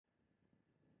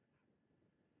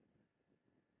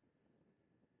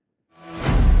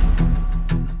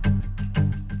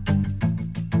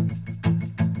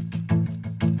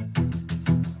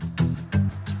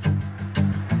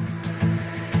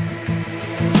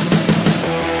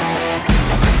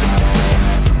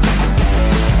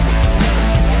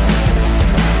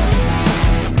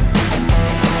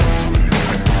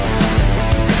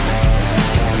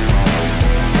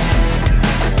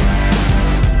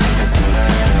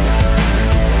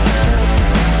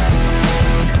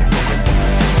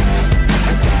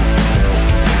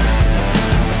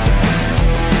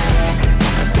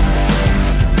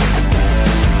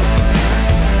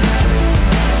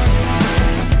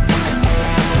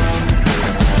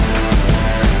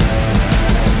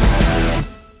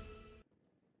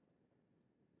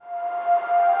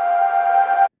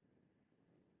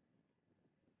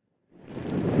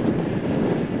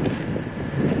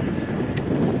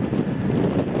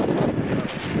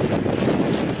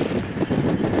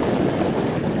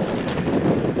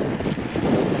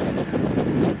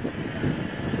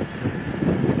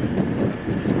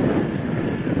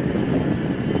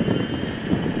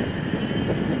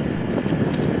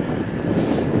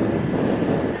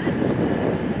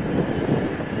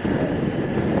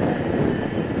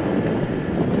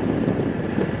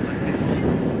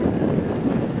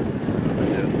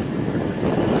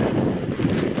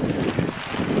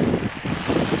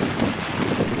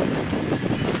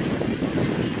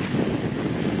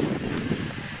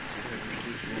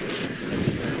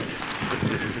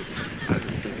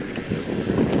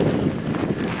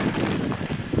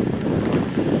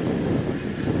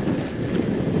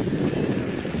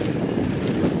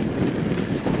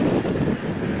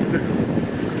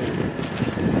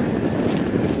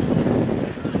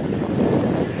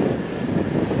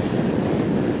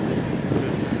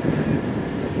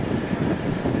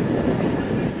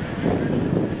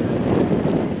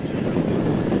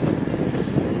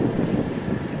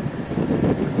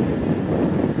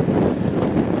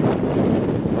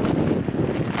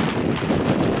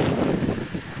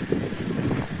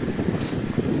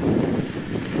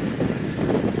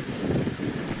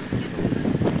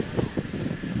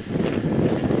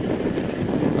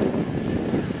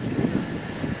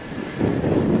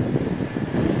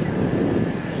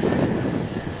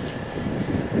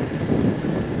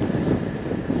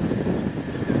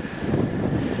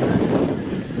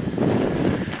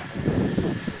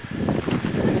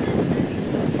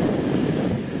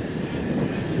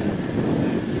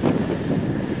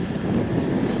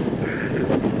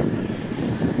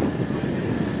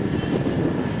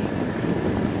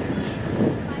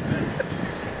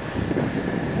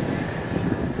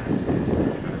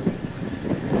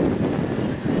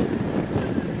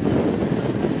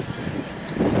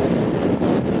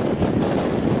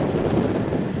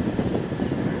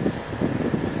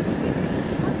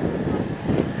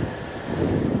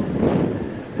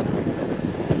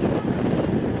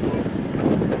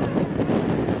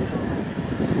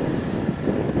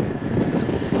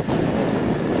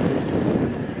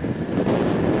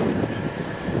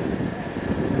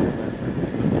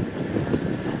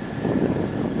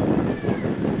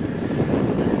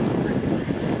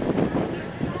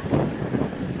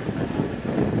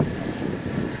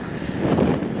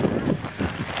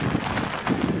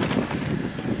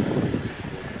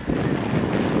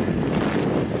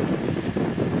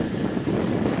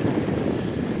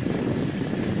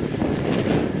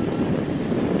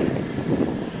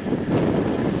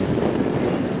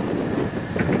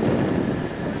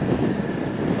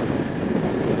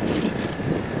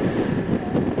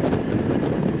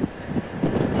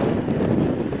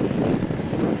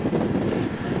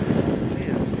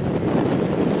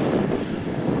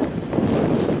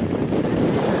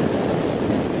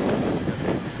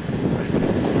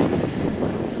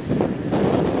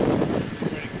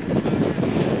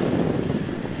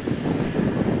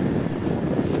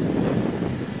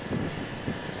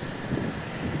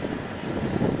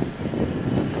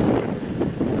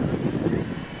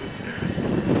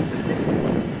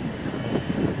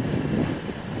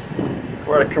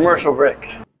a commercial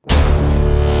break.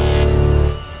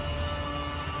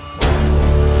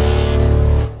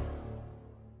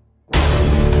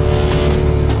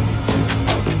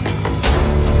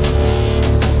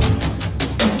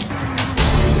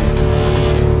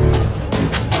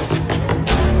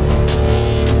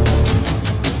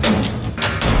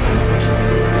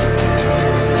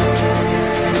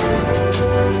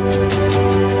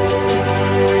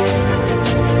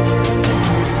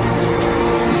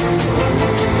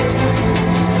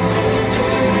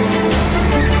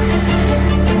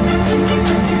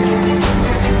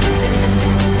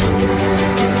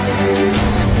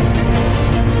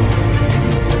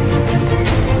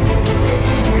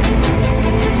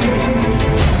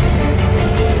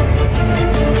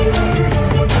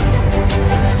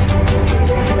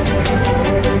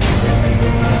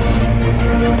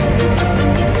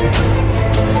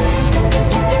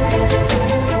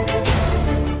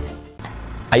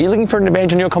 Are you looking for an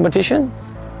advantage in your competition?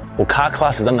 Well, Kart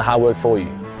Class has done the hard work for you.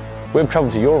 We've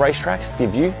travelled to your racetracks to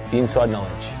give you the inside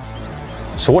knowledge.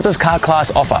 So what does Kart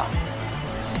Class offer?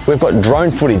 We've got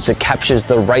drone footage that captures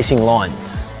the racing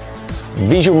lines,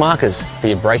 visual markers for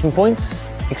your braking points,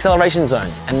 acceleration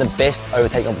zones, and the best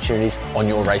overtake opportunities on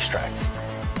your racetrack,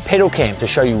 pedal cam to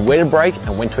show you where to brake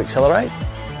and when to accelerate,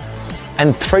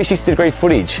 and 360-degree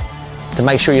footage to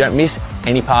make sure you don't miss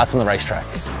any parts on the racetrack.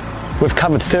 We've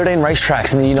covered 13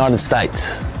 racetracks in the United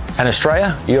States, and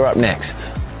Australia, you're up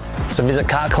next. So visit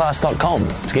kartclass.com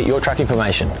to get your track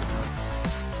information.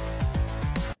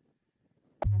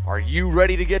 Are you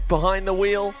ready to get behind the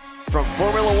wheel? From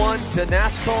Formula One to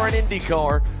NASCAR and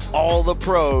IndyCar, all the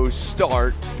pros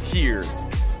start here.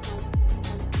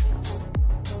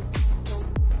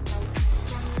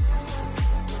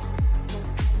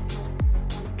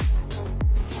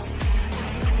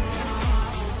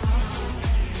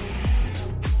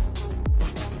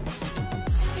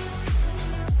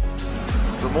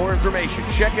 For more information,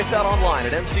 check us out online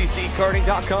at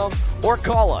mcckarting.com or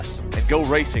call us and go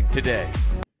racing today.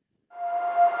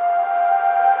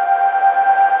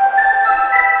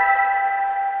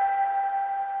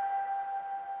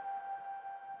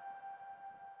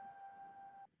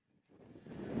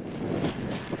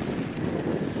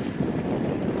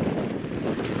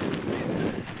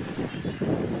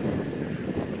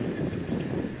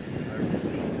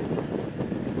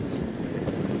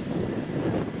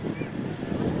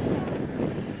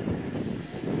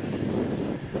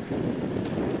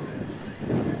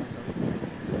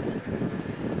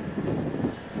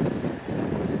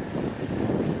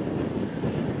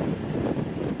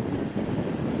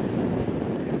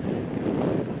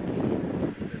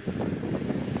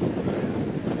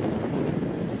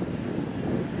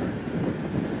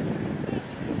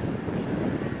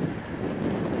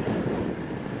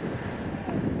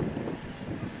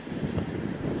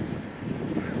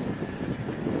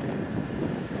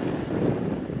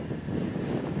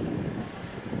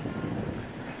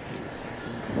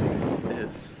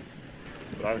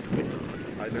 But honestly,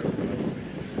 I know what I was thinking.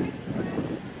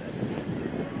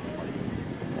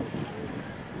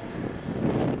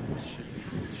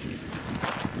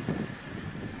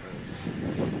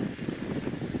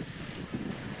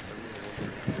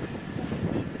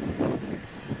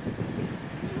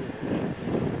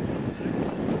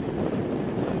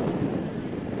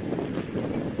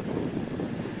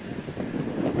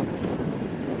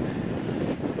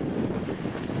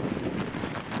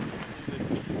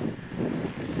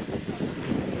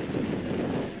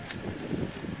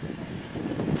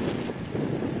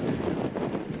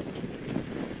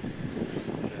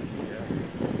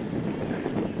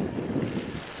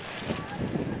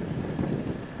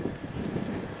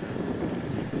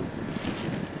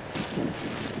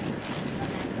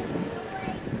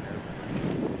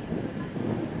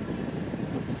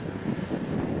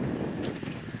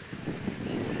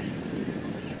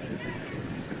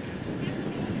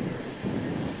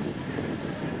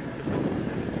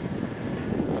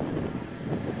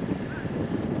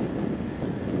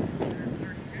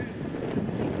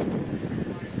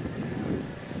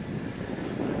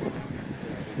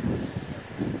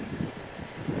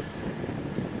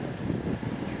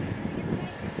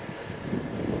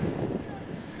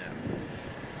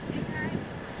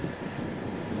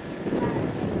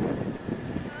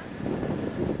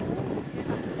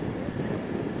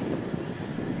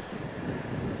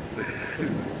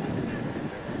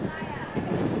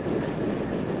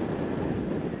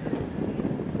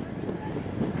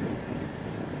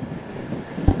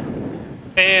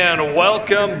 And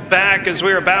welcome back as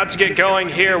we're about to get going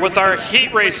here with our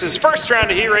heat races. First round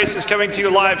of heat races coming to you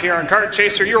live here on Kart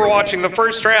Chaser. You're watching the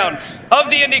first round of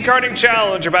the Indy Karting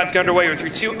Challenge. About to get underway with your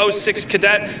 206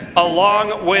 Cadet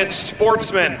along with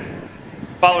Sportsman.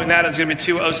 Following that is going to be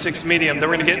 206 Medium. Then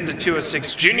we're going to get into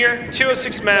 206 Junior,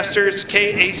 206 Masters,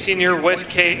 KA Senior with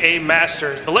KA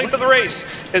Masters. The length of the race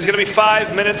is going to be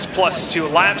 5 minutes plus 2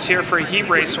 laps here for heat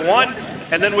race 1.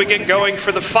 And then we get going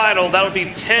for the final. That'll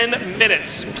be 10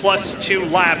 minutes plus 2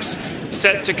 laps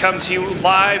set to come to you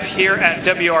live here at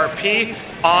WRP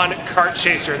on Kart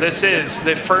Chaser. This is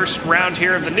the first round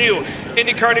here of the new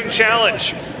Indy Karting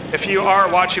Challenge. If you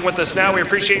are watching with us now, we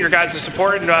appreciate your guys'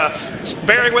 support and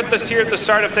bearing with us here at the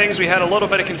start of things. We had a little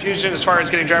bit of confusion as far as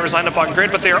getting drivers lined up on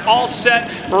grid, but they are all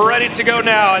set, ready to go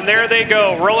now. And there they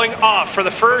go, rolling off for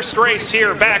the first race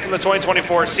here back in the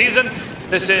 2024 season.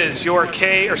 This is your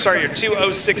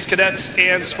 206 Cadets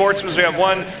and Sportsmen. We have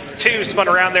 1, 2 spun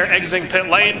around there, exiting pit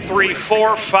lane. 3,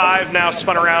 4, 5 now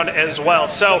spun around as well.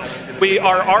 So we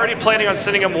are already planning on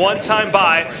sending them one time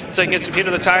by so they can get some heat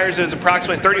on the tires. It is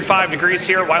approximately 35 degrees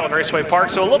here at Whiteland Raceway Park.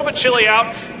 So a little bit chilly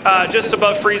out, just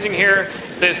above freezing here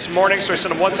this morning. So we're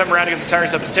sending them one time around to get the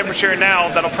tires up to temperature. Now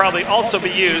that'll probably also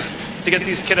be used to get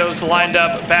these kiddos lined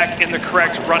up back in the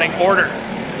correct running order.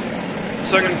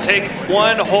 So they're going to take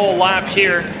one whole lap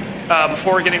here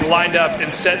before getting lined up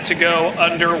and set to go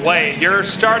underway. Your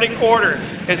starting order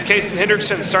is Casey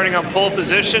Hendrickson starting on pole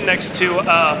position next to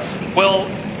Will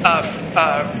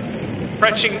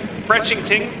Fretchington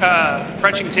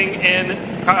in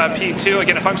P2.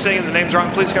 Again, if I'm saying the names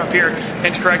wrong, please come up here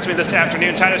and correct me this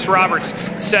afternoon. Titus Roberts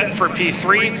set for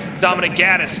P3. Dominic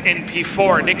Gaddis in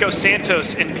P4. Nico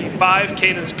Santos in P5.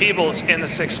 Cadence Peebles in the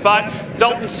 6th spot.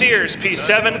 Dalton Sears,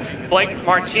 P7. Blake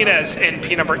Martinez in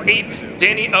P number 8.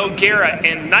 Danny O'Gara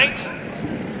in 9th.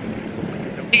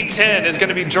 P10 is going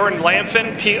to be Jordan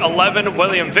Lamfin. P11,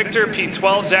 William Victor.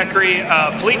 P12, Zachary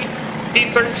Pleek.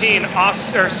 P13,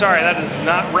 that is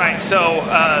not right. So,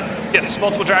 yes,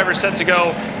 multiple drivers set to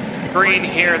go green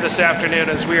here this afternoon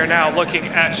as we are now looking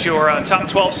at your top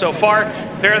 12 so far.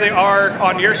 There they are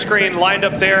on your screen, lined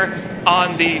up there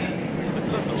on the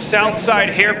south side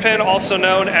hairpin, also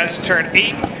known as turn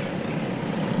 8.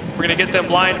 We're going to get them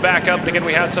lined back up. Again,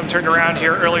 we had some turned around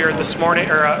here earlier this morning,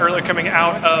 or earlier coming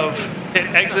out of pit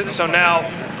exit. So now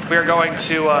we are going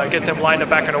to get them lined up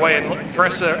back and away. And the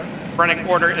rest of the running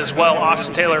order as well.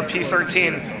 Austin Taylor,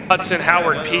 P13. Hudson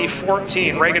Howard,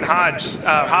 P14. Reagan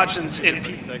Hodgins in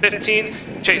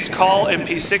P15. Chase Call in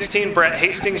P16. Brett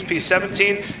Hastings,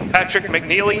 P17. Patrick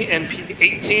McNeely in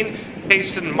P18.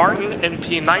 Payson Martin in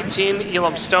P19.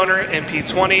 Elam Stoner in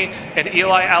P20. And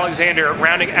Eli Alexander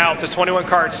rounding out the 21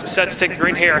 karts set to take the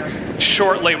green here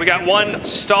shortly. We got one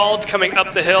stalled coming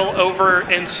up the hill over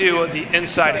into the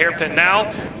inside hairpin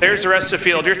now. There's the rest of the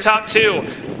field. Your top 2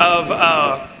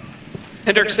 of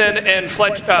Hendrickson and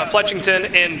Fletchington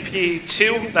in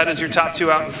P2. That is your top 2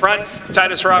 out in front.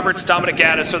 Titus Roberts, Dominic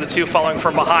Gaddis are the 2 following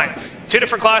from behind. 2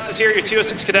 different classes here. Your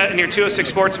 206 Cadet and your 206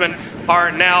 Sportsman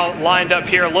are now lined up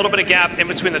here. A little bit of gap in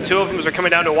between the 2 of them as we're coming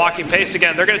down to a walking pace.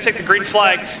 Again, they're going to take the green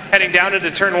flag heading down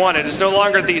into turn 1. It is no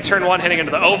longer the turn 1 heading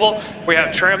into the oval. We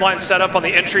have tram lines set up on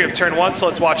the entry of turn 1, so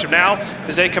let's watch them now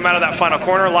as they come out of that final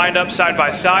corner, lined up side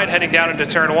by side, heading down into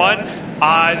turn 1.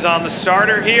 Eyes on the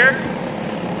starter here.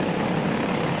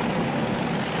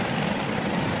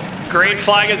 Green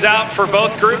flag is out for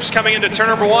both groups coming into turn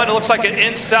number 1. It looks like an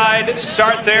inside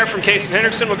start there from Casey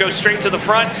Hendrickson. Will go straight to the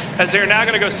front as they're now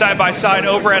going to go side by side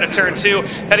over at a turn 2,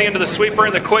 heading into the sweeper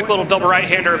and the quick little double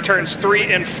right-hander of turns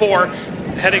 3 and 4,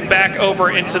 heading back over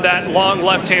into that long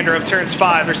left-hander of turns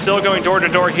 5. They're still going door to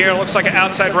door here. It looks like an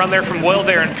outside run there from Will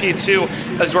there in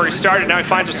P2. That's where he started. Now he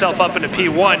finds himself up into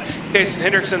P1. Casey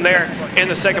Hendrickson there in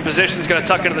the 2nd position is going to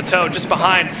tuck into the toe just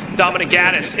behind Dominic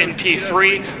Gaddis in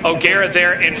P3. O'Gara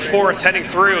there in 4th, heading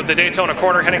through the Daytona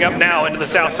corner, heading up now into the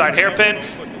south side hairpin.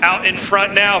 Out in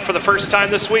front now for the first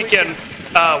time this weekend,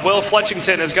 Will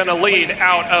Fletchington is going to lead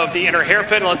out of the inner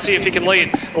hairpin. Let's see if he can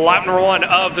lead lap number 1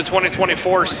 of the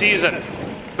 2024 season.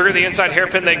 Through the inside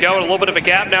hairpin they go. A little bit of a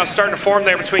gap now starting to form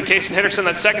there between Casey Hendrickson,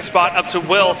 that 2nd spot, up to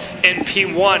Will in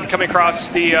P1, coming across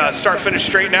the start-finish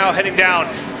straight now, heading down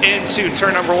into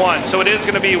turn number 1. So it is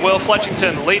going to be Will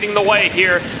Fletchington leading the way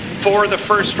here for the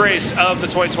first race of the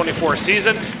 2024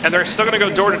 season. And they're still going to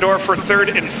go door to door for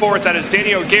 3rd and 4th. That is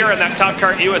Danny O'Gara in that Top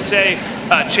Kart USA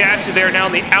chassis there now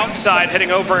on the outside,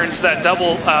 heading over into that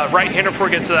double right-hander before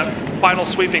we get to that final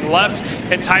sweeping left.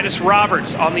 And Titus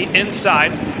Roberts on the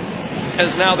inside,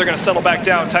 as now they're going to settle back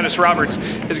down. Titus Roberts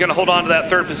is going to hold on to that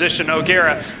third position.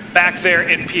 O'Gara back there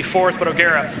in P4th, but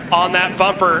O'Gara on that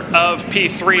bumper of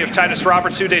P3 of Titus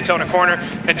Roberts through Daytona Corner.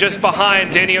 And just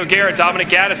behind Danny O'Gara, Dominic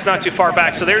Gaddis not too far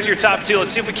back. So there's your top two.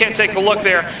 Let's see if we can't take a look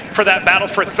there for that battle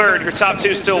for third. Your top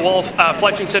two still Wolf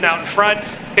Fletchington out in front.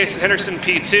 Casey Henderson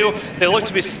P2. They look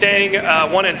to be staying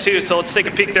 1 and 2, so let's take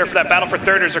a peek there for that battle for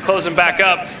third as they're closing back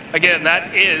up. Again,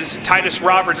 that is Titus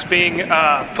Roberts being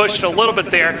pushed a little bit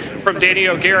there from Danny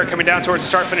O'Gara coming down towards the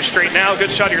start-finish straight now.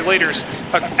 Good shot of your leaders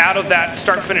out of that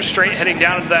start-finish straight, heading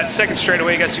down into that second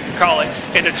straightaway, I guess you could call it,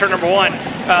 into turn number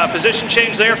 1. Position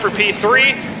change there for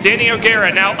P3. Danny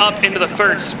O'Gara now up into the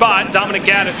third spot. Dominic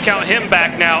Gaddis, count him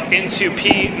back now into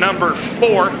P number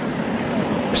 4.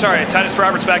 Sorry, Titus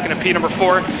Roberts back into P number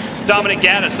 4. Dominic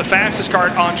Gaddis, the fastest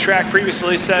kart on track,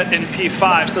 previously set in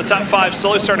P5. So the top 5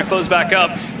 slowly starting to close back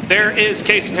up. There is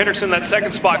Casey Henderson, that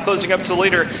second spot, closing up to the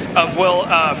leader of Will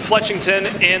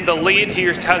Fletchington in the lead. He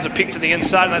has a peek to the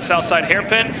inside on that south side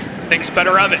hairpin. Thinks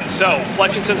better of it. So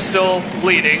Fletchington still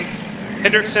leading.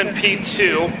 Hendrickson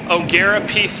P2, O'Gara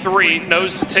P3,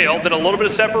 nose to tail, then a little bit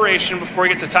of separation before we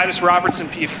get to Titus Roberts in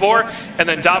P4, and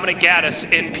then Dominic Gaddis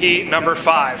in P number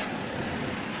 5.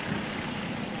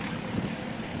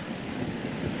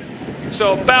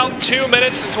 So about 2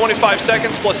 minutes and 25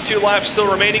 seconds plus 2 laps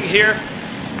still remaining here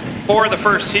for the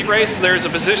first heat race. There's a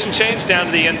position change down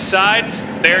to the inside.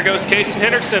 There goes Casey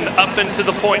Hendrickson up into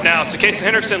the point now. So Casey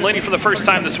Hendrickson leading for the first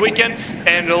time this weekend,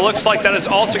 and it looks like that is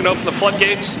also going to open the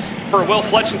floodgates for Will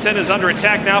Fletchington. Is under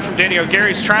attack now from Danny O'Gara.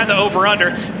 He's trying the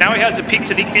over-under. Now he has a peek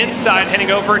to the inside,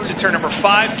 heading over to turn number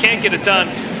 5. Can't get it done.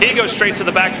 He goes straight to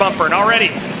the back bumper, and already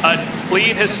a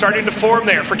lead is starting to form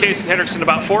there for Casey Hendrickson.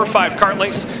 About 4 or 5 kart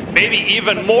lengths, maybe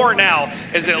even more now,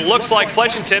 as it looks like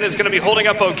Fletchington is going to be holding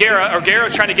up O'Gara.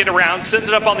 O'Gara trying to get around, sends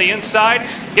it up on the inside,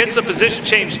 gets the position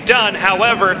change done.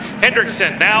 However,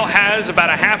 Hendrickson now has about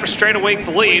a half a straightaway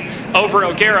lead over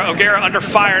O'Gara. O'Gara under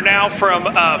fire now from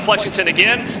Fletchington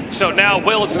again. So now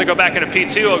Will is going to go back into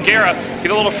P2. O'Gara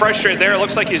get a little frustrated there. It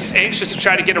looks like he's anxious to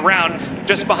try to get around.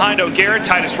 Just behind O'Gara,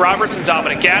 Titus Roberts and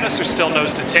Dominic Gaddis are still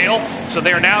nose to tail. So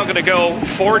they are now going to go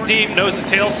 4 deep, nose to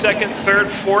tail, 2nd, 3rd,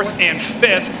 4th, and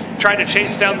 5th, trying to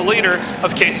chase down the leader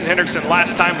of Casey Hendrickson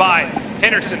last time by.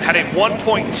 Hendrickson had a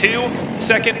 1.2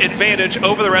 second advantage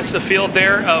over the rest of the field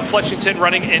there of Fletchington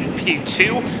running in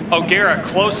P2. O'Gara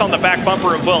close on the back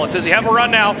bumper of Will. Does he have a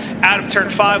run now out of turn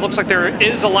 5? Looks like there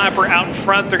is a lapper out in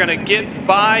front. They're going to get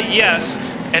by, yes.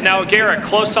 And now O'Gara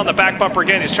close on the back bumper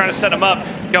again. He's trying to set him up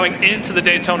going into the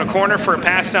Daytona corner for a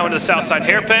pass now into the south side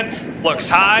hairpin. Looks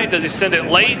high. Does he send it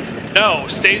late? No,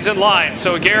 stays in line.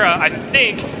 So O'Gara, I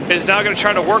think, is now going to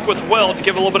try to work with Will to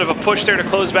give a little bit of a push there to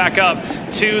close back up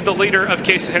to the leader of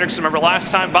Casey Hendrickson. Remember,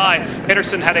 last time by,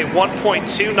 Henderson had a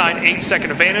 1.298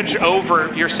 second advantage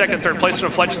over your 2nd, 3rd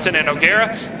placement of Fletchington and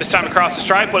O'Gara. This time across the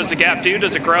stripe, what does the gap do?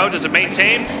 Does it grow? Does it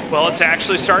maintain? Well, it's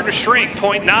actually starting to shrink,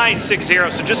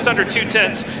 0.960, so just under 2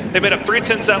 tenths. They made up 3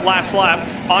 tenths that last lap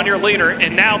on your leader,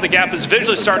 and now the gap is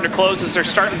visually starting to close as they're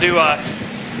starting to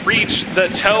reach the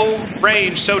toe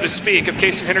range, so to speak, of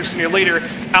Casey Hendrickson, your leader,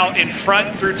 out in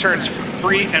front through turns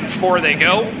 3 and 4 they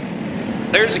go.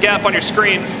 There's a gap on your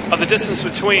screen of the distance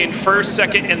between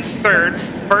 1st, 2nd, and 3rd.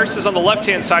 1st is on the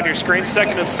left-hand side of your screen.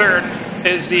 2nd and 3rd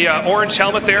is the orange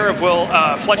helmet there of Will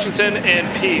Fletchington in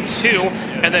P2.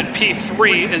 And then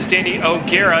P3 is Danny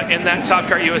O'Gara in that Top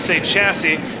Kart USA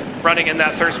chassis, running in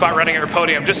that 3rd spot, running at your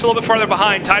podium. Just a little bit farther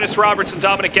behind, Titus Roberts and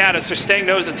Dominic Gaddis are staying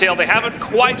nose and tail. They haven't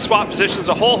quite swapped positions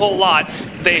a whole lot.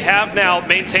 They have now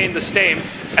maintained the same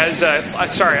as,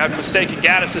 sorry, I'm mistaken.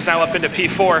 Gaddis is now up into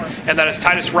P4, and that is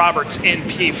Titus Roberts in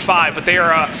P5. But they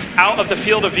are out of the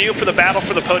field of view for the battle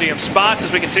for the podium spots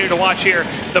as we continue to watch here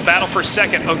the battle for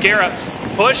 2nd. O'Gara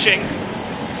pushing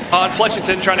on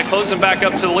Fletchington, trying to close him back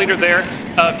up to the leader there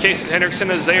of Casey Hendrickson,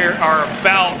 as they are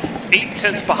about 8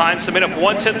 tenths behind, so made up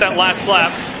 1 tenth that last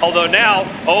lap. Although now,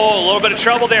 a little bit of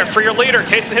trouble there for your leader.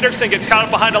 Casey Hendrickson gets caught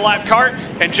up behind a lap cart,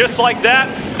 and just like that,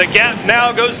 the gap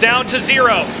now goes down to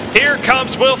 0. Here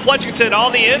comes Will Fletchington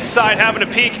on the inside, having a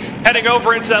peek, heading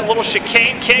over into that little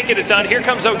chicane. Can't get it done. Here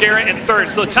comes O'Gara in 3rd.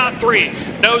 So the top 3,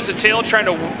 nose and tail, trying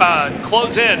to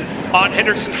close in on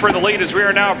Hendrickson for the lead as we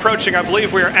are now approaching, I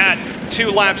believe we are at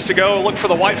 2 laps to go. Look for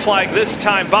the white flag this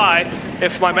time by,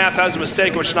 if my math has a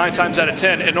mistake, which 9 times out of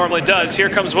 10 it normally does. Here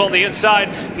comes Will on the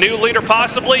inside. New leader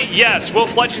possibly? Yes. Will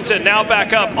Fletchington now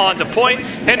back up onto point.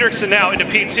 Hendrickson now into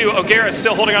P2. O'Gara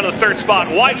still holding on to the 3rd spot.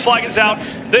 White flag is out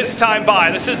this time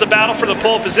by. This is the battle for the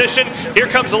pole position. Here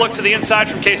comes a look to the inside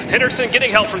from Casey Hendrickson,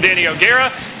 getting help from Danny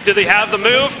O'Gara. Do they have the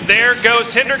move? There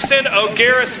goes Hendrickson.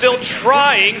 O'Gara still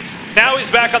trying. Now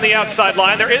he's back on the outside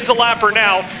line. There is a lapper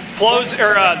now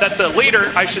that the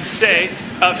leader, I should say,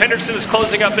 of Henderson is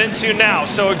closing up into now.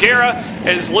 So O'Gara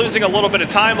is losing a little bit of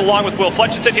time along with Will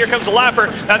Fletchington. Here comes a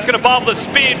lapper. That's going to bobble the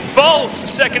speed. Both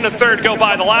second and third go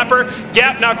by the lapper.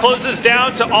 Gap now closes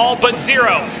down to all but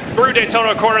 0. Through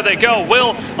Daytona corner they go.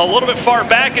 Will a little bit far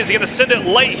back. Is he going to send it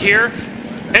late here?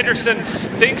 Henderson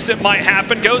thinks it might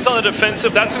happen, goes on the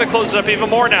defensive. That's going to close it up even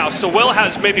more now. So Will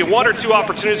has maybe 1 or 2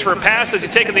 opportunities for a pass. Has he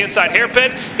taken the inside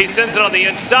hairpin? He sends it on the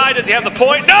inside. Does he have the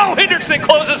point? No! Henderson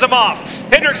closes him off.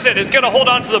 Henderson is going to hold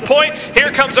on to the point. Here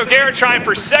comes O'Gara trying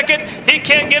for second. He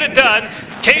can't get it done.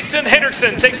 Kaysen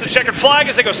Henderson takes the checkered flag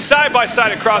as they go side by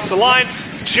side across the line.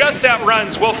 Just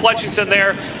outruns Will Fletchington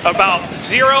there. About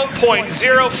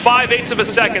 0.058 of a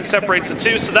second separates the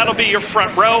two, so that'll be your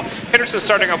front row. Henderson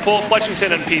starting on pole,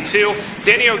 Fletchington in P2.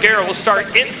 Danny O'Gara will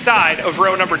start inside of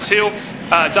row number 2.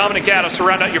 Dominic Gattos will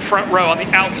round out your front row on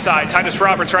the outside. Titus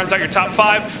Roberts rounds out your top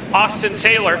 5. Austin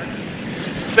Taylor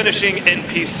finishing in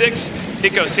P6.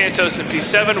 Nico Santos in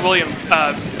P7. William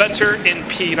Venter in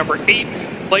P number 8.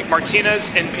 Blake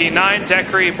Martinez in P9.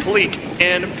 Zachary Pleak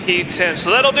in P10. So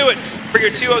that'll do it for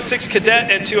your 206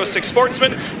 Cadet and 206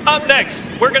 Sportsman. Up next,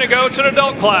 we're going to go to an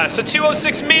adult class, a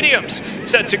 206 Mediums,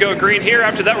 set to go green here.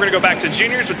 After that, we're going to go back to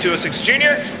Juniors with 206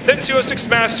 Junior, then 206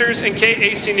 Masters and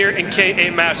KA Senior and KA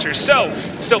Masters. So,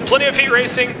 still plenty of heat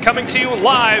racing coming to you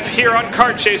live here on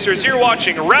Kart Chasers. You're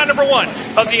watching round number 1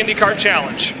 of the Indy Kart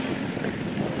Challenge.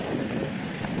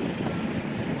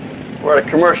 We're at a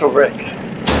commercial break.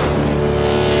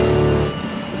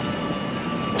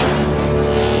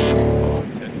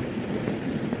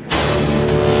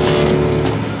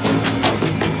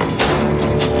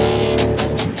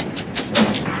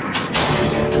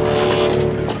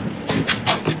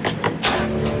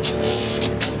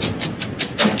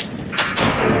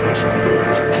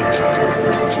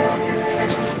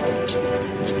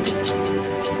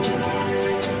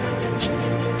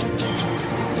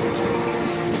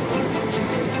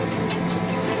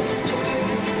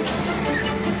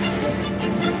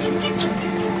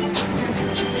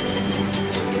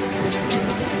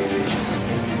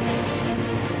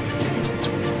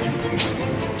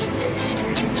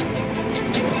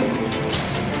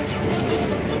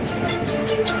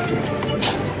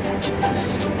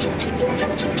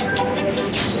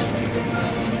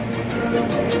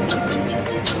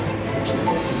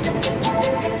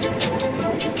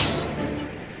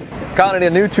 I need a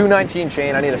new 219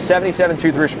 chain. I need a 77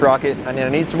 tooth roof sprocket. I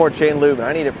need some more chain lube, and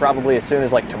I need it probably as soon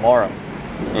as like tomorrow.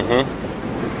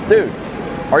 Dude,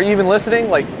 are you even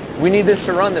listening? Like, we need this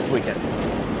to run this weekend.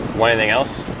 Want anything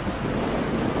else?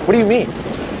 What do you mean?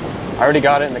 I already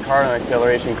got it in the Kart on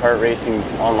Acceleration Kart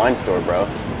Racing's online store, bro.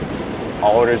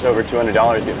 All orders over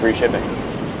 $200 get free shipping.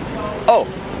 Oh,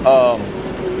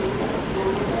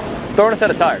 throw in a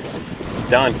set of tires.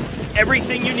 Done.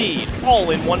 Everything you need,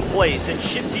 all in one place, and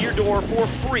shipped to your door for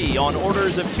free on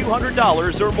orders of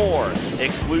 $200 or more.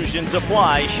 Exclusions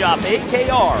apply. Shop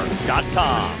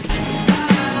AKR.com.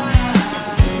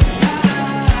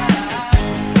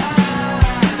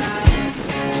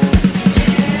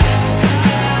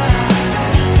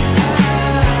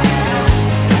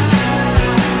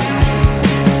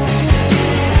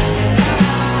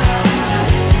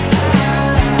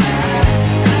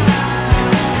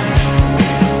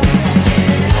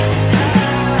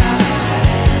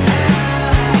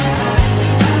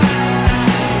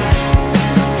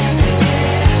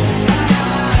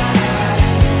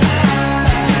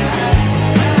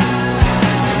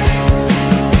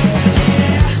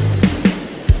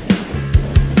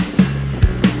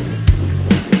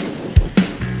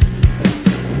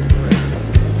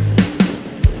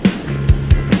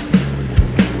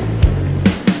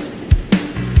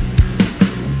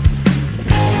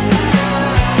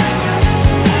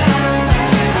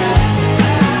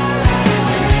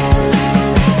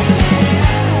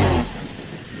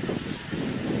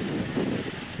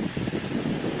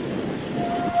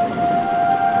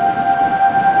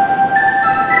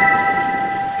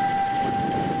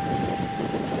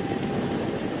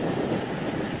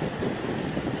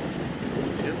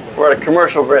 We're at a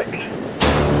commercial break.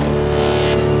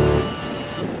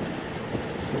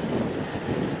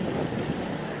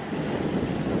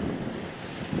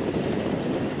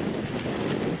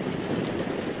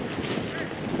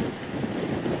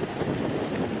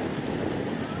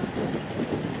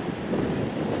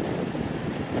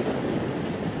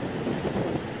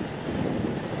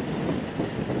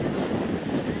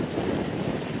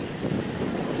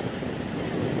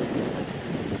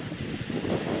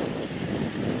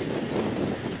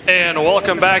 And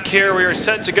welcome back here. We are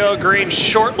set to go green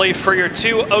shortly for your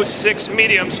 206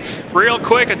 mediums. Real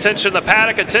quick, attention the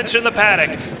paddock, attention the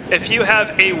paddock. if you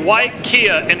have a white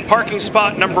Kia in parking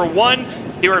spot number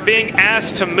 1, you are being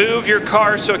asked to move your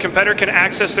car so a competitor can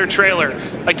access their trailer.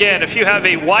 Again, if you have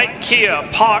a white Kia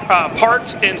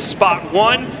parked in spot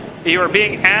 1, you are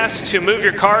being asked to move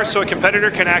your car so a competitor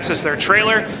can access their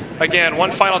trailer. Again,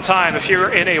 one final time, if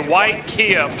you're in a white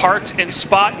Kia parked in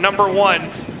spot number 1,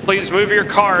 please move your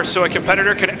car so a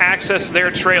competitor can access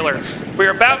their trailer.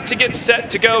 We're about to get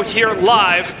set to go here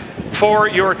live for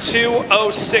your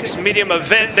 206 medium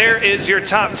event. There is your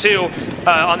top 2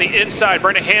 on the inside.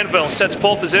 Brandon Hanville sets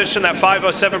pole position, that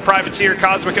 507 Privateer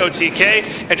Cosmic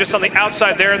OTK. And just on the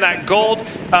outside there in that gold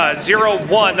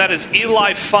 01, that is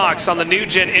Eli Fox on the new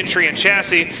gen entry and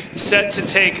chassis, set to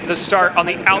take the start on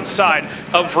the outside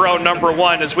of row number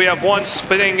 1. As we have one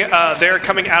spinning there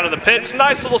coming out of the pits.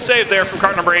 Nice little save there from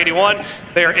kart number 81.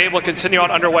 They are able to continue on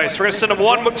underway. So we're going to send them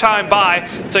one more time by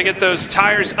to get those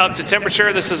tires up to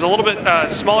temperature. This is a little bit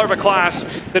smaller of a class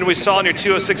than we saw in your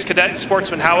 206 Cadet and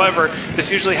Sportsman. However,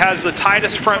 this usually has the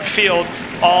tightest front field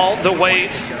all the way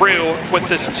through with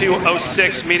this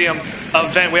 206 medium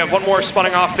event. We have one more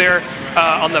spinning off there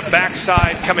on the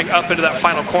backside coming up into that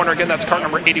final corner. Again, that's kart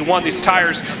number 81. These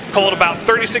tires cold about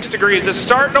 36 degrees. It's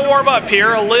starting to warm up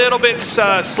here a little bit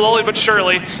slowly but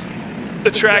surely. The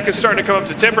track is starting to come up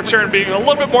to temperature and being a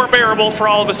little bit more bearable for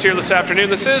all of us here this afternoon.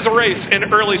 This is a race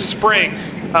in early spring.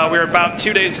 We're about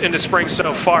 2 days into spring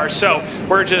so far, so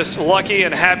we're just lucky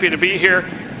and happy to be here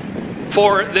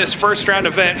for this first round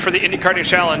event for the Indy Karting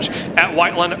Challenge at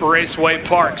Whiteland Raceway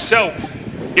Park. So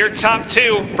your top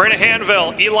 2, Brandon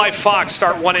Hanville, Eli Fox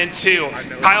start 1 and 2.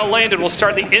 Kyle Landon will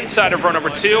start the inside of row number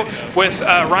 2 with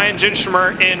Ryan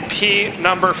Ginschmer in P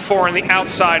number 4 on the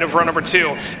outside of row number 2.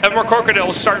 Evan McCorkadale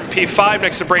will start in P5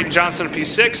 next to Braden Johnson in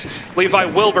P6. Levi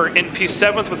Wilbur in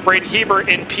P7 with Braden Heber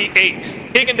in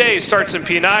P8. Higgin Day starts in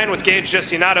P9 with Gage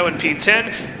Jessinato in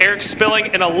P10. Eric Spilling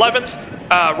in 11th.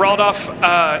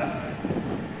 Raldolph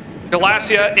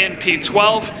Galacia in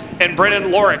P12. And Brennan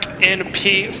Lorick in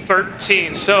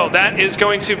P13. So that is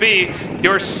going to be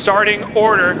your starting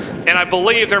order. And I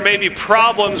believe there may be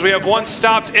problems. We have one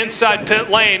stopped inside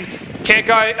pit lane. Can't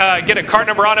get a cart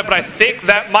number on it, but I think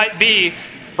that might be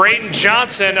Braden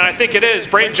Johnson, and I think it is.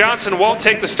 Braden Johnson won't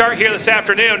take the start here this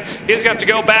afternoon. He's going to have to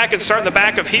go back and start in the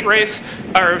back of heat race,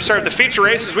 or start the feature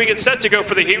race as we get set to go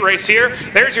for the heat race here.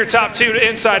 There's your top 2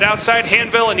 inside, outside,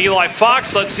 Hanville and Eli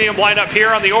Fox. Let's see them line up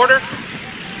here on the order.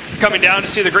 Coming down to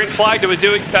see the green flag. Do we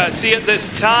see it this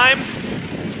time?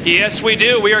 Yes, we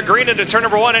do. We are green into turn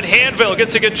number 1, and Hanville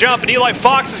gets a good jump, and Eli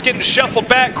Fox is getting shuffled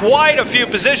back quite a few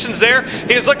positions there.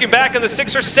 He is looking back in the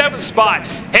 6th or 7th spot.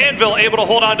 Hanville able to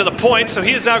hold on to the point, so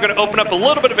he is now going to open up a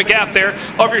little bit of a gap there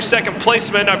over your second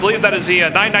placement. I believe that is the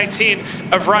 919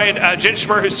 of Ryan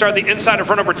Ginschmer, who started the inside of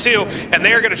row number 2, and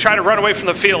they are going to try to run away from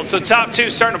the field. So top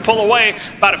 2 starting to pull away,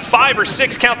 about a 5 or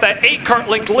 6, count that 8 kart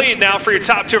linked lead now for your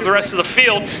top 2 of the rest of the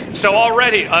field. So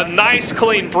already a nice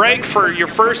clean break for your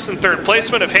 1st and 3rd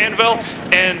placement of Hanville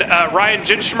and Ryan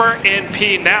Ginschmer in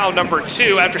P now number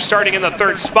 2 after starting in the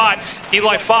 3rd spot.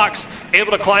 Eli Fox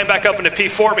able to climb back up into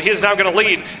P4, but he is now going to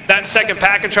lead that second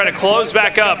pack and try to close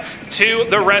back up to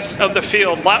the rest of the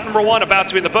field. Lap number 1 about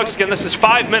to be in the books again. This is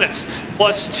 5 minutes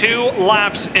plus 2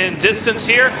 laps in distance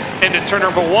here into turn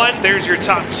number 1. There's your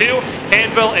top 2,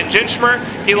 Hanville and Ginschmer.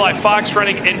 Eli Fox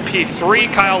running in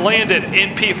P3. Kyle Landon in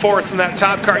P4 from that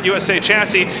Top Kart USA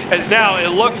chassis, as now it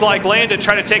looks like Landon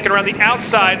trying to take it around the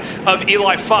outside of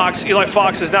Eli Fox. Eli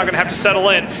Fox is now going to have to settle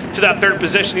in to that 3rd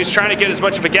position. He's trying to get as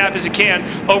much of a gap as he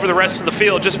can over the rest of the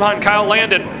field. Just behind Kyle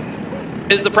Landon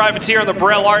is the Privateer on the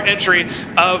Braille Art entry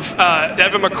of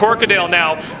Evan McCorkadale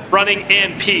now running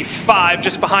in P5.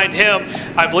 Just behind him,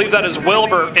 I believe that is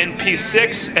Wilbur in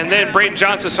P6, and then Braden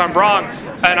Johnson, so I'm wrong,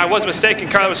 and I was mistaken,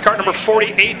 Kyle, it was kart number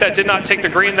 48 that did not take the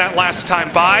green that last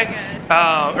time by,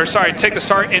 take the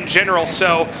start in general,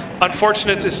 so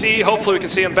unfortunate to see. Hopefully we can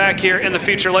see him back here in the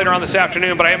feature later on this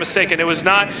afternoon, but I am mistaken. It was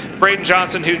not Braden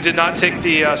Johnson who did not take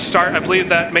the start. I believe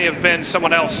that may have been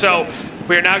someone else. So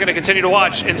we are now going to continue to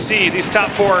watch and see these top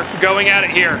 4 going at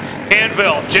it here.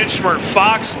 Hanville, Ginschmer,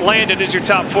 Fox, Landon is your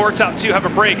top 4. Top 2 have a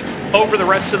break over the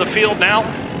rest of the field now.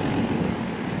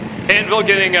 Hanville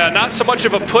getting not so much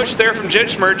of a push there from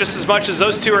Ginschmer, just as much as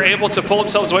those 2 are able to pull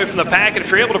themselves away from the pack. And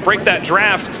if you're able to break that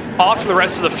draft off from the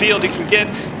rest of the field, you can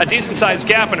get a decent-sized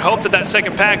gap and hope that that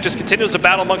second pack just continues to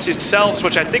battle amongst themselves,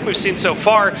 which I think we've seen so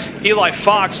far. Eli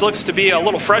Fox looks to be a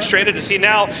little frustrated as he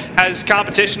now has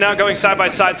competition now going side by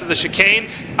side through the chicane.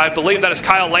 I believe that is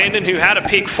Kyle Landon, who had a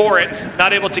peek for it,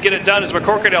 not able to get it done as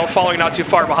McCorkadale following not too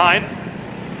far behind.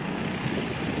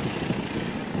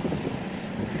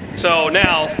 So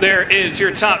now there is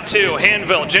your top 2,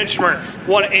 Hanville, Ginschmer,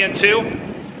 1 and 2.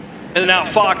 And now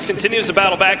Fox continues to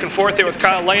battle back and forth here with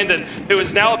Kyle Landon, who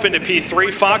is now up into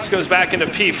P3. Fox goes back into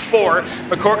P4.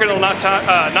 McCorkle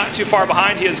not too far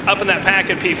behind. He is up in that pack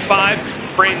in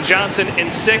P5. Braden Johnson in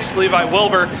 6. Levi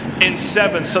Wilbur in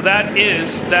 7. So that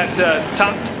is that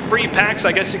top 3 packs,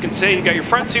 I guess you can say. You got your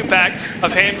front 2 pack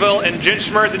of Hanville and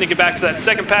Ginchmer. Then you get back to that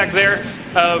 2nd pack there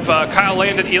of Kyle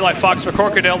Landon, Eli Fox,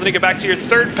 McCorkle. Then you get back to your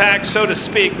 3rd pack, so to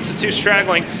speak. This is 2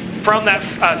 straggling from that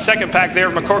 2nd pack there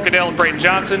of McCorkle and Braden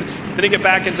Johnson. Then you get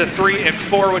back into 3 and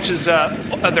 4, which is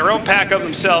their own pack of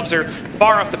themselves. They're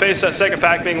far off the pace of that 2nd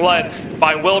pack, being led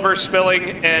by Wilbur,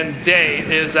 Spilling, and Day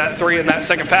is that 3 in that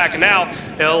 2nd pack. And now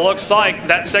it looks like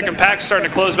that 2nd pack is starting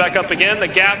to close back up again. The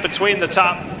gap between the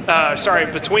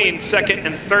between 2nd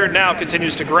and 3rd now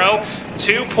continues to grow.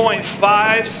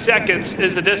 2.5 seconds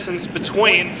is the distance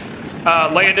between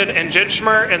Landon and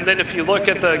Ginchmer, and then if you look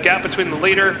at the gap between the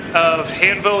leader of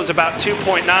Hanville is about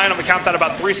 2.9. I'm going to count that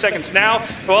about 3 seconds now.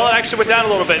 Well, it actually went down a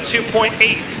little bit.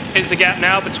 2.8 is the gap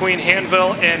now between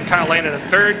Hanville and Kyle Landon in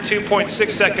 3rd. 2.6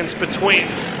 seconds between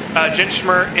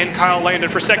Ginchmer and Kyle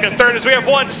Landon for 2nd and 3rd, as we have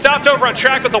one stopped over on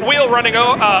track with the wheel running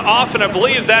off, and I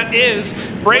believe that is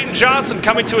Braden Johnson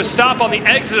coming to a stop on the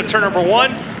exit of turn number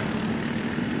 1.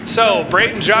 So,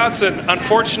 Braden Johnson,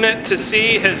 unfortunate to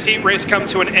see his heat race come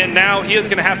to an end now. He is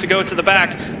going to have to go to the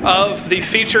back of the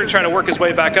feature and try to work his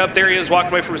way back up. There he is,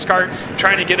 walking away from his cart,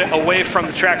 trying to get it away from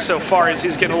the track so far, as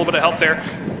he's getting a little bit of help there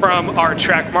from our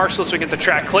track marshal so we get the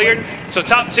track cleared. So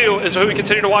top 2 is who we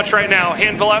continue to watch right now.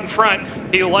 Hanville out in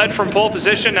front. He led from pole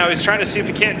position. Now he's trying to see if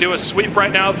he can't do a sweep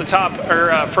right now at the top,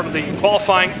 or from the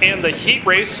qualifying and the heat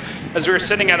race, as we were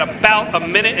sitting at about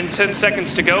 1 minute and 10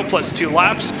 seconds to go, plus 2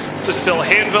 laps. So still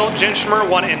Hanville, Ginchmer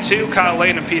 1 and 2, Kyle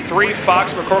Lane in P3,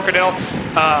 Fox, McCorkle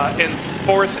in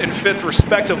 4th and 5th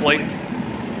respectively.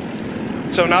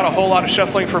 So not a whole lot of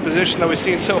shuffling for position that we've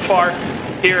seen so far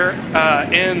here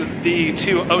in the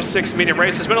 2:06 medium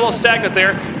race. It's been a little stagnant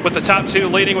there, with the top 2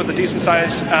 leading with a decent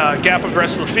sized gap of the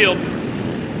rest of the field.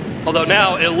 Although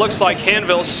now it looks like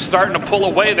Hanville's starting to pull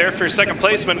away there for your 2nd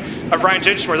placement of Ryan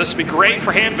Ginchmer. This would be great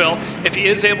for Hanville if he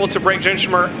is able to break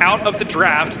Ginchmer out of the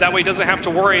draft. That way he doesn't have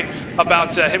to worry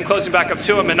about him closing back up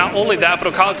to him. And not only that, but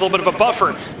it'll cause a little bit of a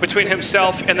buffer between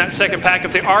himself and that 2nd pack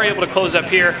if they are able to close up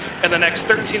here in the next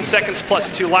 13 seconds plus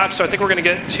 2 laps. So I think we're going to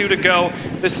get 2 to go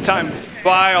this time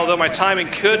by, although my timing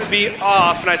could be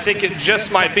off, and I think it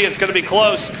just might be. It's going to be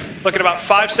close. Look at about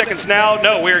 5 seconds now.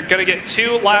 No, we're going to get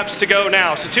 2 laps to go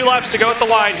now. So 2 laps to go at the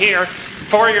line here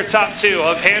for your top 2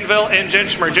 of Hanville and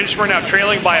Ginchmer. Ginchmer now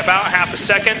trailing by about half a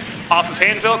second off of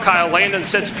Hanville. Kyle Landon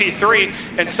sits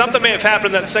P3, and something may have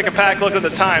happened in that 2nd pack. Look at the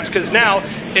times, because now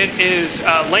it is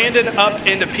Landon up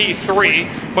into P3,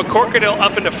 McCorkle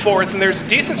up into 4th, and there's a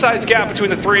decent-sized gap between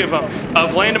the 3 of them,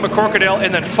 of Landon, McCorkle,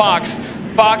 and then Fox.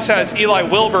 Fox has Eli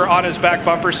Wilbur on his back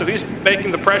bumper, so he's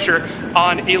making the pressure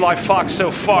on Eli Fox so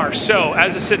far. So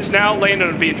as it sits now,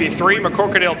 Landon will be P3,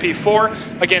 McCorkle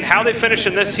P4. Again, how they finish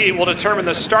in this heat will determine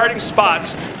the starting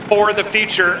spots for the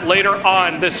feature later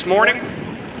on this morning,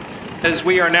 as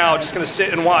we are now just going to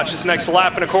sit and watch this next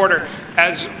lap and a quarter,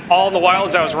 as all the while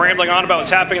as I was rambling on about what's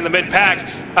happening in the mid-pack.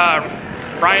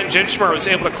 Ryan Ginchmer was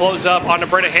able to close up onto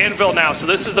Brennan Hanville now. So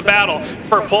this is the battle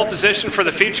for pole position for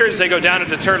the feature as they go down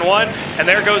into turn 1. And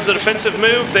there goes the defensive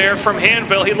move there from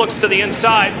Hanville. He looks to the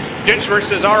inside. Ginchmer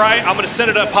says, all right, I'm going to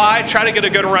send it up high, try to get a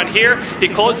good run here. He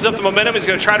closes up the momentum. He's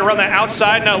going to try to run that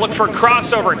outside. Now look for a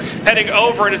crossover, heading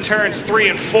over into turns 3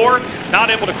 and 4.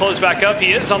 Not able to close back up.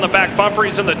 He is on the back bumper.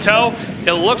 He's in the toe.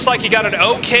 It looks like he got an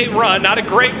okay run, not a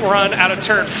great run out of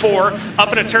turn 4.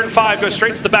 Up into turn 5, goes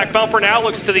straight to the back bumper. Now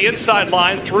looks to the inside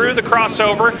line, through the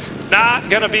crossover. Not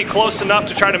going to be close enough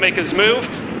to try to make his move.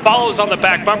 Follows on the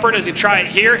back bumper, and as he try it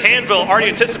here, Hanville already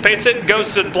anticipates it,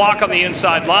 goes to the block on the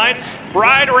inside line.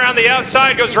 Right around the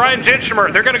outside goes Ryan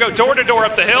Ginchmer. They're going to go door to door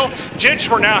up the hill.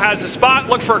 Ginchmer now has the spot.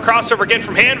 Look for a crossover again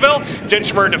from Hanville.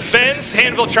 Ginchmer defends.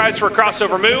 Hanville tries for a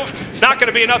crossover move. Not going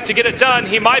to be enough to get it done.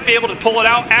 He might be able to pull it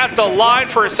out at the line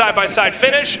for a side-by-side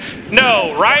finish.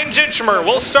 No, Ryan Ginchmer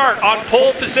will start on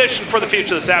pole position for the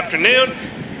future this afternoon.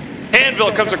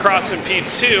 Hanville comes across in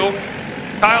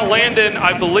P2. Kyle Landon,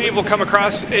 I believe, will come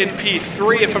across in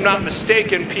P3, if I'm not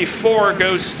mistaken. P4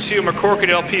 goes to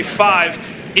McCorkle,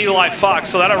 P5, Eli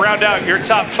Fox. So that'll round out your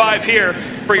top 5 here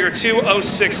for your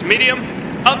 2:06 medium.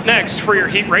 Up next for your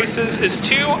heat races is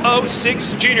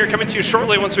 2:06 junior, coming to you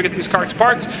shortly once we get these carts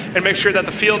parked and make sure that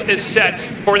the field is set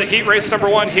for the heat race number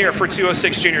 1 here for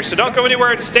 2:06 junior. So don't go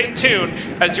anywhere and stay tuned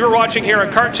as you're watching here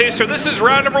on Kart Chaser. This is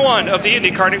round number 1 of the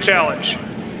Indy Karting Challenge.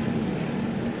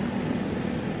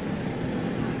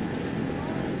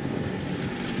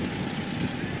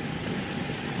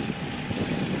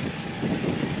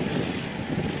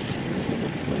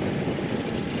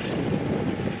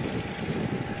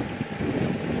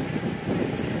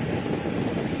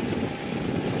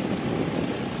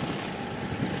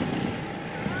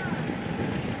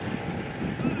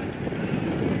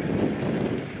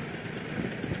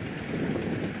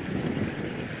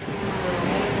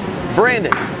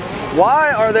 Brandon,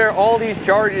 why are there all these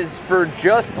charges for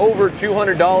just over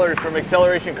 $200 from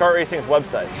Acceleration Kart Racing's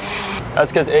website?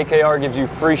 That's because AKR gives you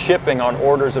free shipping on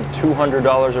orders of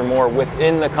 $200 or more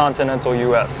within the continental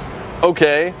US.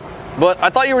 Okay, but I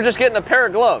thought you were just getting a pair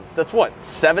of gloves. That's what,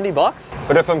 70 bucks?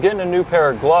 But if I'm getting a new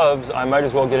pair of gloves, I might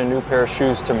as well get a new pair of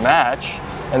shoes to match.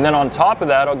 And then on top of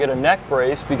that, I'll get a neck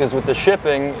brace because with the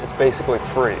shipping, it's basically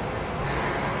free.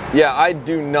 Yeah, I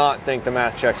do not think the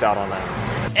math checks out on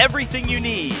that. Everything you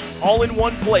need, all in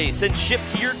one place and shipped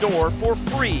to your door for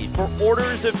free for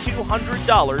orders of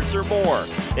 $200 or more.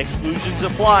 Exclusions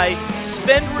apply.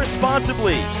 Spend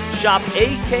responsibly. Shop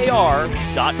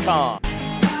AKR.com.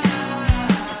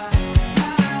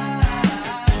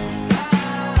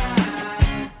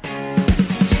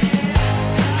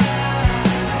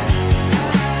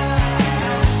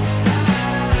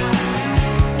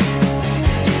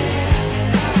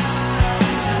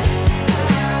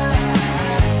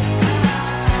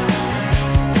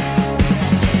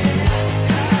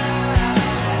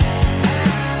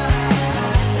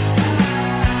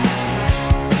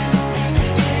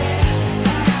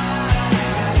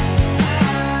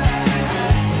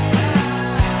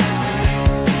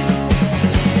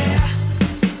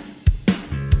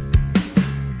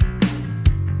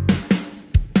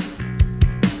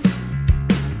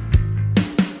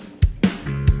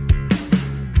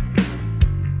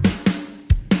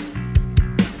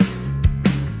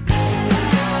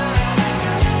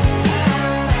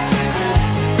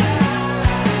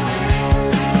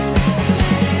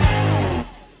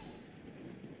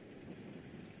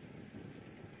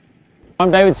 I'm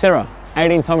David Serra,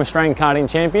 18-time Australian karting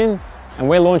champion, and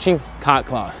we're launching Kart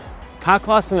Class. Kart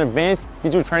Class is an advanced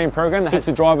digital training program that suits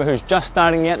the driver who's just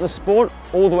starting out in the sport,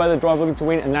 all the way to the driver looking to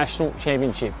win a national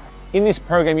championship. In this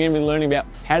program, you're going to be learning about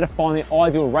how to find the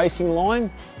ideal racing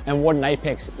line and what an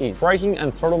apex is, braking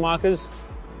and throttle markers,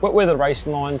 wet weather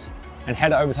racing lines, and how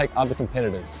to overtake other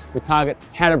competitors. We target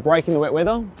how to brake in the wet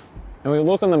weather, and we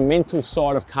look on the mental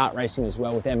side of kart racing as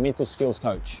well with our mental skills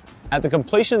coach. At the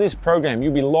completion of this program,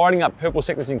 you'll be lighting up purple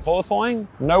sectors in qualifying,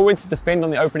 know when to defend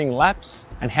on the opening laps,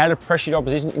 and how to pressure your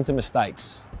opposition into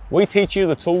mistakes. We teach you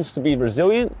the tools to be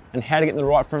resilient and how to get in the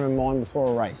right frame of mind before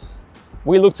a race.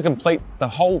 We look to complete the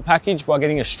whole package by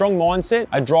getting a strong mindset,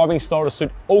 a driving style to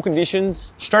suit all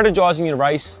conditions, strategizing your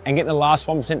race, and getting the last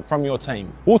 1% from your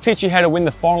team. We'll teach you how to win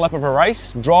the final lap of a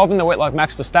race, driving the wet like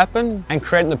Max Verstappen, and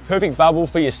creating the perfect bubble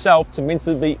for yourself to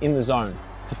mentally be in the zone.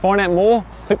 To find out more,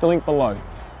 click the link below.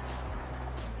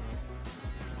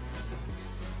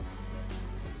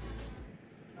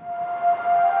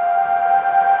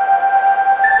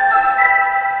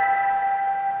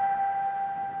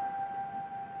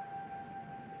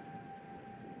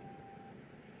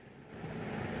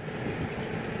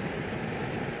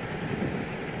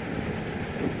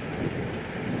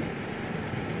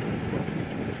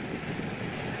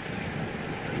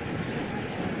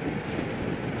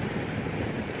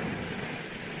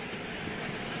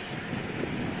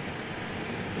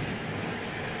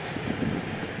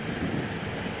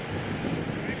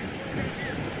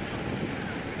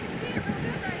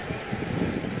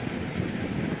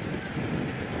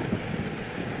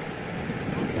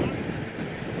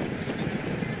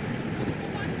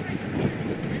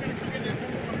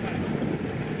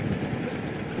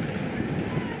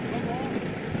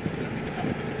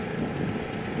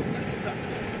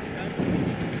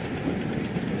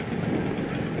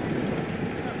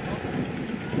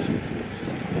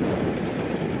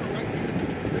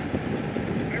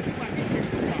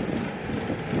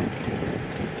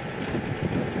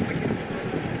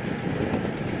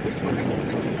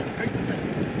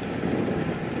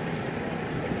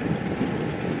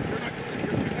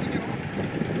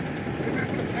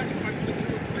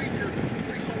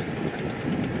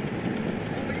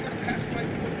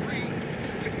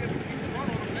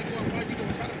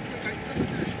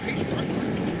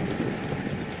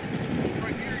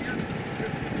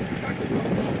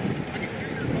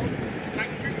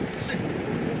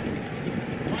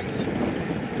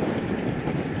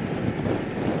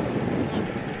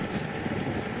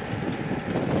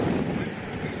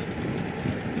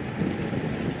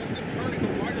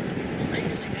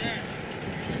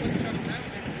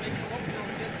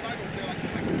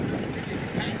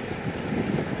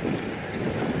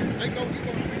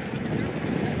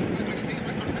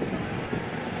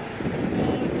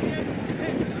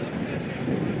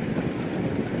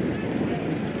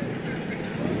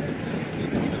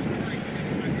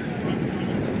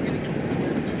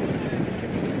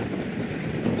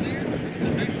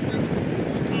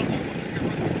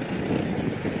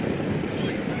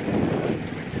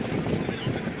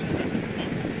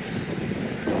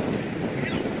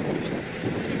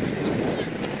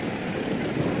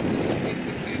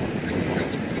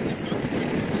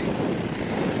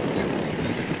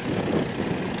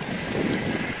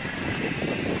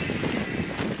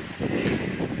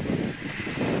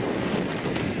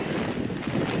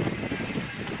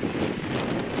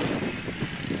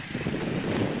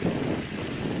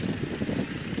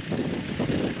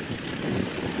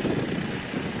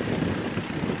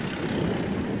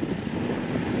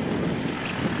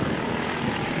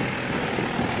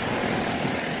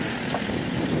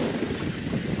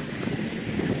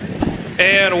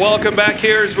 And welcome back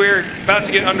here as we're about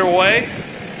to get underway.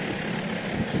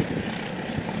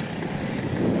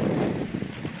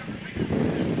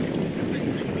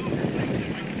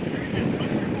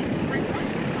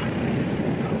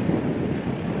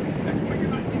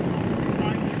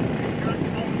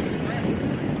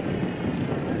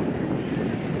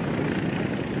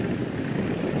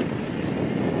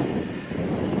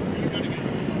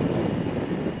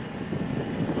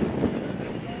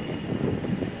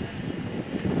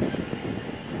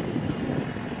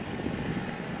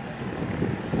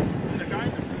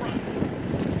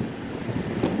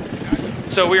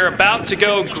 So we are about to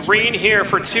go green here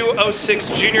for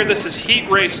 206 Junior. This is heat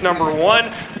race number 1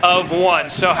 of 1.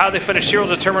 So how they finish here will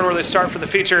determine where they start for the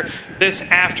feature this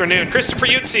afternoon. Christopher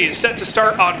Utsi is set to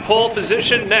start on pole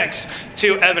position next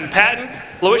to Evan Patton.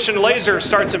 Lucian Laser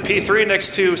starts in P3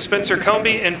 next to Spencer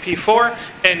Comby in P4.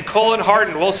 And Colin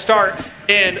Harden will start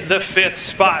in the 5th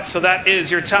spot. So that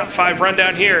is your top 5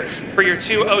 rundown here for your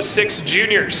 206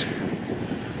 Juniors.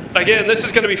 Again, this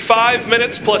is going to be 5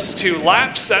 minutes plus 2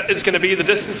 laps. That is going to be the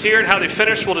distance here, and how they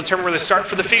finish will determine where they start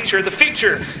for the feature. The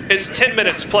feature is 10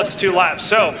 minutes plus 2 laps.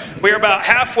 So we are about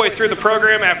halfway through the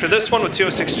program after this one with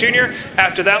 206 Junior.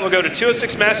 After that, we'll go to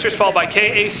 206 Masters, followed by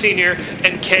KA Senior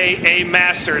and KA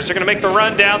Masters. They're going to make the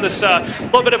run down this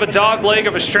little bit of a dog leg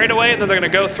of a straightaway, and then they're going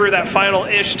to go through that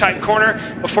final-ish type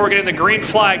corner before getting the green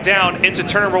flag down into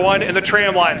turn number 1 in the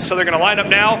tram lines. So they're going to line up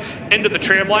now into the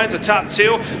tram lines, the top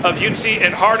 2 of Utsi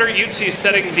and Harder. Utsi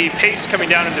setting the pace coming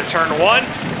down into turn 1.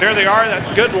 There they are,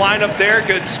 that good lineup there,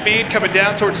 good speed coming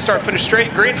down towards start-finish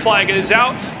straight. Green flag is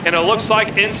out, and it looks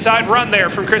like inside run there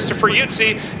from Christopher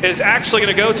Utsi is actually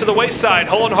going to go to the wayside.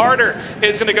 Holden Harder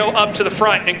is going to go up to the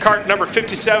front. In cart number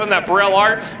 57, that Burrell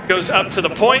Art goes up to the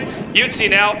point.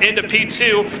 Utsi now into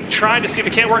P2, trying to see if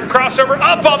he can't work a crossover.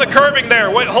 Up on the curbing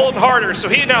there, Holden Harder, so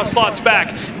he now slots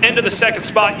back into the 2nd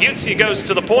spot. Utsi goes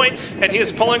to the point, and he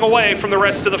is pulling away from the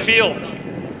rest of the field.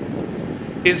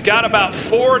 He's got about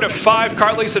 4 to 5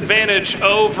 kart lengths advantage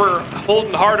over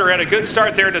Holden Harder at a good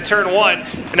start there to turn 1.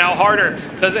 And now Harder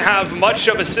doesn't have much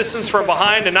of assistance from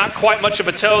behind and not quite much of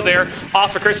a toe there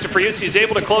off of Christopher Utsi. He's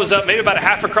able to close up maybe about a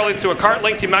half a kart length to a kart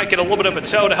length. He might get a little bit of a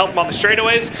toe to help him on the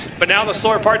straightaways. But now in the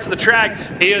slower parts of the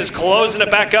track, he is closing it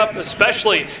back up,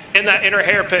 especially in that inner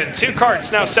hairpin. 2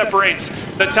 karts now separates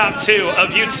the top 2 of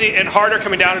Utsi and Harder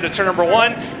coming down into turn number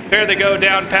 1. There they go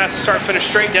down past the start finish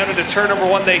straight down into turn number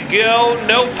 1 they go.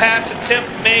 No pass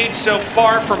attempt made so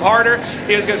far from Harder.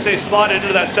 He is going to stay slotted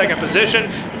into that 2nd position.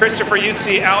 Christopher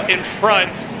Utsi out in front,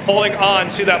 holding on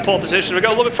to that pole position. We go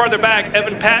a little bit farther back.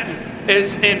 Evan Patton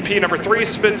is in P number 3,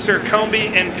 Spencer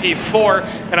Comby in P4,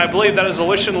 and I believe that is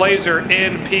Lucian Laser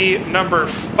in P number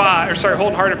 5, or sorry,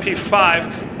 Holden Harder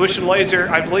P5. Lucian Laser,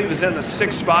 I believe, is in the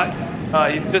 6th spot.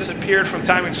 He disappeared from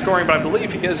timing scoring, but I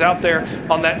believe he is out there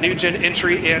on that new gen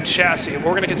entry and chassis. We're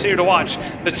going to continue to watch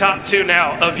the top 2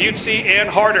 now of Utsi and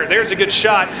Harder. There's a good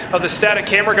shot of the static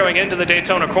camera going into the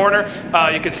Daytona corner.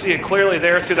 You can see it clearly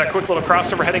there through that quick little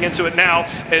crossover heading into it now,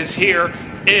 as here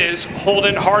is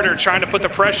Holden Harder trying to put the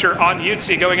pressure on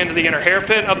Utsi going into the inner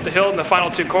hairpin up the hill in the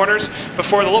final 2 corners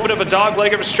before a little bit of a dog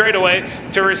leg of a straightaway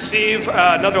to receive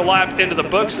another lap into the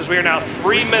books, as we are now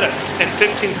 3 minutes and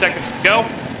 15 seconds to go.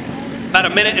 About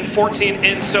 1 minute and 14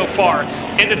 in so far.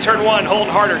 Into turn 1,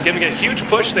 Holden Harder giving a huge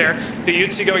push there to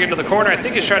Utsi going into the corner. I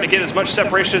think he's trying to get as much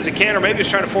separation as he can, or maybe he's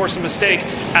trying to force a mistake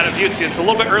out of Utsi. It's a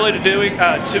little bit early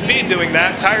to be doing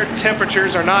that. Tire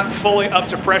temperatures are not fully up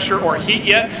to pressure or heat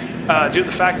yet. Due to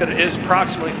the fact that it is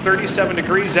approximately 37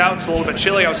 degrees out. It's a little bit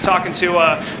chilly. I was talking to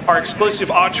our exclusive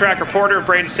on-track reporter,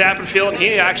 Braden Sappenfield, and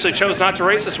he actually chose not to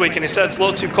race this weekend. He said it's a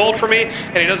little too cold for me,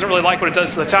 and he doesn't really like what it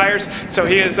does to the tires, so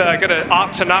he is going to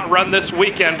opt to not run this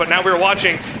weekend. But now we're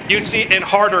watching Utsi and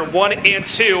Harder 1 and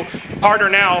 2. Harder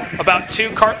now about 2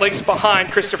 kart lengths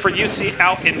behind Christopher Utsi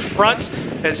out in front,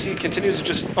 as he continues to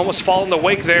just almost fall in the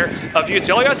wake there of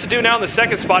Utsi. All he has to do now in the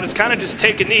 2nd spot is kind of just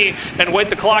take a knee and wait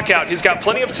the clock out. He's got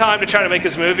plenty of time to try to make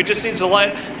his move. He just needs to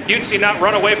let Utsi not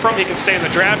run away from him. He can stay in the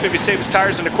draft, maybe save his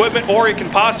tires and equipment, or he can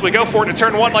possibly go for it to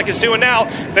turn 1 like he's doing now.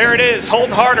 There it is.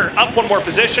 Holden Harder up 1 more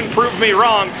position. Prove me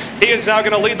wrong. He is now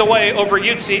going to lead the way over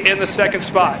Utsi in the 2nd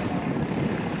spot.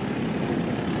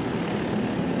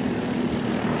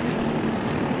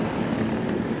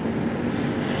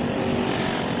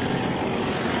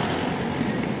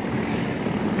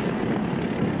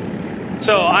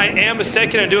 So I am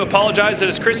mistaken and do apologize. It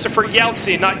is Christopher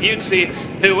Yautsi, not Utsi,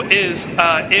 who is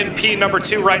in P number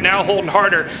 2 right now. Holden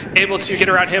Harder able to get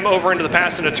around him over into the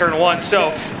pass into turn 1. So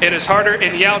it is Harder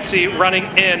and Yautsi running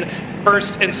in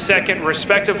first and second,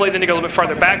 respectively. Then you go a little bit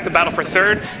farther back. The battle for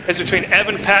third is between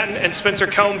Evan Patton and Spencer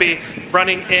Comby,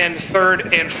 running in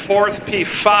third and fourth.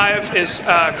 P5 is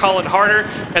Colin Harder,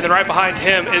 and then right behind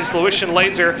him is Lucian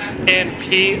Laser in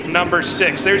P number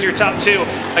 6. There's your top two.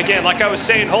 Again, like I was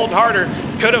saying, Holden Harder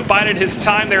could have bided his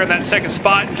time there in that second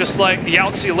spot and just let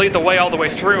Yahtzee lead the way all the way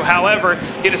through. However,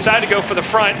 he decided to go for the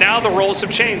front. Now the roles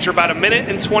have changed. We're about a minute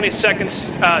and 20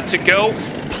 seconds to go,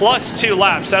 plus 2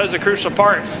 laps. That is a crucial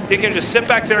part. You can just sit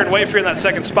back there and wait for you in that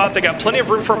second spot. They got plenty of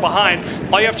room from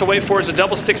behind. All you have to wait for is a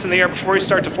double sticks in the air before you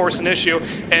start to force an issue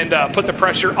and put the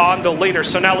pressure on the leader.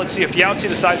 So now let's see if Yahtzee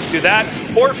decides to do that,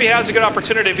 or if he has a good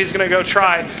opportunity, if he's going to go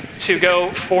try to go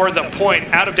for the point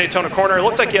out of Daytona corner. It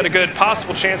looked like he had a good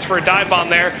possible chance for a dive bomb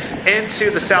there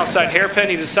into the south side hairpin.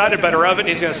 He decided better of it, and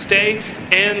he's going to stay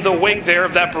in the wake there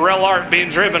of that Burrell Art being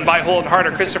driven by Holden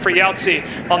Harder. Christopher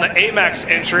Yahtzee on the AMAX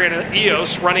entry and an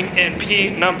EOS running in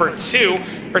P number 2.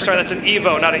 Or sorry, that's an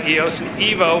Evo, not an EOS. An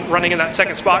Evo running in that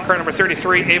second spot, car number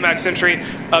 33, AMAX entry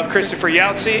of Christopher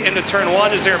Yahtzee. Into turn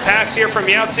 1, is there a pass here from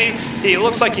Yahtzee? He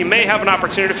looks like he may have an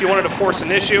opportunity if he wanted to force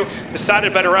an issue.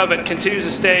 Decided better of it, continues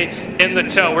to stay in the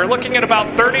tow. We're looking at about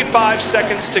 35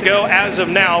 seconds to go as of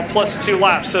now, plus 2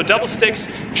 laps. So double sticks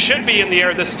should be in the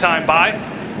air this time by,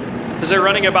 as they're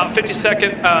running about 50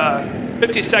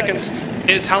 seconds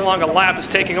is how long a lap is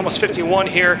taking, almost 51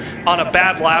 here on a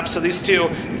bad lap. So these two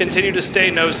continue to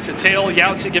stay nose to tail.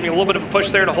 Yahtzee giving a little bit of a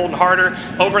push there to Holden Harder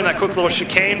over in that quick little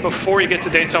chicane before you get to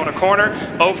Daytona corner,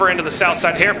 over into the south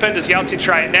side hairpin. Does Yahtzee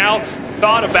try it now?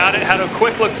 Thought about it, had a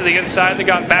quick look to the inside, then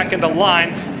got back into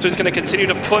line. So he's going to continue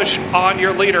to push on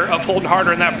your leader of Holden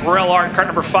Harder in that Burrell Art, car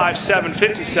number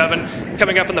 5757,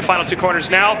 coming up in the final 2 corners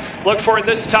now. Look for it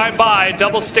this time by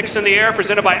double sticks in the air,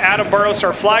 presented by Adam Burrows,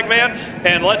 our flagman.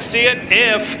 And let's see it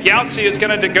if Yahtzee is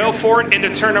going to go for it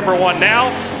into turn number 1 now.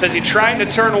 Does he try into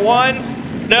turn 1?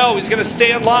 No, he's going to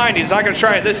stay in line. He's not going to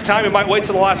try it this time. He might wait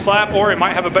till the last lap, or he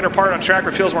might have a better part on track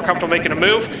where he feels more comfortable making a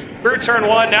move. Through turn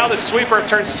 1, now the sweeper of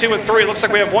turns 2 and 3. Looks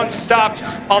like we have one stopped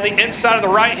on the inside of the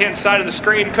right-hand side of the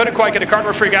screen. Couldn't quite get a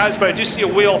card for you guys, but I do see a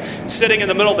wheel sitting in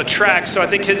the middle of the track, so I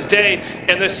think his day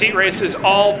in this heat race is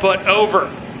all but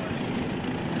over.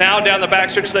 Now down the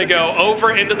backstretch they go,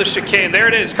 over into the chicane. There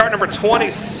it is, cart number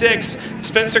 26,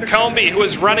 Spencer Comby, who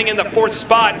is running in the 4th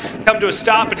spot, come to a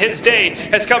stop, and his day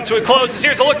has come to a close.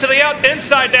 Here's a look to the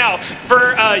inside now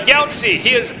for Yahtzee.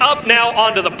 He is up now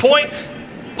onto the point.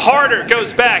 Harder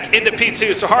goes back into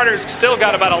P2, so Harder's still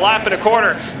got about a lap and a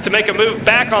quarter to make a move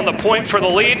back on the point for the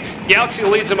lead. Yahtzee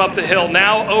leads him up the hill,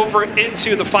 now over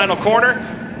into the final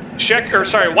corner.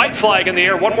 White flag in the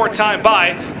air one more time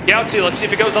by Yahtzee. Let's see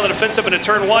if he goes on the defensive into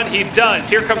turn 1. He does.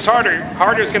 Here comes Harder.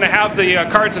 Harder's going to have the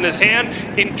cards in his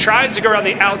hand. He tries to go around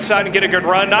the outside and get a good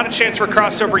run. Not a chance for a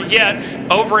crossover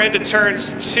yet. Over into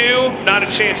turns 2. Not a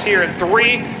chance here in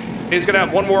 3. He's going to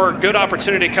have one more good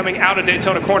opportunity coming out of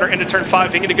Daytona corner into turn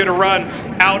 5. He can get a good run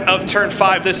out of turn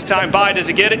 5 this time by. Does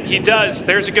he get it? He does.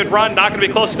 There's a good run. Not going to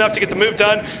be close enough to get the move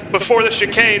done before the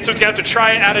chicane, so he's going to have to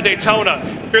try it out of Daytona.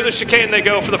 Through the chicane they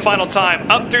go for the final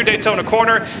time. Up through Daytona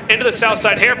corner into the south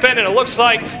side hairpin, and it looks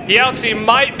like Yahtzee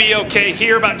might be okay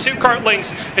here. About 2 kart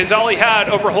lengths is all he had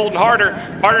over Holden Harder.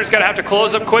 Harder's going to have to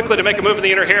close up quickly to make a move in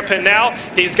the inner hairpin now.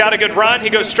 He's got a good run. He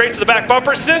goes straight to the back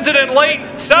bumper, sends it in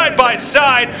late, side by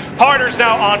side. Harder's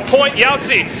now on point.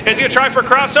 Yahtzee, is he going to try for a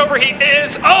crossover? He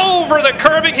is. Over the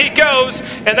curbing he goes,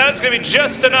 and that is going to be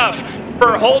just enough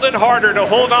for Holden Harder to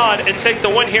hold on and take the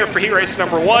win here for heat race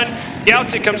number 1.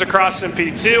 Yahtzee comes across in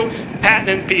P2,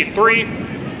 Patton in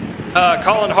P3,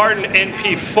 Colin Harden in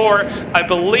P4. I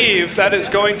believe that is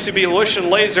going to be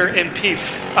Lucian Laser in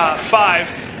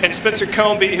P5. And Spencer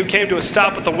Comby, who came to a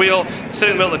stop at the wheel,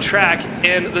 sitting in the middle of the track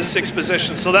in the 6th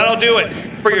position. So that'll do it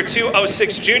for your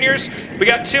 206 juniors. We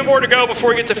got 2 more to go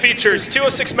before we get to features.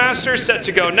 206 Masters set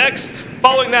to go next.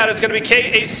 Following that, it's going to be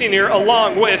K8 Senior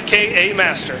along with K8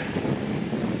 Master.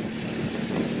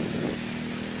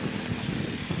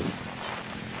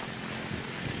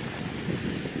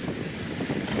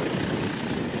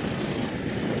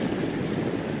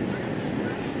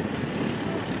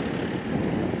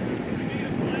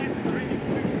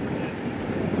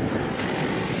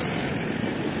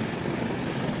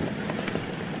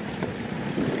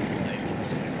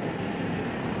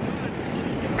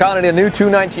 I need a new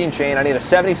 219 chain. I need a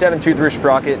 77 tooth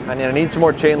sprocket. I need some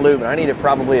more chain lube, and I need it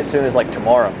probably as soon as like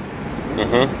tomorrow.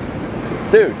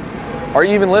 Dude, are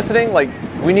you even listening? Like,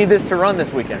 we need this to run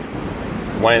this weekend.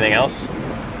 Want anything else?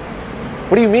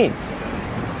 What do you mean?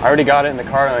 I already got it in the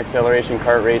Kart on Acceleration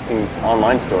Kart Racing's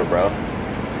online store, bro.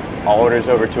 All orders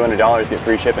over $200 get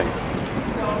free shipping.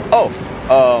 Oh,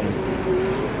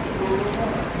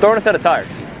 throw in a set of tires.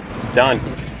 Done.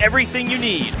 everything you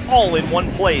need all in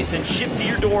one place and shipped to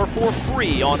your door for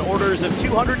free on orders of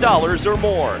 $200 or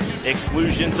more.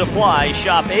 Exclusions apply.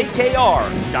 Shop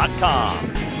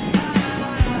AKR.com.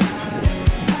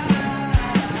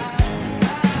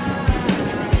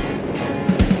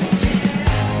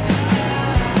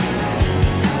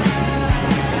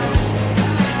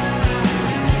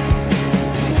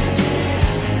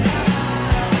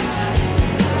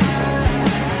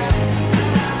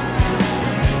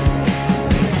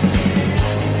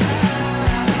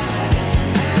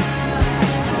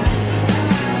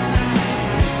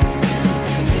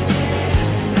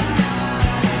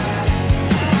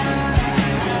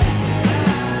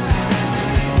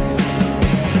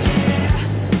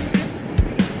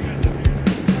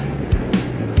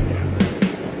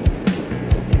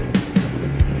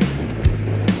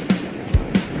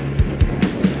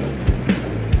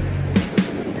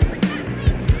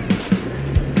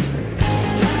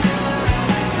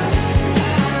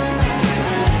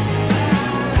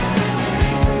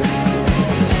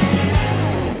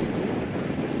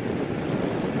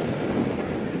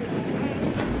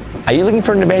 Are you looking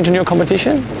for an advantage in your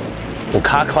competition? Well,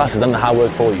 Kart Class has done the hard work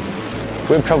for you.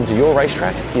 We've travelled to your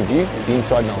racetracks to give you the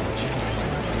inside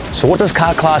knowledge. So what does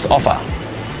Kart Class offer?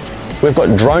 We've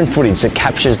got drone footage that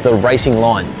captures the racing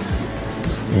lines,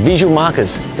 visual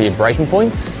markers for your braking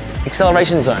points,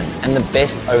 acceleration zones, and the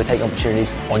best overtake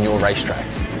opportunities on your racetrack.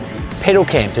 Pedal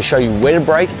cam to show you where to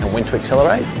brake and when to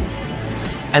accelerate,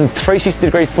 and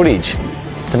 360-degree footage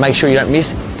to make sure you don't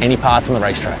miss any parts on the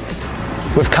racetrack.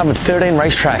 We've covered 13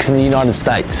 racetracks in the United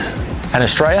States, and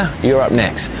Australia, you're up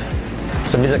next.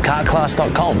 So visit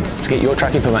kartclass.com to get your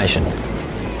track information.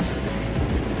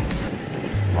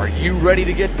 Are you ready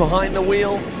to get behind the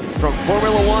wheel? From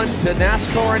Formula One to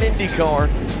NASCAR and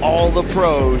IndyCar, all the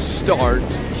pros start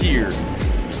here.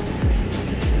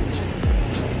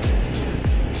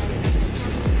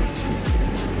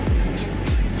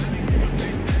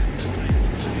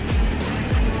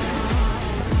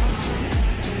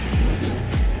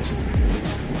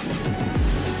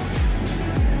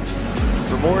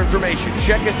 For more information,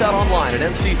 check us out online at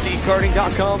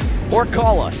mcckarting.com or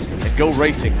call us and go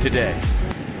racing today.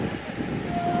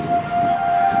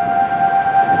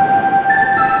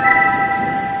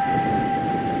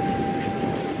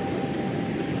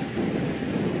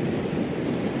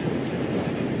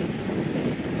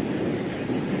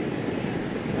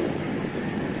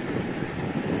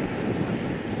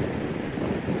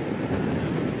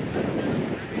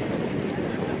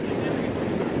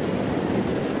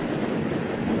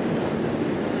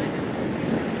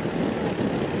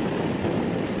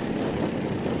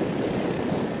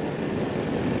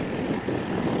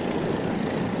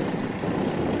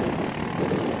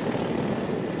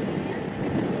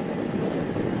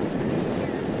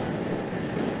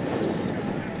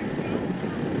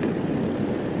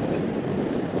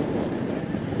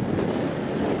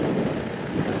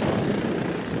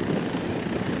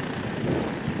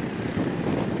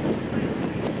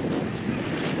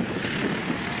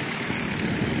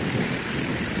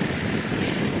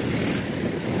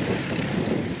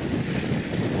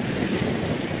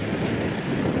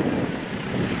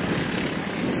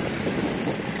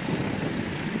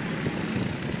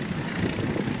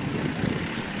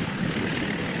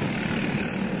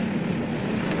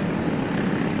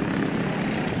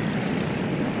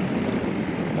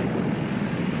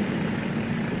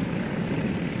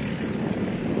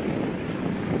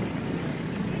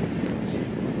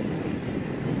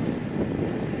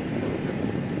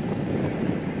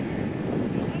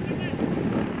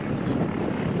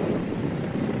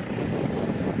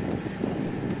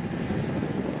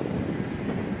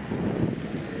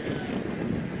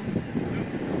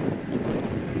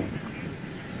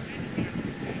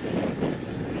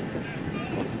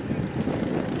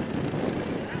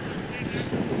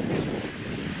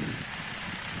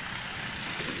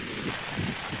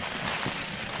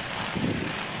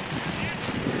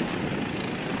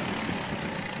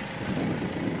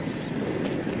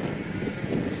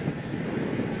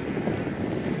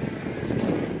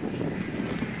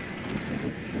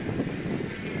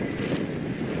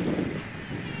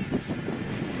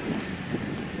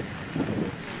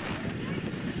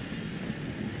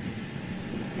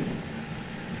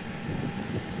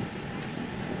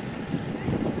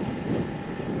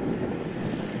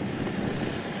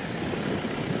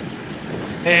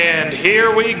 And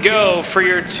here we go for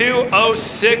your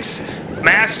 206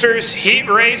 Masters Heat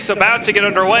Race about to get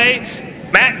underway.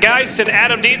 Matt Geist and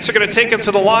Adam Dietz are going to take them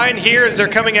to the line here as they're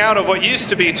coming out of what used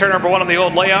to be turn number 1 on the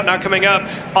old layout, now coming up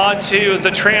onto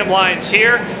the tram lines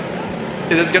here.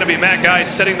 It is going to be Matt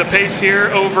Geist setting the pace here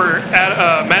over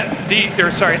at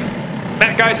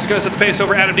Matt Geist is going to set the pace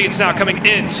over Adam Dietz now coming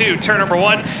into turn number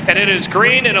 1, and it is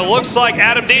green, and it looks like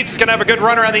Adam Dietz is going to have a good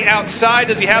run around the outside.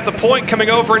 Does he have the point coming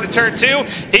over into turn 2?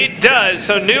 He does.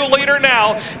 So new leader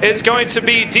now is going to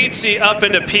be Dietzy up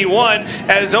into P1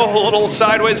 as a little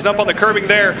sideways and up on the curbing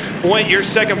there went your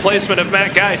second placement of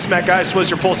Matt Geist. Matt Geist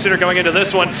was your pole sitter going into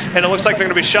this one, and it looks like they're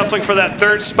going to be shuffling for that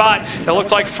third spot. It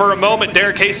looked like for a moment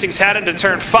Derek Hastings had into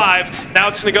turn 5. Now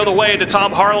it's going to go the way to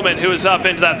Tom Harleman, who is up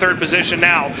into that third position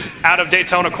now. Out of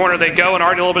Daytona corner they go, and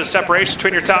already a little bit of separation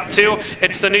between your top two.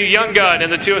 It's the new young gun in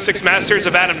the 206 Masters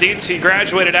of Adam Dietz. He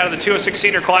graduated out of the 206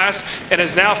 senior class and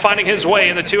is now finding his way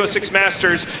in the 206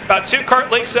 Masters, about 2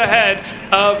 kart lengths ahead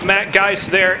of Matt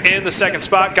Geist there in the second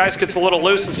spot. Geist gets a little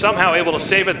loose and somehow able to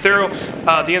save it through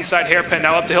the inside hairpin.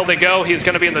 Now up the hill they go. He's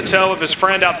going to be in the tow of his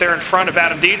friend out there in front of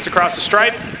Adam Dietz across the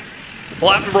stripe.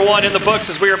 Lap number 1 in the books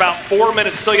as we are about 4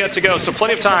 minutes still yet to go, so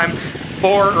plenty of time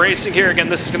for racing here. Again,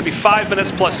 this is going to be 5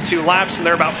 minutes plus 2 laps, and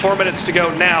they're about 4 minutes to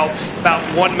go now. About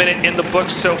 1 minute in the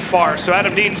books so far. So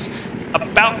Adam Dietz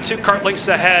about 2 kart lengths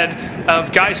ahead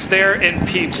of Geist there in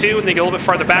P2, and they get a little bit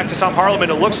farther back to Tom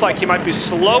Harleman. It looks like he might be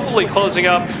slowly closing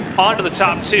up onto the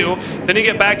top 2. Then you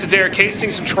get back to Derek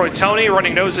Hastings and Troy Toney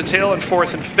running nose to tail in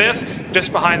 4th and 5th.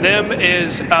 Just behind them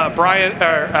is Brian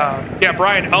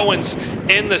Owens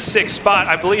in the 6th spot.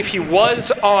 I believe he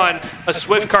was on a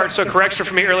Swift kart, so correction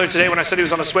for me earlier today when I said he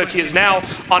was on a Swift. He is now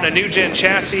on a new gen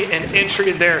chassis and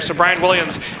entry there. So Brian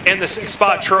Williams in the 6th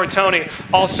spot. Troy Toney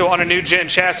also on a new gen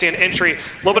chassis and entry.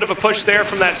 A little bit of a push there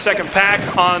from that second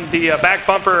pack on the back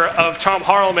bumper of Tom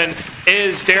Harleman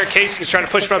is Derek Hastings trying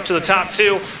to push him up to the top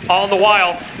 2. All the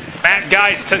while, Matt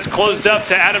Geist has closed up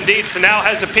to Adam Dietz and now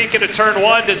has a peek into turn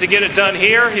 1. Does he get it done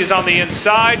here? He's on the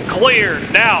inside.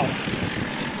 Cleared. Now,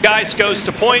 Geist goes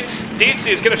to point. Dietz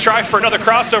is going to try for another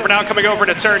crossover now coming over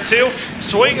to turn 2.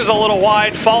 Swings a little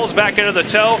wide, falls back into the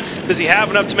toe. Does he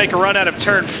have enough to make a run out of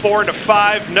turn 4 to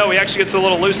 5? No, he actually gets a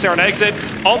little loose there on exit.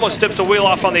 Almost tips a wheel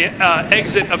off on the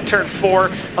exit of turn 4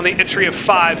 on the entry of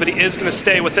 5, but he is going to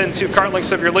stay within 2 kart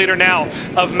lengths of your leader now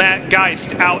of Matt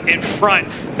Geist out in front.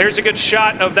 There's a good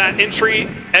shot of that entry,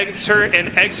 enter,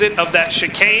 and exit of that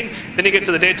chicane. Then you get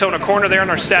to the Daytona corner there on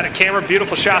our static camera.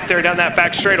 Beautiful shot there down that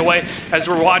back straightaway as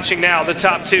we're watching now the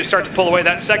top 2 start to pull away.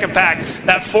 That second pack,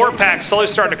 that 4 pack slowly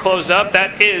starting to close up.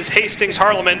 That is Hastings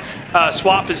Harleman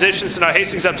swap positions. So now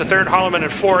Hastings up to 3rd, Harleman in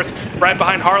 4th. Right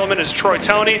behind Harleman is Troy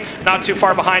Toney. Not too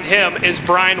far behind him is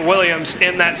Brian Williams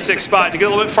in that 6th spot. You get a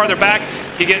little bit farther back,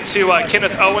 you get to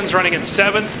Kenneth Owens running in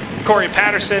 7th, Corey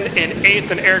Patterson in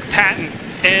 8th, and Eric Patton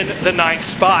in the 9th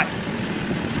spot.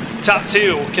 Top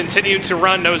 2 continue to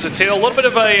run nose to tail. A little bit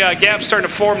of a gap starting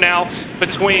to form now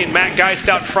between Matt Geist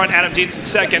out in front, Adam Dietz in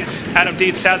 2nd. Adam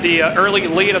Dietz had the early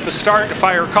lead at the start. If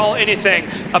I recall anything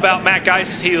about Matt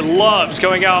Geist, he loves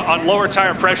going out on lower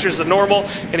tire pressures than normal.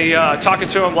 And he talking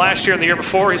to him last year and the year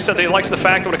before, he said that he likes the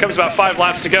fact that when it comes about 5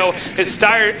 laps to go, his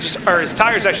tires, I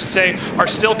should say, are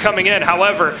still coming in.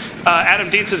 However,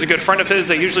 Adam Dietz is a good friend of his.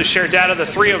 They usually share data. The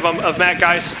 3 of them, of Matt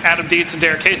Geist, Adam Dietz, and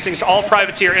Derek Hastings, all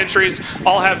privateer entries,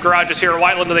 all have garages here at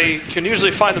Whiteland. They can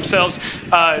usually find themselves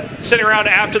sitting around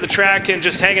after the track and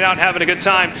just hanging out and having a good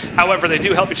time. However, they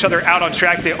do help each other out on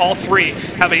track. They all 3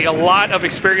 have a lot of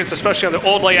experience, especially on the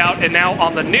old layout and now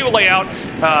on the new layout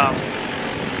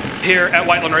here at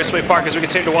Whiteland Raceway Park as we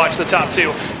continue to watch the top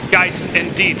 2. Geist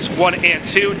and Dietz, 1 and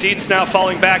 2. Dietz now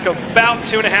falling back about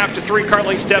 2.5 to 3 kart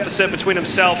lengths deficit between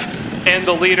himself and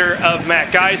the leader of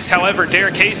Matt Geist. However,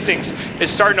 Derek Hastings is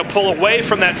starting to pull away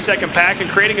from that second pack and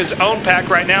creating his own pack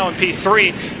right now in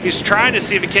P3. He's trying to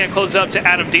see if he can't close up to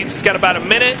Adam Dietz. He's got about 1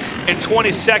 minute and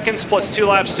 20 seconds plus 2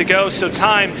 laps to go, so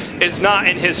time is not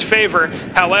in his favor.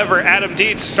 However, Adam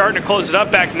Dietz starting to close it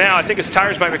up back now. I think his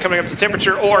tires might be coming up to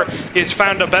temperature, or he's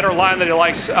found a better line that he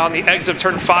likes on the exit of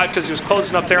turn 5 because he was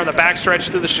closing up there on the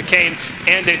backstretch through the chicane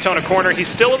and Daytona corner. He's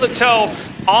still in the tow,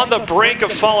 on the brink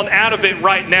of falling out of it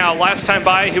right now. Last time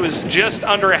by, he was just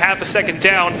under a half a second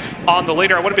down on the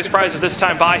leader. I wouldn't be surprised if this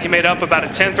time by he made up about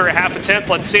a tenth or a half a tenth.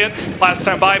 Let's see it. Last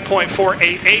time by,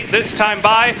 0.488. This time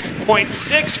by,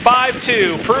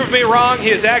 0.652. Prove me wrong. He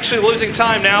is actually losing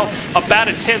time now. About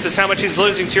a tenth is how much he's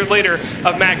losing to your leader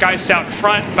of Matt Geist out in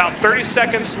front. About 30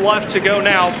 seconds left to go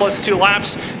now, plus 2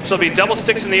 laps. So it'll be double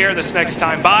sticks in the air this next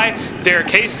time by.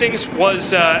 Derek Hastings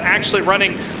was actually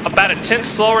running about a tenth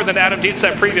slower than Adam Dietz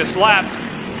that previous lap.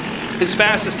 His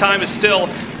fastest time is still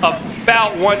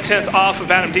about 1/10 off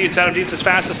of Adam Dietz. Adam Dietz's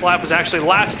fastest lap was actually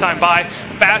last time by.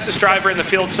 Fastest driver in the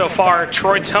field so far,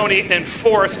 Troy Toney in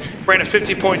 4th, ran a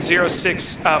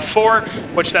 50.064,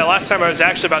 which that last time I was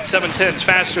actually about 7/10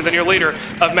 faster than your leader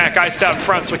of Matt Geist out in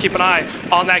front. So keep an eye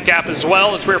on that gap as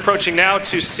well as we're approaching now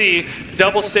to see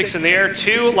double sticks in the air.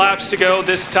 2 laps to go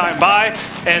this time by,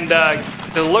 and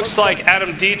it looks like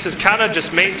Adam Dietz is kind of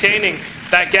just maintaining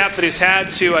that gap that he's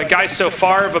had to Geist so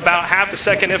far of about half a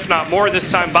second, if not more,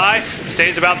 this time by.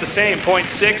 Stays about the same,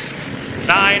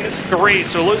 0.693.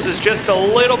 So loses just a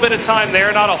little bit of time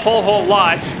there, not a whole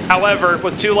lot. However,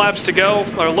 with 2 laps to go,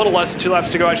 or a little less than 2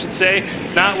 laps to go, I should say,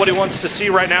 not what he wants to see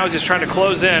right now is he's trying to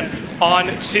close in on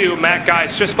to Matt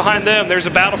Geist. Just behind them, there's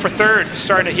a battle for 3rd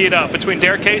starting to heat up between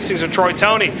Derek Hastings and Troy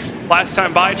Toney. Last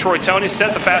time by, Troy Toney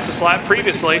set the fastest lap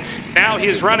previously. Now he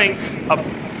is running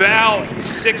about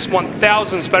 6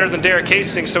 1/1000ths better than Derek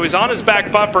Hastings, so he's on his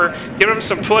back bumper, giving him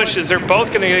some push as they're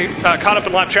both going to get caught up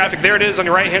in lap traffic. There it is on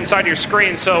your right-hand side of your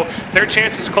screen, so their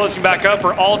chances of closing back up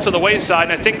are all to the wayside,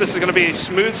 and I think this is going to be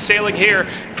smooth sailing here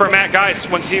for Matt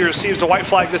Geist once he receives a white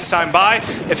flag this time by.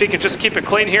 If he can just keep it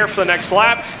clean here for the next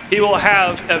lap, he will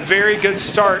have a very good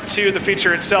start to the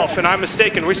feature itself. And I'm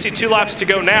mistaken, we see 2 laps to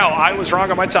go now. I was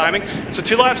wrong on my timing. So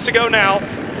 2 laps to go now.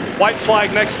 White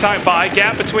flag next time by.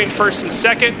 Gap between 1st and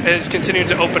 2nd is continuing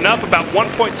to open up. About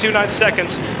 1.29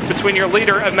 seconds between your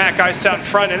leader of Matt Geist out in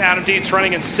front and Adam Dietz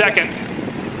running in 2nd.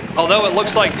 Although it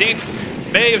looks like Dietz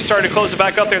may have started to close it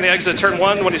back up there in the exit of turn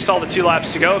 1 when he saw the 2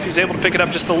 laps to go. If he's able to pick it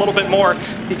up just a little bit more,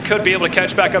 he could be able to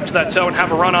catch back up to that toe and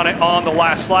have a run on it on the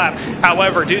last lap.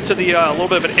 However, due to the little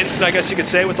bit of an incident, I guess you could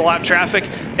say, with the lap traffic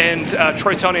and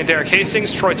Troy Toney and Derek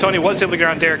Hastings, Troy Toney was able to get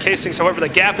around Derek Hastings. However, the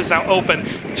gap is now open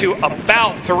to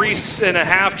about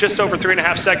 3.5, just over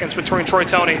 3.5 seconds between Troy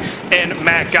Toney and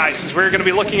Matt Geist. As we're going to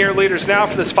be looking at your leaders now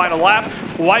for this final lap,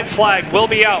 white flag will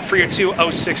be out for your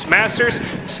 2:06 Masters.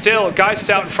 Still, Geist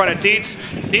out in front of Dietz.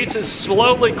 Dietz is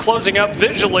slowly closing up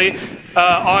visually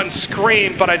on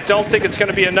screen, but I don't think it's going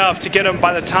to be enough to get him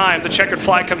by the time the checkered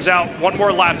flag comes out. 1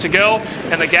 more lap to go,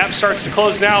 and the gap starts to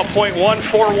close now.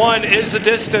 0.141 is the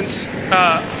distance.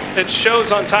 It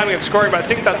shows on timing and scoring, but I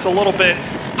think that's a little bit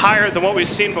higher than what we've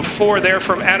seen before there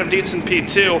from Adam Dietz in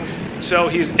P2. So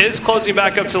he is closing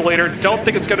back up to the leader. Don't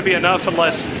think it's going to be enough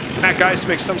unless Matt Geist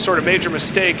makes some sort of major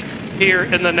mistake here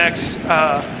in the next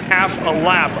half a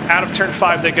lap. Out of turn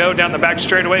 5 they go down the back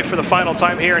straightaway for the final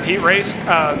time here in heat race.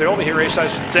 The only heat race, I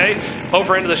should say.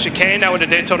 Over into the chicane, now into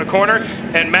Daytona Corner.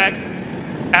 And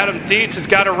Adam Dietz has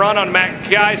got to run on Matt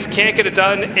Geist. Can't get it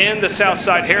done in the south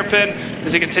side hairpin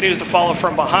as he continues to follow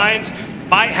from behind.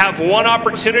 Might have one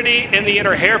opportunity in the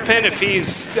inner hairpin if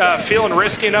he's feeling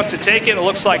risky enough to take it. It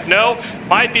looks like no.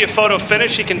 Might be a photo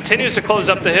finish. He continues to close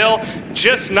up the hill.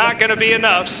 Just not going to be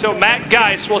enough. So Matt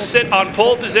Geist will sit on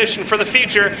pole position for the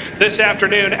feature this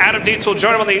afternoon. Adam Dietz will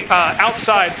join him on the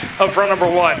outside of run number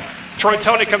 1. Troy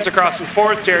Toney comes across in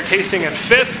 4th. Derek Hastings in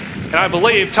 5th. And I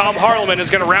believe Tom Harleman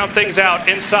is going to round things out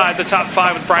inside the top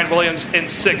 5 with Brian Williams in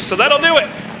 6th. So that'll do it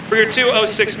for your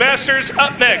 206 Masters.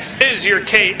 Up next is your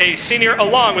KA Senior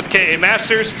along with KA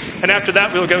Masters. And after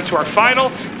that, we'll go to our final.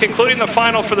 Concluding the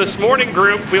final for this morning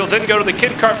group, we'll then go to the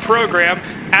Kid Kart program.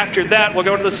 After that, we'll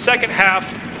go to the second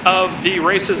half of the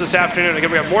races this afternoon.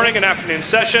 Again, we have morning and afternoon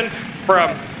session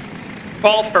from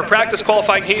practice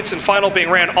qualifying heats and final being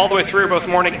ran all the way through both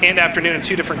morning and afternoon in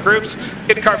 2 different groups.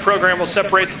 Kid Kart program will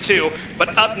separate the 2.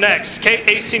 But up next,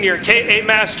 KA Senior, KA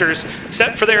Masters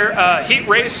set for their heat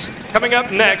race coming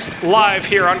up next live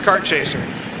here on Kart Chaser.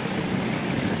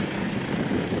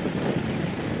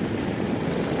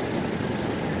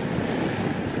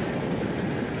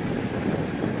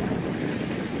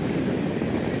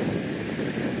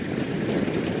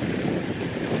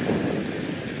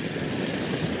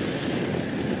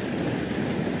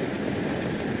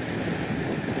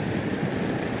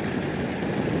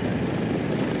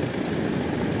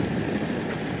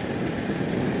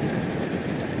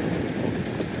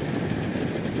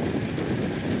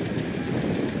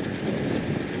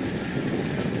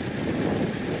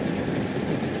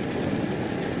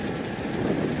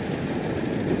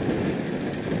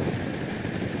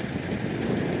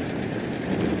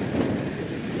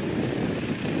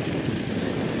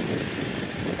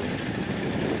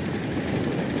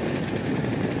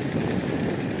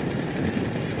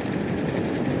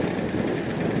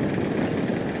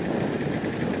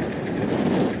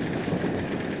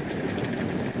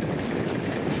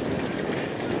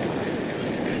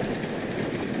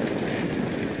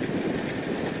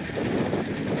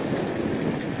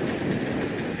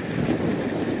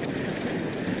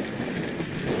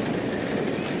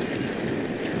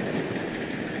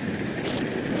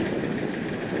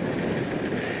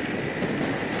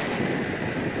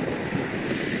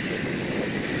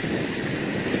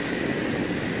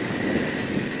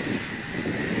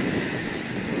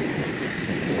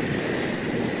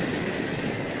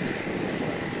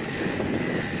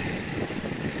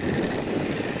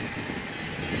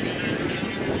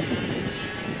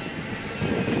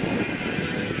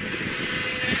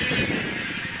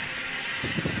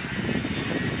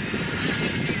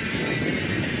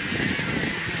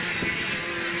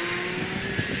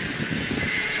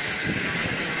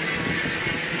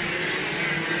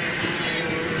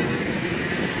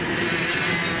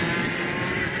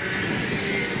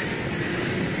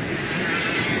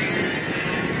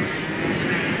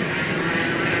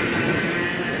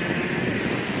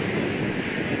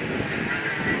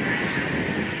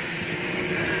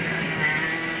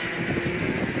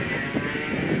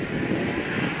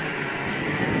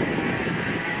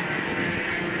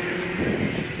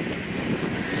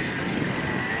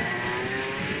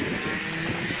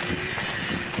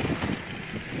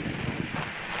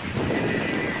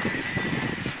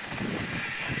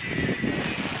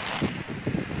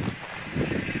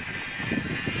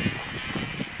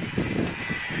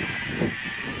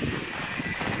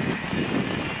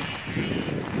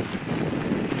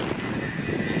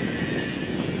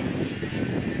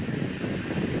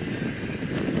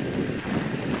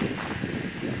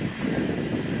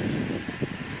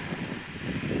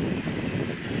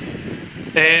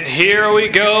 And here we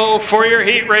go for your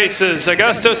heat races.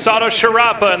 Augusto Sato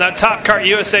Sharapa in that Top Kart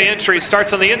USA entry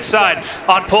starts on the inside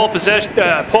on pole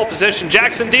position.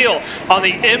 Jackson Deal on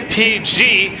the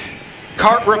MPG.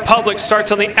 Kart Republic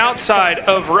starts on the outside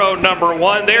of row number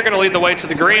 1. They're going to lead the way to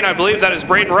the green. I believe that is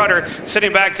Braden Rudder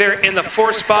sitting back there in the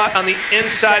 4th spot on the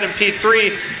inside in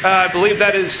P3. I believe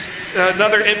that is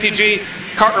another MPG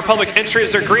Kart Republic entry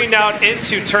as they're green out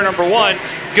into turn number 1.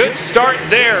 Good start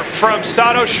there from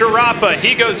Sato Sharapa.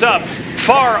 He goes up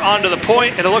far onto the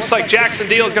point, and it looks like Jackson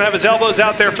Deal is going to have his elbows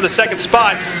out there for the 2nd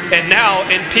spot. And now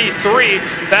in P3,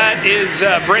 that is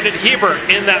Brendan Heber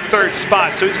in that 3rd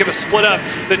spot. So he's going to split up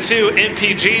the 2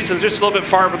 MPGs and just a little bit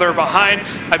farther behind,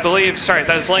 I believe, sorry,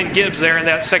 that is Lane Gibbs there in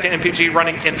that 2nd MPG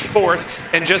running in 4th.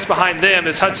 And just behind them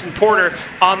is Hudson Porter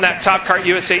on that Top Kart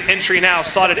USA entry now,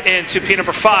 slotted into P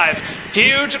number 5.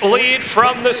 Huge lead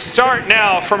from the start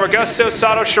now from Augusto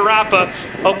Sato Sharapa,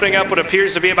 opening up what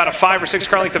appears to be about a 5 or 6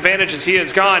 car length advantage as he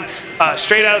has gone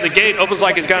straight out of the gate. Opens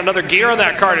like he's got another gear on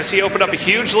that kart as he opened up a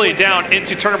huge lead down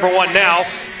into turn number 1 now.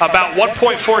 About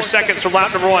 1.4 seconds from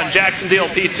lap number 1. Jackson Deal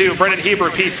P2, Brendan Heber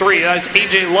P3. That is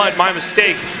AJ Ludd, my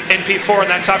mistake, in P4 in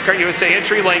that Top Kart USA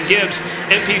entry. Lane Gibbs,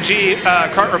 MPG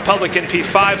Kart Republic in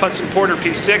P5. Hudson Porter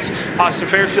P6. Austin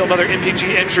Fairfield, another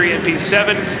MPG entry in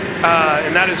P7.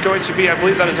 And that is going to be, I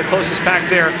believe that is the closest pack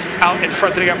there out in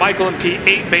front. Then you got Michael in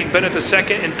P8, Bain Bennett the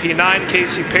 2nd in P9,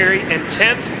 Casey Perry in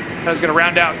 10th. That is going to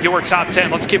round out your top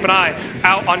 10. Let's keep an eye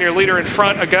out on your leader in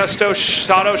front, Augusto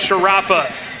Sato Sharapa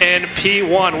in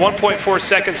P1. 1.4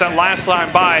 seconds that last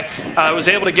line by. Was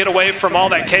able to get away from all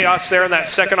that chaos there in that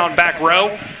 2nd on back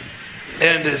row,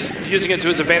 and is using it to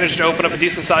his advantage to open up a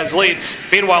decent-sized lead.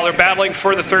 Meanwhile, they're battling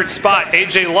for the 3rd spot.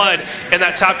 AJ Ludd in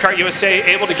that Top Kart USA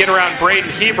able to get around Braden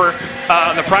Heber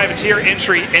on the privateer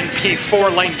entry in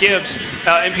P4. Lane Gibbs,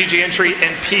 MPG entry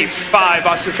in P5.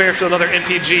 Austin Fairfield, another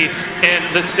MPG in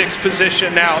the 6th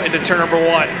position now into turn number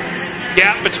 1.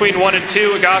 Gap between 1 and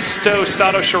 2. Augusto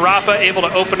Sato Sharapa able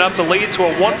to open up the lead to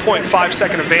a 1.5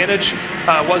 second advantage.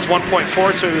 Was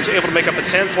 1.4, so he was able to make up a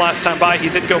 10th last time by. He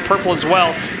did go purple as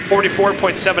well.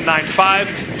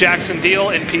 44.795. Jackson Deal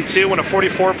in P2 went a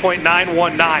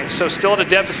 44.919. So still at a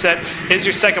deficit is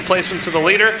your 2nd placement to the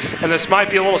leader. And this might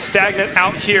be a little stagnant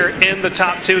out here in the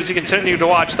top 2 as you continue to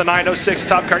watch the 906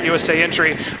 Top Kart USA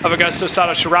entry of Augusto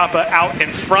Sato Sharapa out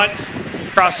in front.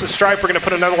 Across the stripe, we're going to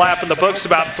put another lap in the books.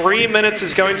 About 3 minutes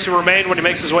is going to remain when he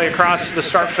makes his way across the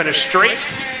start-finish straight.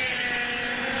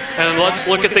 And let's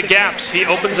look at the gaps. He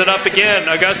opens it up again.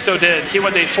 Augusto did. He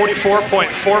went a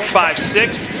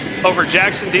 44.456 over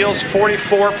Jackson Deal's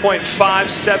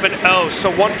 44.570. So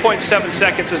 1.7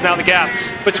 seconds is now the gap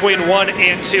between 1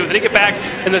 and 2. Then you get back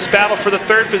in this battle for the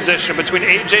 3rd position between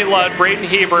AJ Ludd, Braden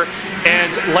Heber,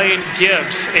 and Lane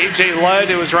Gibbs. AJ Ludd,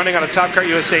 who was running on a Top Kart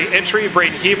USA entry,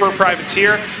 Braden Heber,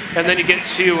 privateer, and then you get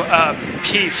to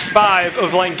P5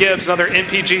 of Lane Gibbs, another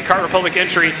MPG Kart Republic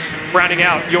entry, rounding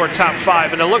out your top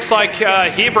 5. And it looks like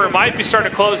Heber might be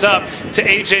starting to close up to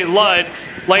AJ Ludd.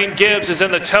 Lane Gibbs is in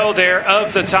the toe there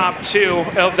of the top 2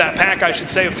 of that pack, I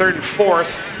should say, of 3rd and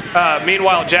 4th.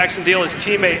 Meanwhile, Jackson Deal, his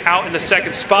teammate, out in the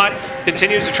 2nd spot,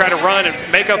 continues to try to run and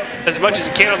make up as much as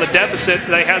he can on the deficit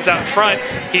that he has out in front.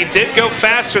 He did go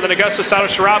faster than Augusto Sato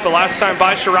Sharapa. Last time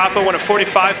by, Sharapa went a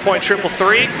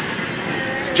 45.333.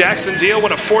 Jackson Deal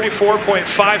went a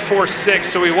 44.546,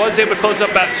 so he was able to close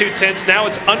up about 2 tenths. Now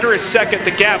it's under a second,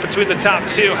 the gap between the top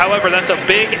 2. However, that's a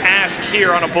big ask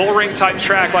here on a bull ring type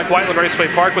track like Whiteland Raceway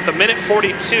Park with a minute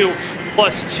 42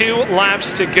 plus 2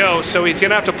 laps to go. So he's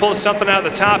going to have to pull something out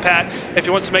of the top hat if he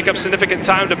wants to make up significant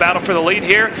time to battle for the lead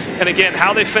here. And again,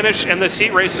 how they finish in this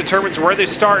heat race determines where they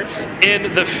start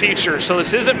in the feature. So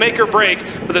this isn't make or break,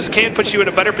 but this can put you in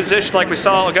a better position like we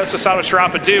saw Augusto Sato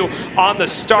Sharapa do on the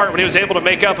start when he was able to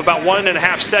make up about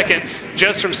 1.5 seconds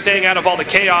just from staying out of all the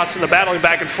chaos and the battling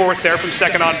back and forth there from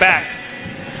 2nd on back.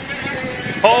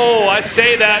 Oh, I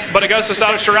say that, but Augusto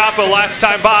Sato Sharapa last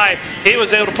time by, he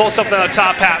was able to pull something out of the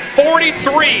top hat.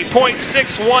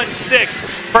 43.616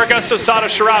 for Augusto Sato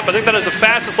Sharapa. I think that is the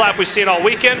fastest lap we've seen all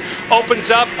weekend.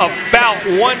 Opens up about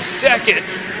 1 second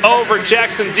over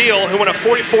Jackson Deal, who went a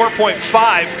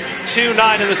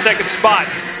 44.529 in the 2nd spot.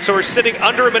 So we're sitting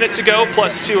under a minute to go,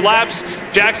 plus 2 laps.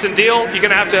 Jackson Deal, you're going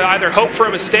to have to either hope for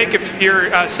a mistake if you're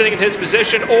sitting in his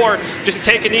position, or just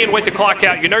take a knee and wait the clock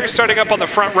out. You know you're starting up on the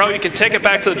front row. You can take it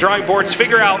back to the drawing boards,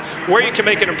 figure out where you can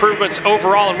make improvements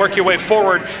overall and work your way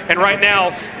forward. And right now,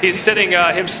 he's sitting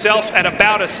himself at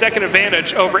about a 2nd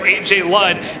advantage over AJ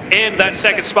Ludd in that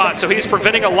 2nd spot. So he's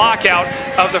preventing a lockout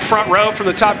of the front row from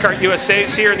the Top Kart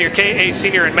USA's here in your KA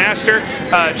Senior and Master.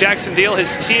 Jackson Deal,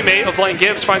 his teammate of Lane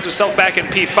Gibbs, finds himself back in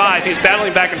P4. P5. He's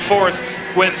battling back and forth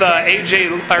with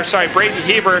Braden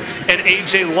Heber and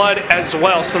AJ Ludd as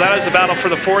well. So that is a battle for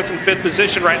the 4th and 5th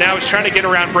position right now. He's trying to get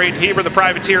around Braden Heber, the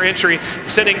privateer entry,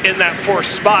 sitting in that 4th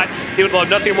spot. He would love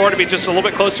nothing more to be just a little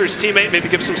bit closer to his teammate, maybe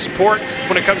give some support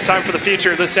when it comes time for the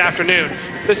feature this afternoon.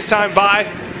 This time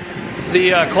by,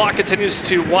 the clock continues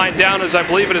to wind down as I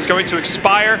believe it is going to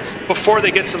expire before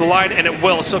they get to the line, and it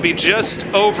will. So it'll be just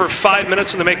over 5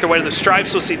 minutes when they make their way to the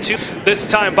stripes. We'll see 2. This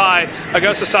time by,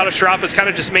 Augusto Sato-Sharapa has kind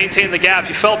of just maintained the gap.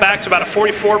 He fell back to about a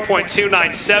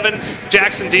 44.297.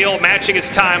 Jackson Deal matching his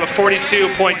time of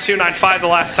 42.295 the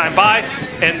last time by.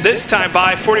 And this time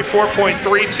by,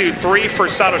 44.323 for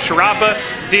Sato-Sharapa.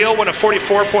 Deal went a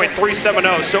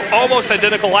 44.370. So almost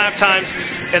identical lap times,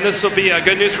 and this will be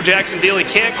good news for Jackson Deal. He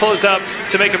can't close up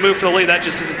to make a move for the lead. That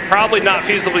just is probably not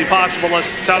feasibly possible unless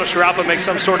Sato-Sharapa makes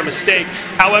some sort of mistake.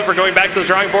 However, going back to the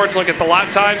drawing boards, look at the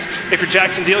lap times. If you're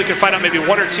Jackson Deal, you can find out maybe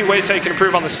 1 or 2 ways how you can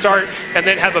improve on the start and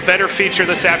then have a better feature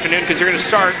this afternoon, because you're going to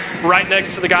start right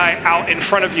next to the guy out in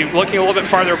front of you. Looking a little bit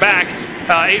farther back,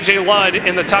 AJ Ludd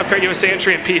in the Top Kart USA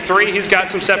entry in P3. He's got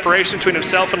some separation between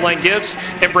himself and Lane Gibbs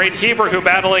and Braden Heber, who are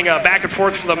battling back and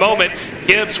forth for the moment.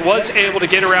 Gibbs was able to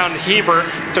get around Heber,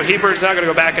 so Heber is now going to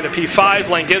go back into P5.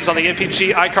 Lane Gibbs on the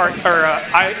MPG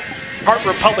Kart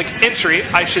Republic entry,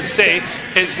 I should say,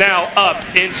 is now up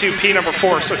into P number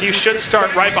 4. So he should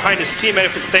start right behind his teammate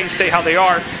if things stay how they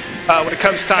are when it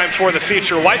comes time for the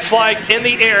feature. White flag in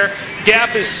the air.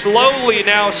 Gap is slowly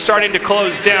now starting to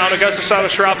close down. Augusto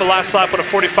Sato-Sharapa last lap with a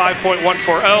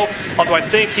 45.140, although I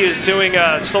think he is doing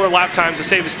slower lap times to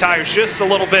save his tires just a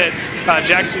little bit.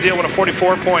 Jackson Deal with a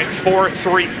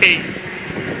 44.438.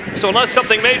 So unless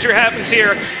something major happens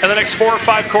here in the next 4 or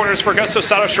 5 corners for Augusto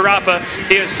Sato-Sharapa,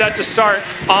 he is set to start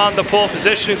on the pole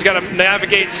position. He's got to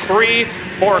navigate 3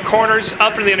 more corners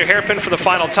up into the inner hairpin for the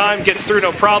final time. Gets through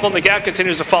no problem. The gap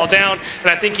continues to fall down, and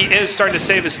I think he is starting to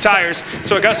save his tires.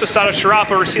 So Augusto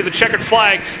Sato-Sharapa receive the checkered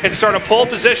flag and start a pole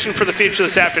position for the feature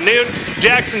this afternoon.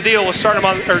 Jackson Deal will start him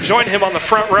on, or join him on the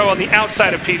front row on the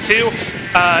outside of P2.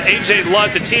 AJ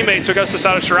Ludd, the teammate to Augusto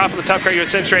Sato-Sharapa, the Top Kart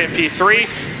US entry in P3,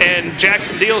 and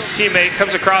Jackson Deal's teammate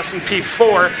comes across in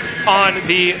P4 on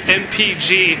the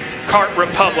MPG Kart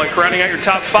Republic. Rounding out your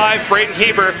top 5, Braden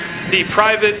Heber, the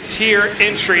privateer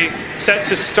entry, set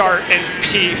to start in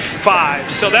P5.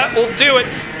 So that will do it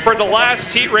for the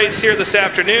last heat race here this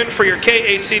afternoon for your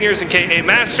KA Seniors and KA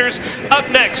Masters. Up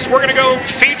next, we're going to go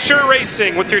feature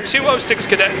racing with your 206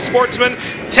 Cadet and Sportsman.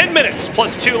 10 minutes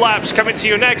plus 2 laps coming to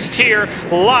you next here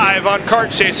live on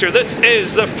Kart Chaser. This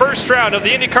is the first round of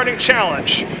the Indy Karting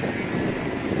Challenge.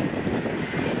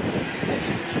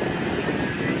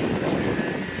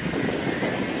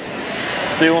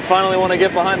 So you finally want to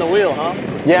get behind the wheel, huh?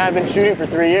 Yeah, I've been shooting for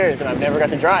 3 years and I've never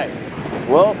got to drive.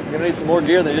 Well, you're going to need some more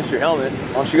gear than just your helmet.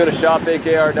 Why don't you go to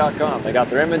shopakr.com. They got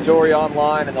their inventory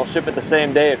online and they'll ship it the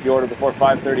same day if you order before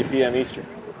 5:30 p.m. Eastern.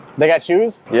 They got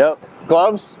shoes? Yep.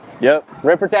 Gloves? Yep.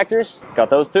 Rib protectors? Got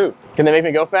those too. Can they make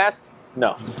me go fast?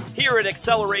 No. Here at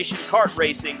Acceleration Kart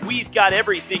Racing, we've got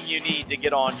everything you need to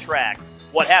get on track.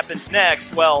 What happens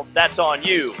next? Well, that's on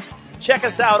you. Check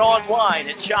us out online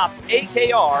at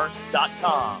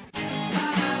shopakr.com.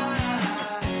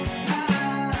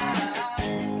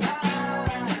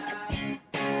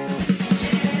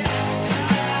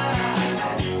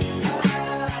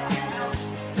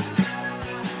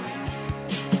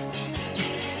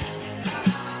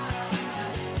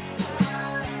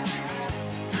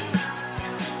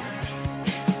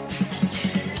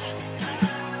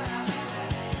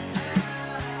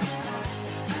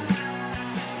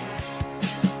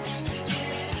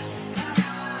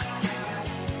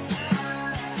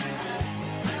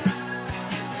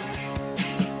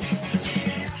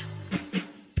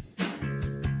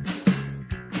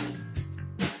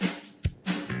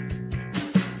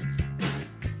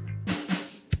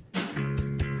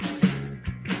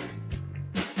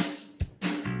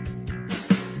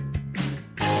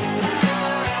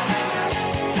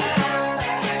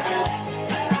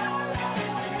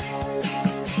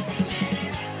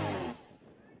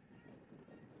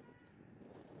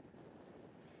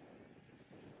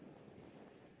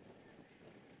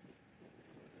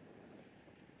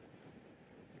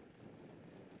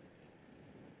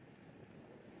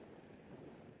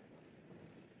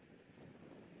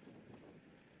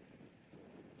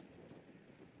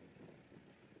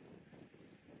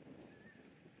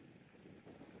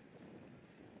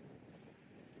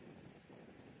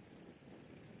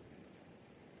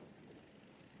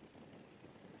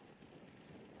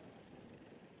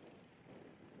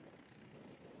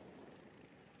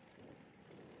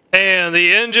 And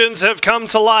the engines have come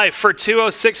to life for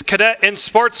 206 Cadet and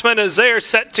Sportsman as they are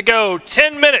set to go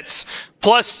 10 minutes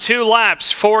plus 2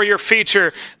 laps for your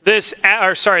feature this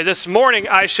morning,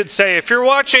 I should say. If you're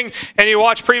watching and you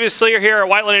watched previously here at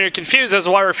Whiteland and you're confused as to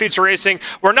why we're feature racing,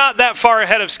 we're not that far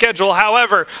ahead of schedule.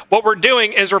 However, what we're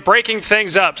doing is we're breaking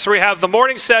things up. So we have the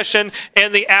morning session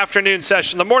and the afternoon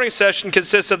session. The morning session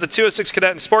consists of the 206 Cadet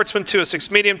and Sportsman,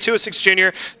 206 Medium, 206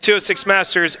 Junior, 206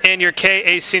 Masters, and your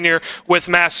KA Senior with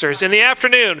Masters. In the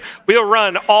afternoon, we'll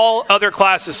run all other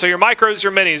classes. So your micros,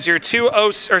 your minis, your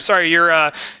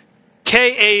your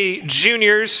KA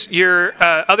Juniors, your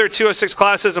other 206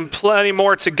 classes, and plenty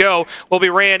more to go will be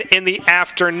ran in the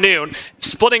afternoon.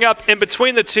 Splitting up in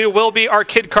between the two will be our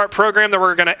Kid Kart program that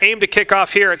we're going to aim to kick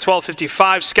off here at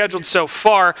 12:55, scheduled so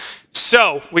far.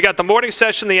 So we got the morning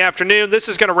session in the afternoon. This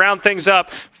is going to round things up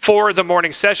for the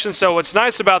morning session. So what's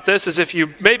nice about this is if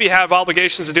you maybe have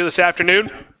obligations to do this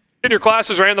afternoon, in your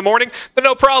classes ran in the morning, then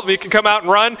no problem. You can come out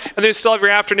and run, and then you still have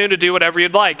your afternoon to do whatever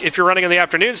you'd like. If you're running in the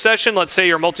afternoon session, let's say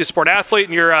you're a multi-sport athlete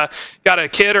and you're got a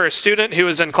kid or a student who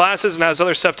is in classes and has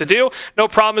other stuff to do, no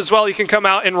problem as well. You can come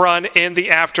out and run in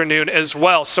the afternoon as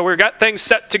well. So we've got things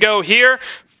set to go here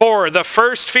for the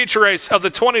first feature race of the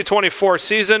 2024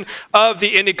 season of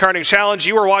the Indy Karting Challenge.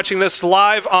 You are watching this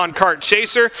live on Kart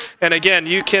Chaser, and again,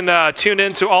 you can tune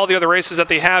into all the other races that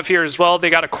they have here as well.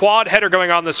 They got a quad header going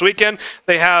on this weekend.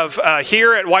 They have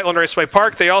here at Whiteland Raceway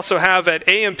Park. They also have at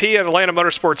AMP at Atlanta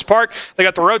Motorsports Park. They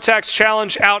got the Road Tax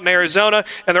Challenge out in Arizona,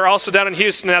 and they're also down in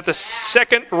Houston at the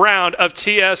second round of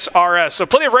TSRS. So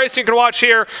plenty of racing you can watch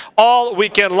here all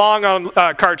weekend long on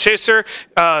Kart Chaser.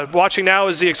 Watching now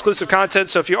is the exclusive content,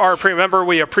 so if you are a premium member,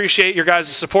 we appreciate your guys'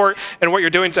 support and what you're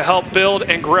doing to help build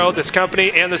and grow this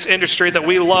company and this industry that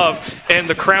we love and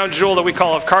the crown jewel that we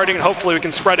call of karting, and hopefully we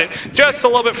can spread it just a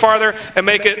little bit farther and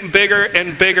make it bigger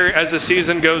and bigger as the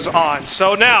season goes on.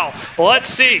 So now, let's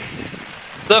see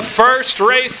the first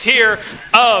race here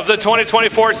of the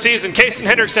 2024 season. Kason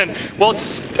Hendrickson will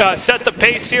set the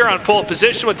pace here on pole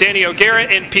position with Danny O'Gara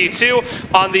in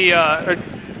P2 on the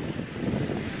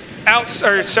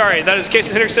that is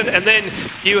Kason Hendrickson, and then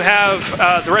you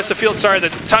have the rest of the field. Sorry, the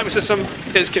timing system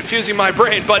is confusing my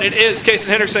brain, but it is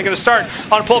Kason Hendrickson going to start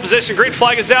on pole position. Green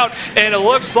flag is out, and it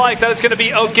looks like that is going to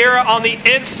be O'Gara on the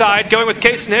inside, going with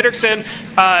Kason Hendrickson.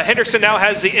 Hendrickson now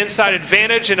has the inside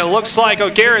advantage, and it looks like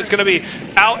O'Gara is going to be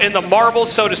out in the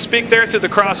marbles, so to speak, there through the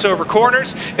crossover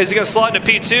corners. Is he going to slot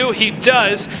into P2? He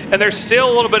does, and there's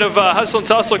still a little bit of hustle and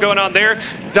tussle going on there.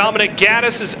 Dominic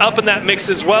Gaddis is up in that mix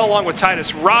as well, along with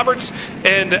Titus Roberts,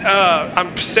 and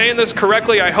I'm saying this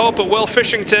correctly, I hope, but Will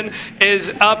Fishington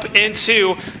is up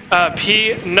into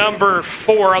P number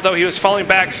 4, although he was falling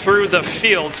back through the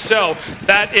field. So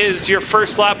that is your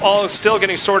first lap, all still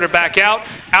getting sorted back out.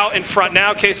 Out in front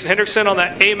now, Kason Hendrickson on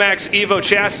that AMAX Evo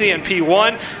chassis in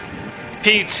P1.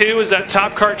 P2 is that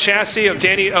top kart chassis of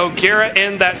Danny O'Gara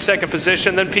in that second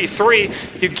position. Then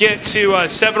P3, you get to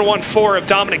 714 of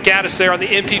Dominic Gaddis there on the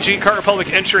MPG Kart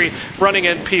Republic entry running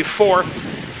in P4.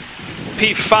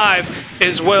 P5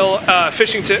 is Will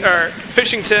Fishington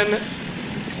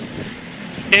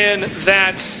in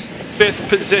that 5th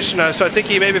position. So I think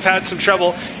he maybe have had some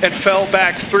trouble and fell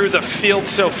back through the field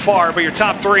so far. But your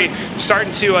top 3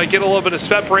 starting to get a little bit of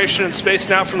separation and space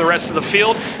now from the rest of the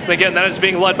field. And again, that is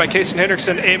being led by Kason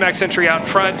Hendrickson, AMAX entry out in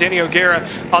front. Danny O'Gara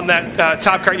on that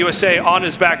Top Kart USA on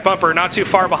his back bumper. Not too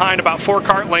far behind, about 4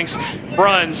 kart lengths,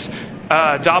 runs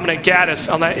Dominic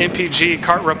Gaddis on that MPG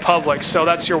Kart Republic. So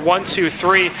that's your 1, 2,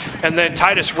 3. And then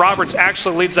Titus Roberts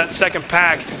actually leads that second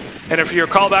pack. And if you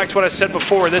recall back to what I said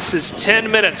before, this is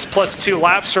 10 minutes plus 2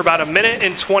 laps, or about a minute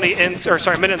and 20 in, or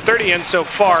sorry, minute and 30 in so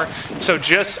far. So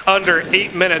just under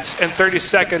 8 minutes and 30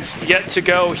 seconds yet to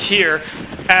go here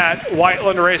at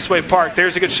Whiteland Raceway Park.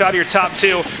 There's a good shot of your top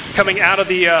 2 coming out of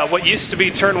the what used to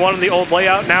be turn 1 in the old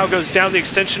layout. Now goes down the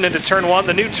extension into turn 1,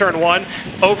 the new turn 1,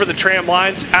 over the tram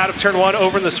lines, out of turn 1,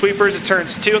 over in the sweepers at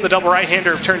turns 2, and the double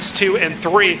right-hander of turns 2 and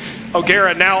 3.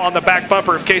 O'Gara now on the back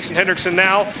bumper of Kason Hendrickson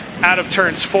now, out of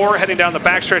turns 4, heading down the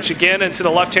backstretch again into the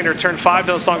left-hander turn 5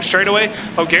 down this long straightaway.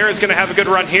 O'Gara is going to have a good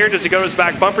run here. Does he go to his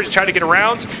back bumper to try to get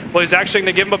around? Well, he's actually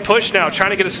going to give him a push now, trying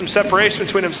to get some separation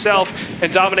between himself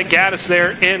and Dominic Gaddis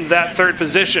there in that 3rd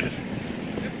position.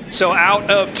 So out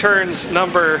of turns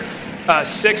number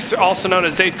 6, also known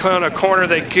as Daytona Corner,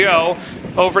 they go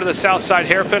over to the south side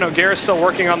hairpin. O'Gara still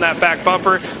working on that back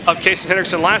bumper of Kason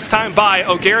Hendrickson. Last time by,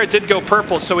 O'Gara did go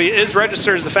purple, so he is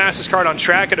registered as the fastest kart on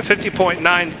track at a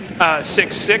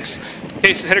 50.966.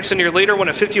 Kason Hendrickson, your leader, went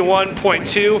a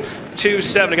 51.2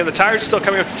 4.27. Again, the tires are still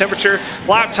coming up to temperature.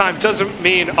 Lap time doesn't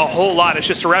mean a whole lot. It's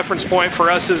just a reference point for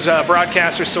us as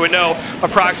broadcasters, so we know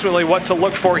approximately what to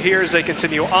look for here as they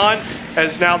continue on.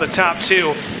 As now the top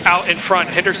two out in front,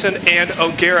 Henderson and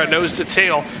O'Gara nose to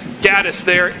tail. Gaddis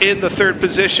there in the third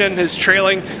position is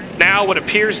trailing now what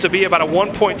appears to be about a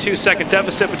 1.2 second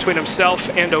deficit between himself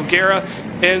and O'Gara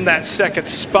in that second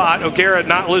spot. O'Gara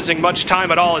not losing much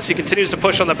time at all as he continues to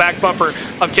push on the back bumper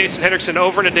of Caden Henderson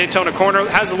over into Daytona corner.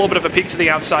 Has a little bit of a peek to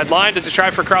the outside line. Does he try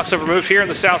for a crossover move here on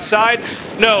the south side?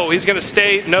 No, he's going to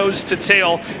stay nose to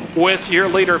tail with your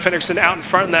leader of Henderson out in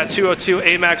front in that 202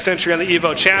 AMAX entry on the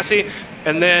Evo chassis.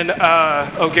 And then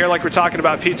O'Gara, like we're talking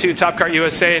about, P2, Top Kart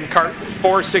USA, and Kart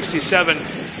 467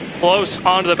 close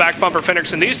onto the back bumper of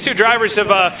Henderson. These two drivers have,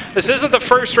 this isn't the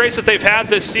first race that they've had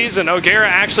this season. O'Gara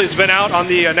actually has been out on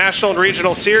the National and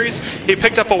Regional Series. He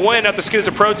picked up a win at the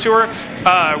SCUSA Pro Tour,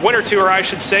 Winter Tour, I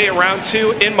should say, at round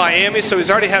 2 in Miami, so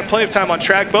he's already had plenty of time on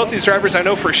track. Both these drivers, I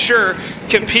know for sure,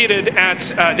 competed at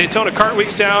Daytona Kart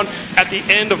Weeks down at the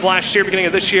end of last year, beginning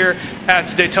of this year,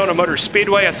 at Daytona Motor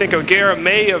Speedway. I think O'Gara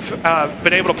may have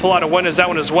been able to pull out a win as that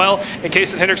one as well, in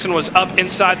case Henderson was up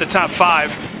inside the top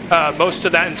 5. Most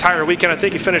of that entire weekend. I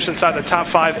think he finished inside the top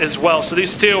 5 as well. So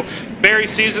these two, very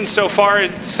seasoned so far.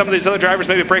 Some of these other drivers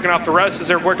maybe breaking off the rust as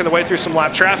they're working their way through some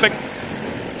lap traffic.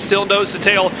 Still nose to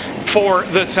tail for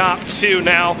the top 2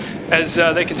 now as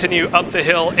they continue up the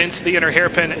hill into the inner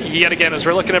hairpin yet again, as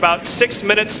we're looking at about 6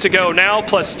 minutes to go now,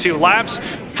 plus 2 laps.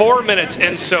 4 minutes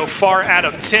in so far out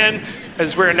of 10.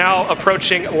 As we're now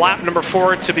approaching lap number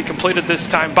 4 to be completed this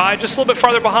time by. Just a little bit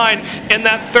farther behind in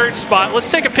that third spot. Let's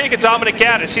take a peek at Dominic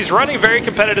Gaddis. He's running very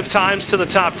competitive times to the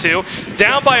top 2,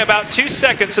 down by about 2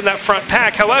 seconds in that front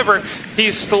pack. However,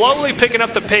 he's slowly picking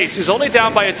up the pace. He's only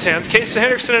down by a 10th. Caden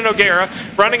Henderson and O'Gara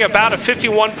running about a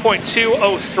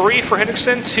 51.203 for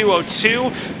Henderson,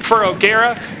 202 for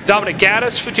O'Gara. Dominic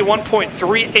Gaddis,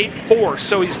 51.384.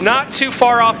 So he's not too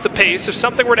far off the pace. If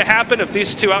something were to happen, if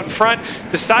these two out in front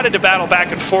decided to battle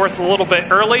back and forth a little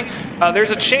bit early,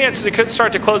 there's a chance that it could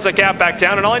start to close that gap back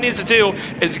down. And all he needs to do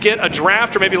is get a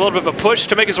draft or maybe a little bit of a push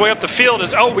to make his way up the field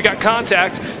as, oh, we got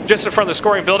contact just in front of the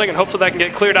scoring building, and hopefully that can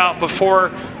get cleared out before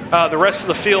the rest of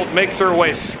the field make their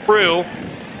way through.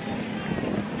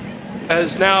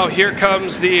 As now here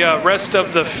comes the rest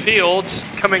of the fields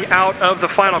coming out of the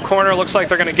final corner. Looks like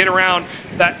they're going to get around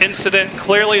that incident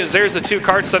clearly, as there's the 2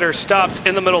 karts that are stopped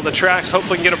in the middle of the tracks.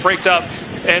 Hopefully we can get them braked up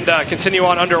and continue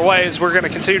on underway as we're going to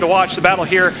continue to watch the battle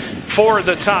here for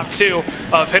the top 2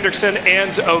 of Henderson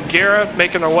and O'Gara,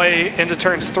 making their way into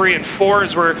turns 3 and 4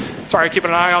 as we're keeping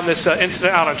an eye on this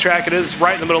incident out on track. It is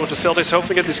right in the middle of the facility, so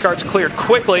hopefully get these karts cleared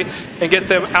quickly and get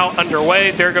them out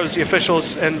underway. There goes the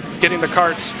officials and getting the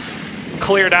karts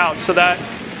cleared out. So that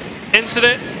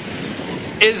incident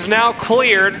is now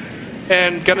cleared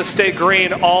and going to stay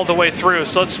green all the way through.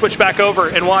 So let's switch back over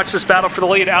and watch this battle for the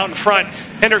lead out in front.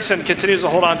 Henderson continues to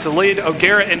hold on to the lead.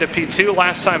 O'Gara into P2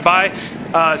 last time by,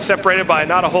 separated by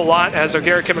not a whole lot as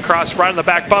O'Gara came across right on the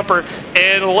back bumper.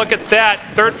 And look at that,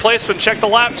 third placeman, check the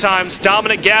lap times.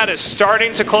 Dominic Gaddis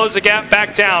starting to close the gap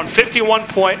back down,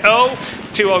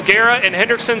 51.0 to O'Gara, and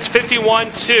Henderson's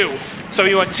 51.2. So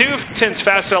he went 2 tenths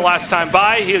faster the last time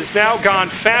by. He has now gone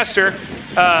faster,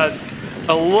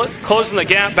 closing the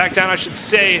gap back down, I should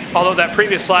say, although that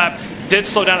previous lap did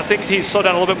slow down. I think he slowed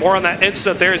down a little bit more on that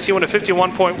incident there as he went to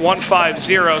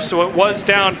 51.150. So it was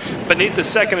down beneath the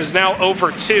second, is now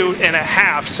over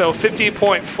 2.5. So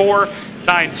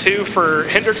 50.492 for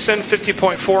Henderson,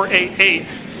 50.488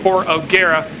 for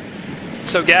O'Gara.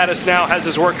 So Gaddis now has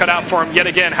his work cut out for him yet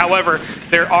again. However,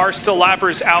 there are still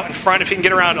lappers out in front. If he can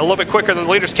get around a little bit quicker than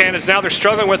the leaders can, as now they're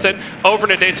struggling with it over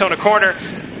to Daytona corner.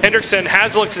 Henderson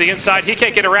has looked to the inside. He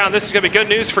can't get around. This is going to be good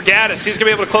news for Gaddis. He's going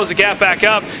to be able to close the gap back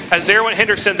up. As there went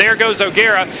Henderson, there goes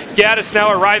O'Gara. Gaddis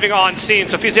now arriving on scene.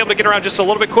 So if he's able to get around just a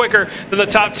little bit quicker than the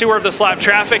top 2 of this lap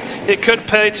traffic, it could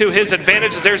play to his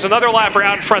advantage as there's another lapper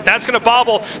out in front. That's going to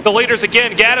bobble the leaders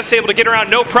again. Gaddis able to get around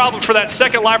no problem for that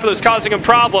second lapper that was causing him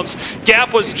problems.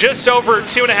 Gap was just over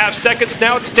 2.5 seconds.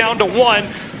 Now it's down to 1.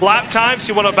 Lap times,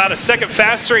 he went about a second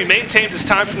faster. He maintained his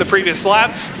time from the previous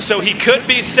lap, so he could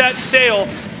be set sail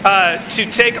to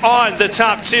take on the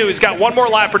top 2. He's got one more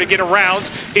lapper to get around.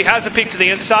 He has a peek to the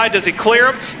inside. Does he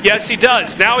clear him? Yes, he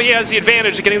does. Now he has the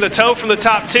advantage of getting the tow from the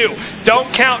top 2.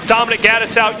 Don't count Dominic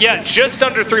Gaddis out yet. Just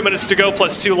under 3 minutes to go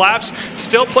plus 2 laps.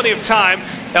 Still plenty of time.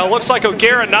 Now it looks like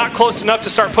O'Gara not close enough to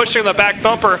start pushing the back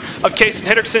bumper of Caden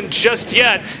Henderson just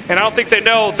yet. And I don't think they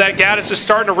know that Gaddis is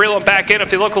starting to reel him back in.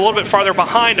 If they look a little bit farther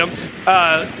behind him,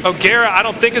 O'Gara I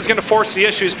don't think is going to force the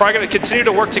issue. He's probably going to continue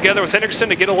to work together with Henderson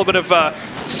to get a little bit of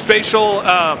spatial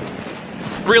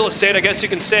real estate, I guess you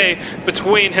can say,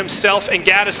 between himself and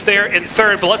Gaddis there in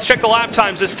third. But let's check the lap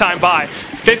times this time by.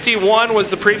 51 was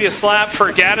the previous lap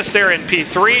for Gaddis there in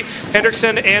P3.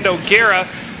 Hendrickson and O'Gara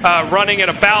running at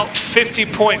about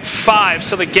 50.5.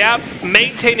 So the gap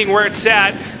maintaining where it's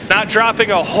at, not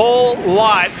dropping a whole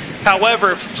lot.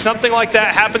 However, if something like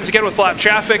that happens again with lap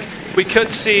traffic, we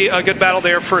could see a good battle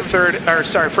there for second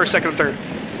and third.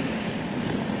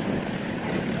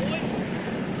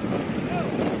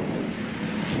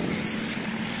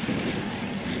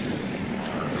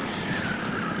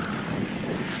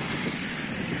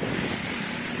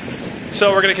 So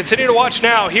we're going to continue to watch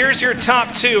now. Here's your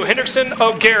top two. Hendrickson,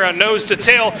 O'Gara, nose to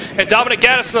tail, and Dominic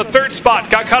Gaddis in the third spot.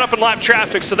 Got caught up in lap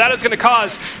traffic, so that is going to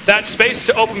cause that space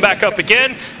to open back up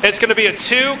again. It's going to be a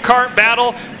two-kart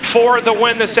battle for the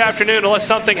win this afternoon unless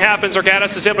something happens or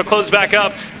Gaddis is able to close back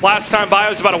up. Last time by, it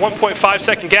was about a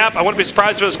 1.5-second gap. I wouldn't be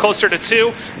surprised if it was closer to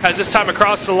 2, as this time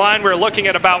across the line, we're looking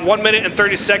at about 1 minute and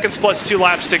 30 seconds plus 2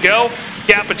 laps to go.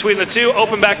 Gap between the two,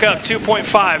 open back up,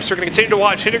 2.5. So we're going to continue to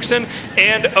watch Hendrickson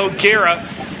and O'Gara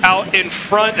out in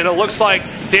front, and it looks like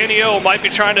Danny O might be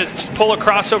trying to pull a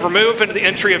crossover move into the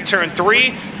entry of turn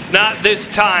 3. Not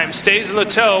this time. Stays in the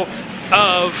toe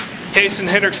of Kason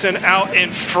Hendrickson out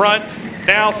in front.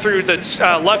 Now through the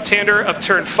left-hander of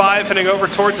turn 5, heading over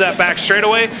towards that back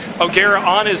straightaway. O'Gara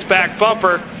on his back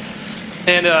bumper,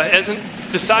 and hasn't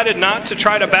decided not to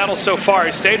try to battle so far.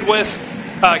 He stayed with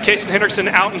Kason Hendrickson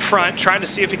out in front, trying to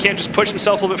see if he can't just push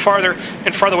himself a little bit farther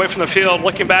and farther away from the field.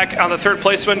 Looking back on the third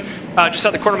placeman, just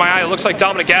out the corner of my eye, it looks like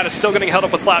Dominic Gaddis is still getting held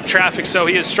up with lap traffic, so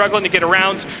he is struggling to get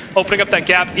around, opening up that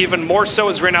gap even more so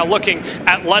as we're now looking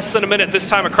at less than a minute this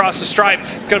time across the stripe.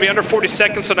 It's going to be under 40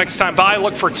 seconds, so next time by,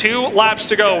 look for 2 laps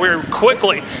to go. We're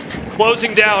quickly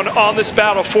closing down on this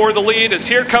battle for the lead as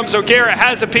here comes O'Gara,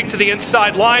 has a peek to the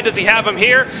inside line. Does he have him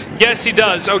here? Yes, he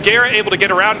does. O'Gara able to get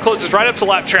around, closes right up to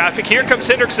lap traffic. Here comes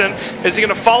Hendrickson. Is he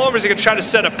going to follow him, or is he going to try to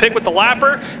set a pick with the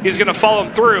lapper? He's going to follow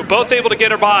him through. Both able to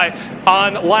get her by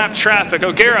on lap traffic.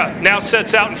 O'Gara now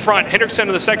sets out in front. Hendrickson in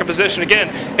the second position. Again,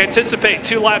 anticipate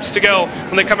 2 laps to go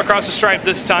when they come across the stripe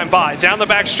this time by. Down the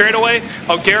back straightaway,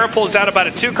 O'Gara pulls out about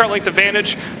a 2-car length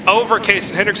advantage over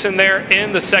Kason Hendrickson there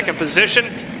in the second position.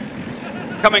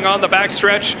 Coming on the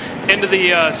backstretch into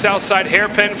the south side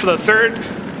hairpin for the third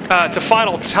to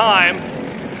final time.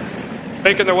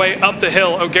 Making their way up the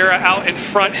hill. O'Gara out in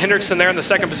front. Hendrickson there in the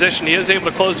second position. He is able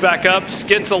to close back up.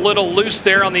 Gets a little loose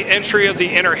there on the entry of the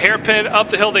inner hairpin. Up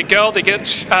the hill they go. They get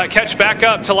catch back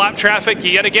up to lap traffic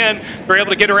yet again. They're able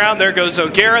to get around. There goes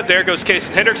O'Gara. There goes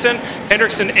Kason Hendrickson.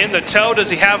 Hendrickson in the toe. Does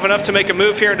he have enough to make a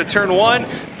move here into turn 1?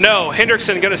 No.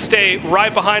 Hendrickson going to stay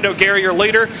right behind O'Gara, your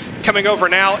leader. Coming over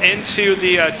now into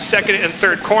the second and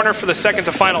third corner for the second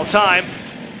to final time.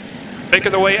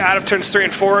 Making their way out of turns 3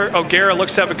 and 4. O'Gara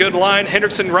looks to have a good line.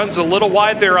 Hendrickson runs a little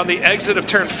wide there on the exit of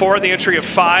turn 4, the entry of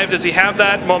 5. Does he have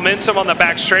that momentum on the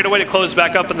back straightaway to close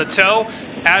back up in the toe?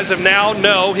 As of now,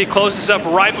 no. He closes up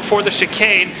right before the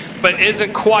chicane, but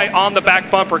isn't quite on the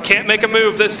back bumper. Can't make a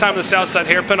move this time on the south side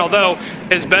hairpin, although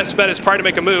his best bet is probably to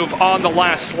make a move on the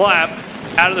last lap.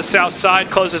 Out of the south side,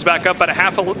 closes back up at a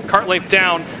half a kart length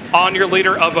down on your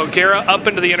leader of O'Gara. Up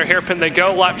into the inner hairpin they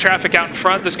go. Lap traffic out in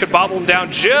front. This could bobble him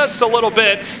down just a little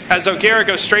bit as O'Gara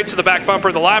goes straight to the back bumper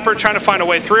of the lapper, trying to find a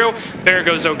way through. There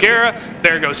goes O'Gara.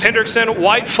 There goes Hendrickson.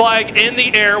 White flag in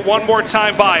the air one more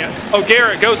time by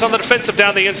O'Gara. Goes on the defensive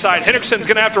down the inside. Hendrickson's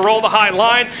going to have to roll the high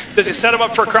line. Does he set him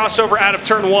up for a crossover out of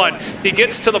turn 1? He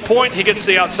gets to the point. He gets to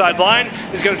the outside line.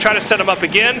 He's going to try to set him up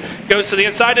again. Goes to the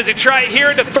inside. Does he try it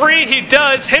here into 3? He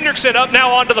does. Hendrickson up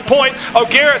now onto the point.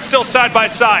 O'Gara still side by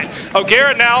side.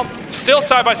 O'Gara now still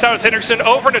side by side with Hendrickson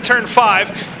over into turn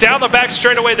 5. Down the back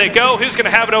straightaway they go. Who's going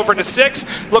to have it over into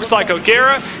 6? Looks like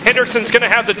O'Gara. Hendrickson's going to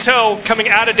have the toe coming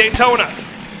out of Daytona.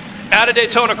 Out of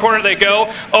Daytona corner they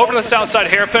go, over to the south side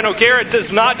hairpin. O'Gara does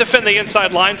not defend the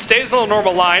inside line, stays on the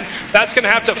normal line. That's going to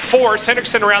have to force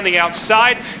Hendrickson around the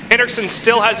outside. Hendrickson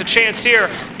still has a chance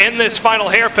here in this final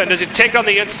hairpin. Does he take it on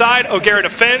the inside? O'Gara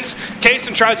defends.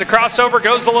 Kason tries a crossover,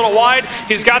 goes a little wide.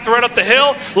 He's got the run up the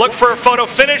hill. Look for a photo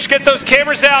finish. Get those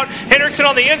cameras out. Hendrickson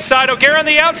on the inside. O'Gara on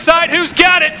the outside. Who's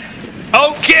got it?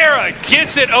 O'Gara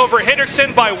gets it over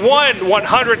Hendrickson by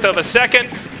 1/100th of a second.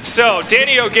 So,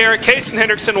 Danny O'Gara, Kason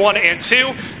Hendrickson 1 and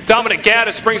 2. Dominic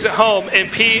Gaddis brings it home in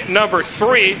P number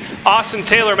 3. Austin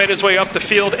Taylor made his way up the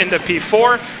field into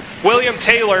P4. William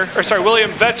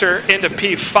Vetter into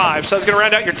P5. So I was going to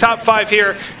round out your top 5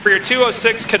 here for your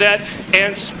 206 Cadet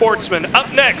and Sportsman.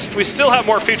 Up next, we still have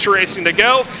more feature racing to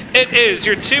go. It is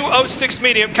your 206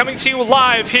 Medium coming to you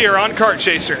live here on Kart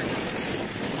Chaser.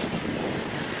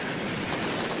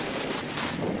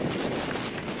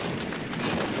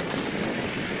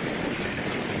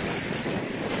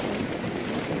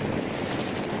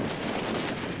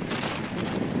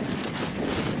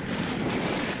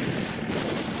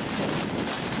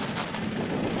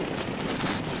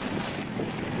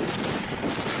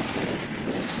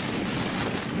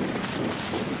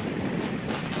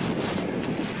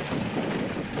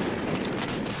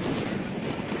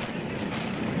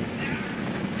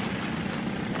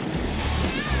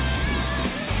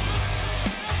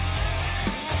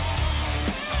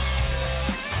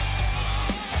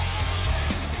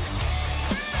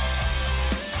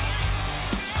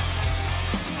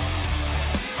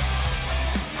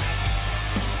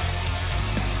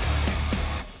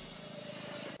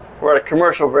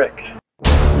 commercial break.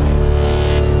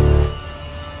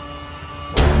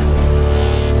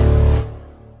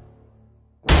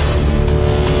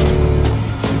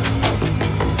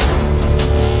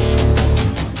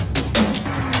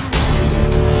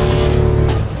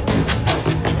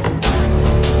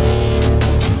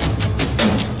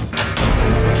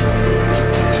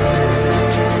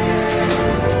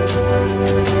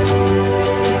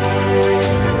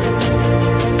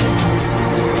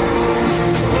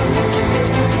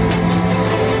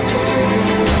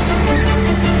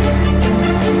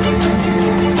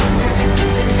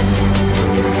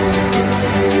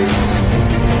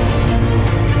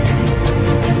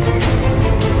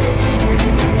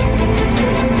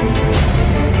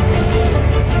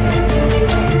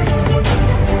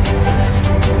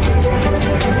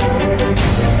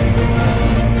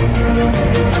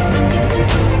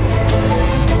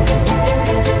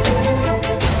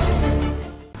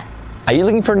 Are you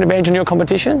looking for an advantage in your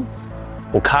competition?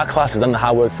 Well, Kart Class has done the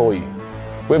hard work for you.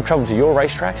 We've travelled to your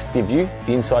racetracks to give you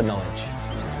the inside knowledge.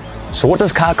 So what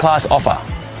does Kart Class offer?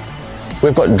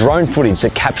 We've got drone footage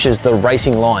that captures the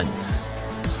racing lines,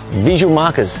 visual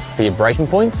markers for your braking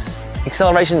points,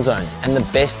 acceleration zones, and the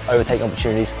best overtake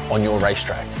opportunities on your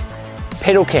racetrack,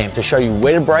 pedal cam to show you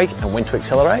where to brake and when to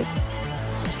accelerate,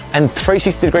 and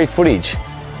 360-degree footage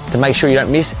to make sure you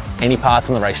don't miss any parts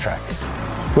on the racetrack.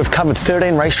 We've covered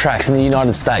 13 racetracks in the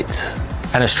United States,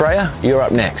 and Australia, you're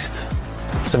up next.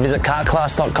 So visit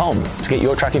kartclass.com to get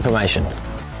your track information.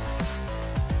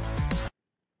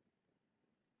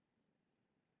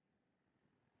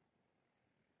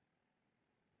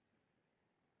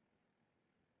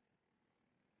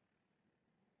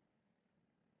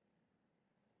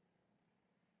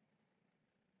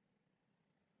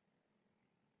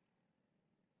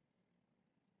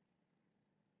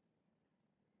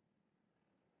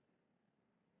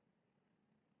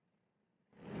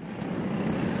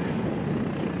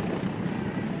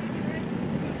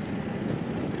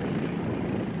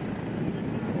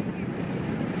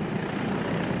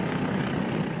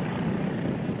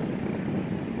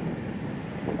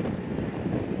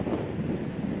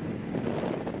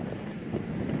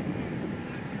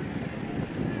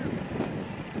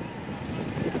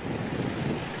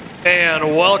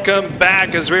 And welcome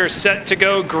back as we are set to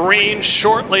go green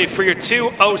shortly for your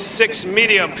 2:06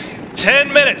 medium.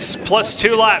 10 minutes plus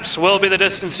 2 laps will be the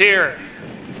distance here.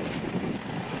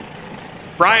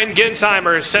 Brian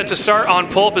Ginsheimer is set to start on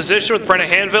pole position with Brenna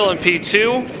Hanville in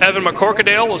P2. Evan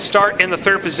McCorkadale will start in the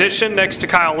 3rd position next to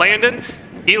Kyle Landon.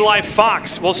 Eli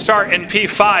Fox will start in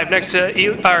P5 next to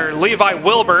Levi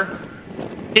Wilbur.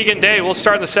 Keegan Day will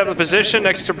start in the 7th position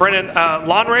next to Brennan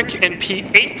Lonrick in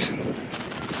P8.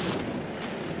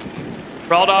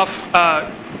 Raldolph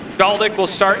Galdick will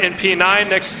start in P9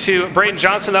 next to Brayden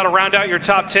Johnson. That'll round out your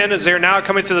top 10 as they're now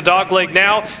coming through the dog leg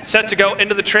now, set to go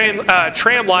into the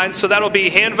tram line. So that'll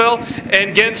be Hanville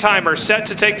and Ginsheimer set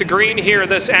to take the green here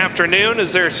this afternoon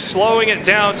as they're slowing it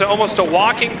down to almost a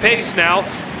walking pace now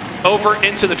over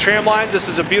into the tram lines. This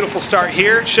is a beautiful start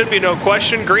here. Should be no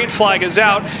question. Green flag is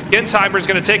out. Ginsheimer is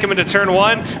going to take him into turn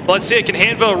 1. Let's see, can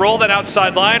Hanville roll that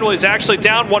outside line? Well, he's actually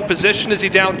down 1 position. Is he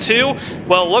down 2?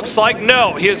 Well, it looks like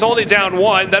no. He is only down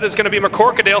 1. That is going to be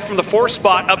McCorkadale from the 4th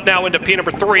spot up now into P number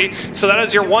 3. So that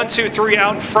is your 1, 2, 3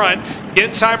 out in front.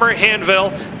 Ginsheimer,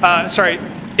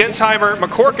 Ginsheimer,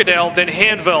 McCorkadale, then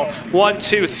Hanville. 1,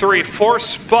 2, 3, 4th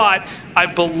spot, I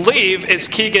believe, is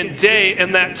Keegan Day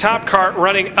in that top cart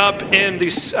running up in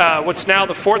the what's now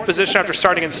the 4th position after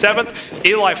starting in 7th.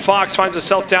 Eli Fox finds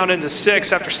himself down into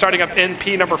 6th after starting up in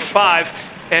P number 5.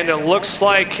 And it looks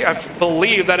like, I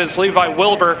believe that is Levi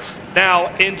Wilbur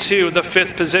now into the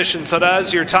 5th position. So that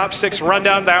is your top 6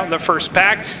 rundown out in the first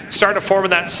pack. Starting to form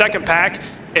in that second pack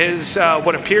is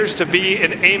what appears to be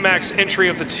an AMAX entry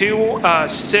of the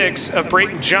 2-6 of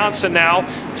Brayden Johnson now.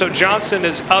 So Johnson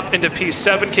is up into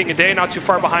P7, King of Day not too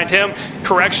far behind him.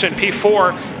 Correction,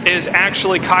 P4 is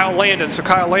actually Kyle Landon. So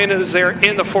Kyle Landon is there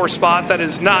in the 4th spot. That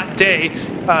is not Day.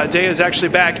 Day is actually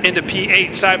back into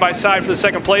P8 side by side for the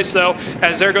 2nd place though,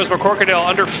 as there goes McCorkadale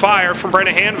under fire from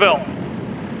Brenna Hanville.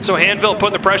 So Hanville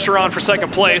putting the pressure on for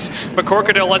 2nd place.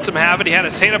 McCorkadale lets him have it. He had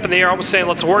his hand up in the air almost saying,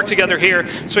 let's work together here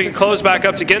so he can close back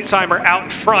up to Ginsheimer out in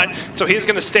front. So he's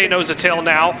going to stay nose to tail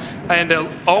now. And it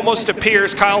almost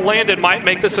appears Kyle Landon might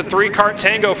make this a 3-cart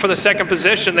tango for the 2nd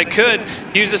position. They could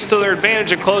use this to their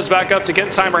advantage and close back up to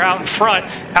Ginsheimer out in front.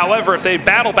 However, if they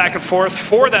battle back and forth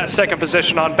for that 2nd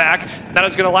position on back, that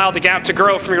is going to allow the gap to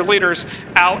grow from your leaders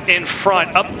out in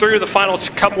front. Up through the final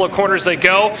couple of corners they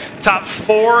go. Top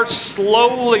 4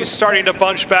 slowly starting to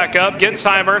bunch back up.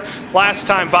 Ginsheimer, last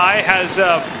time by, has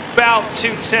about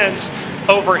 2/10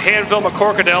 over Hanville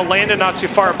McCorkadale. Landon not too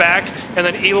far back, and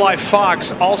then Eli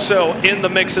Fox also in the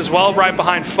mix as well. Right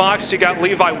behind Fox, you got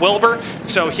Levi Wilbur,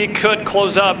 so he could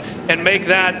close up and make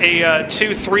that a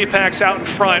 2 3-packs out in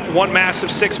front, one massive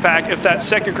 6-pack if that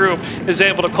second group is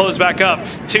able to close back up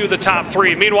to the top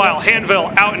 3. Meanwhile,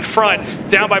 Hanville out in front,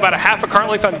 down by about a half a kart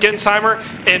length on Gensheimer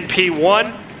in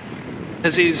P1.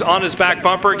 As he's on his back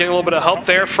bumper, getting a little bit of help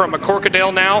there from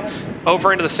McCorkadale now.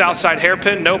 Over into the south side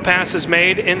hairpin. No passes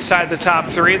made inside the top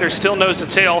 3. There's still nose to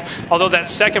tail, although that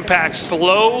second pack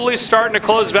slowly starting to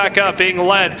close back up, being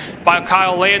led by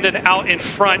Kyle Landon out in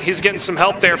front. He's getting some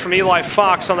help there from Eli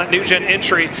Fox on that new gen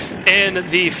entry in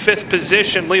the 5th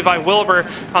position. Levi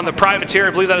Wilbur on the privateer. I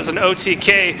believe that is an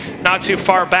OTK not too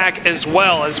far back as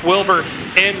well, as Wilbur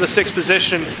in the 6th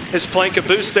position is playing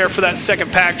caboose there for that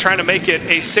second pack, trying to make it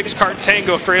a 6-kart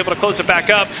tango if they're able to close it back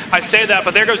up. I say that,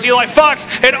 but there goes Eli Fox,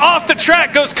 and off the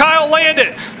track goes Kyle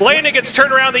Landon. Landon gets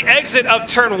turned around the exit of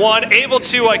turn 1, able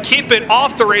to keep it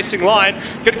off the racing line.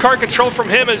 Good kart control from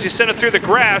him as he sent it through the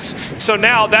grass. So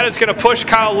now that is going to push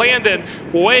Kyle Landon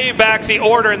way back the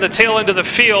order in the tail end of the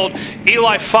field.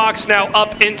 Eli Fox now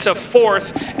up into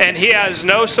 4th, and he has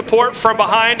no support from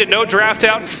behind and no draft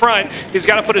out in front. He's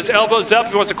got to put his elbows up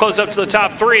if he wants to close up to the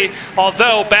top 3.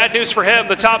 Although, bad news for him,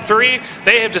 the top 3,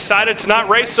 they have decided to not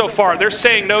race so far. They're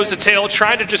staying nose to tail,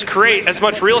 trying to just create as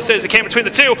much real estate as they can between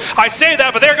the two. I say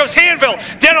that, but there goes Hanville,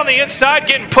 dead on the inside,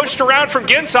 getting pushed around from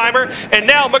Gensheimer, and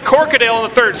now McCorkadale in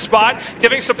the 3rd spot,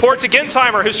 giving support to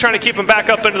Gensheimer, who's trying to keep him back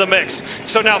up into the mix.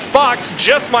 So now Fox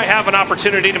just might have an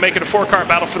opportunity to make it a 4-car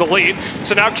battle for the lead.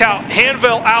 So now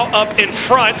Hanville out up in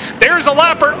front. There's a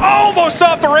lapper, almost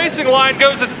off the racing line,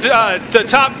 goes the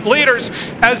top leaders,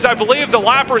 as I believe the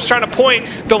lapper is trying to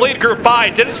point the lead group by.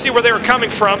 Didn't see where they were coming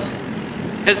from,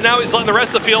 as now he's letting the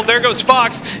rest of the field. There goes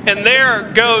Fox, and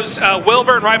there goes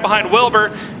Wilbur, and right behind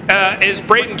Wilbur is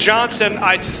Brayton Johnson,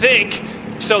 I think.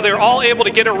 So they're all able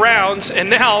to get around,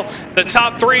 and now the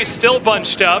top 3 still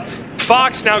bunched up.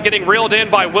 Fox now getting reeled in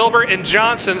by Wilbur and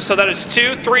Johnson, so that is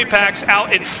 2 3-packs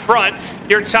out in front.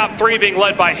 Your top 3 being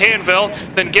led by Hanville,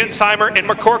 then Gensheimer and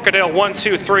McCorkadale, 1,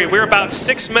 2, 3. We're about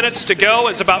 6 minutes to go,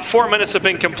 as about 4 minutes have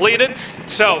been completed.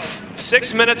 So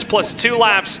 6 minutes plus 2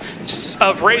 laps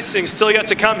of racing still yet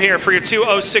to come here for your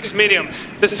 2:06 medium.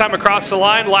 This time across the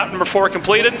line, lap number 4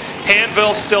 completed.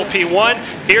 Hanville still P1.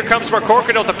 Here comes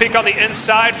McCorkadale to peek on the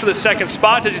inside for the 2nd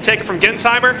spot. Does he take it from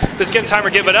Gensheimer? Does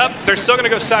Gensheimer give it up? They're still going to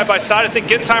go side by side. I think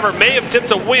Gensheimer may have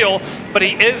dipped a wheel, but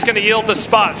he is going to yield the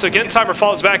spot. So Gensheimer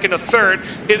falls back into 3rd.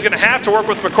 He's going to have to work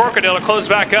with McCorkadale to close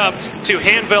back up to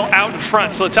Hanville out in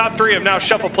front. So the top 3 have now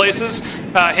shuffled places.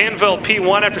 Hanville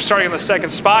P1 after starting in the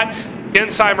 2nd spot.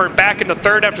 Gensheimer back into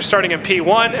 3rd after starting in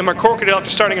P1, and McCorkadale after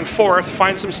starting in 4th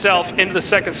finds himself into the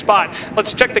 2nd spot.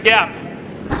 Let's check the gap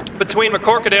between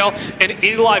McCorkadale and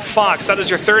Eli Fox. That is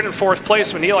your 3rd and 4th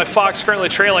placement. Eli Fox currently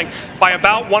trailing by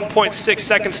about 1.6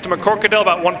 seconds to McCorkadale,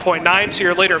 about 1.9 to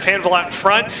your leader of Hanville out in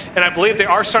front, and I believe they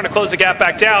are starting to close the gap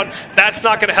back down. That's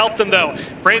not going to help them, though.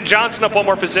 Brayton Johnson up one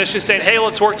more position, saying, hey,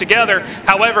 let's work together.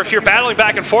 However, if you're battling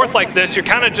back and forth like this, you're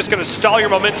kind of just going to stall your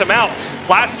momentum out.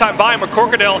 Last time by,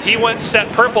 McCorkadale, he went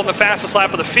set purple in the fastest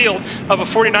lap of the field of a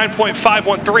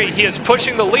 49.513. He is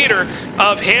pushing the leader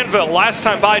of Hanville. Last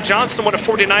time by, Johnson went a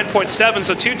 49.7,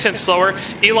 so 2/10 slower.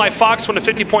 Eli Fox went a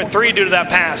 50.3 due to that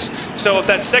pass. So if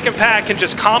that second pack can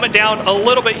just calm it down a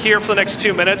little bit here for the next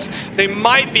 2 minutes, they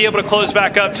might be able to close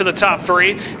back up to the top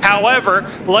 3. However,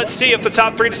 let's see if the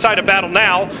top 3 decide to battle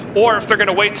now, or if they're going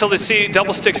to wait till they see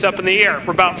double sticks up in the air.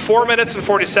 We're about 4 minutes and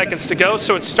 40 seconds to go,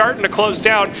 so it's starting to close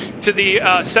down to the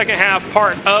second half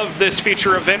part of this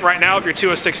feature event right now of your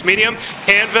 206 medium.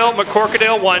 Hanville,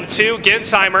 McCorkadale, 1-2.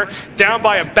 Gensheimer down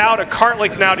by about a kart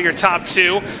length now to your top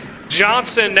 2.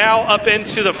 Johnson now up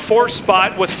into the 4th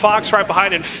spot with Fox right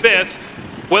behind in 5th.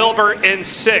 Wilbur in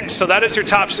 6th. So that is your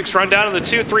top 6 rundown, and the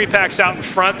 2 3-packs out in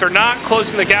front. They're not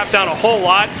closing the gap down a whole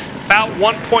lot. About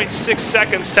 1.6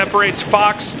 seconds separates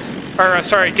Fox from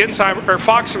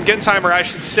Gensheimer, I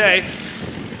should say.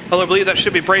 Well, I believe that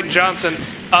should be Brayton Johnson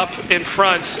up in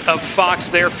front of Fox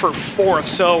there for 4th.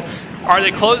 So are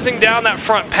they closing down that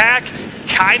front pack?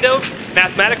 Kind of.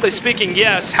 Mathematically speaking,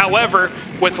 yes. However,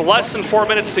 with less than 4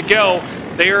 minutes to go,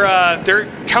 they're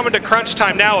coming to crunch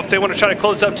time now if they want to try to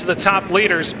close up to the top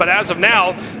leaders. But as of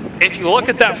now, if you look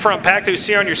at that front pack that you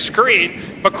see on your screen,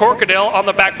 McCorkadale on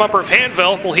the back bumper of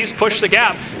Hanville, well, he's pushed the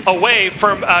gap away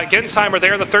from Gensheimer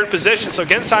there in the 3rd position. So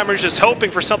Gensheimer's just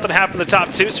hoping for something to happen in the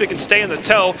top 2 so he can stay in the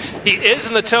tow. He is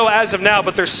in the tow as of now,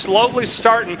 but they're slowly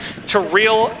starting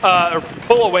to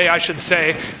pull away, I should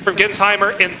say, from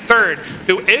Gensheimer in 3rd.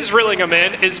 Who is reeling him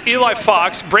in is Eli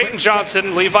Fox, Brayton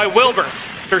Johnson, Levi Wilbur.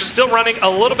 they're still running a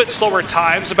little bit slower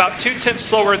times, about 2/10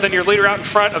 slower than your leader out in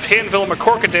front of Hanville and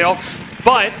McCorkadale.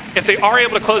 But if they are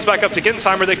able to close back up to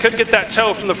Gensheimer, they could get that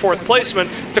toe from the 4th placeman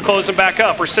to close them back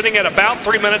up. We're sitting at about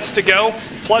 3 minutes to go,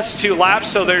 plus 2 laps,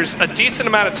 so there's a decent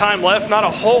amount of time left. Not a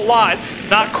whole lot,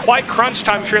 not quite crunch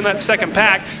time if you're in that second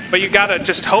pack, but you got to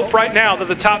just hope right now that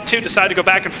the top 2 decide to go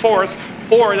back and forth,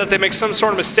 or that they make some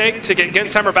sort of mistake to get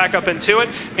Gensheimer back up into it,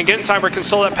 and Gensheimer can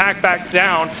slow that pack back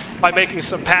down by making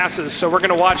some passes. So we're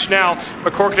going to watch now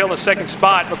McCorkadale in the second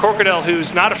spot. McCorkadale,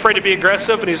 who's not afraid to be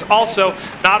aggressive, and he's also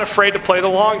not afraid to play the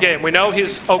long game. We know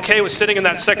he's okay with sitting in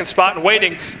that second spot and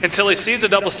waiting until he sees the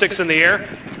double sticks in the air.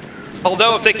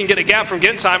 Although if they can get a gap from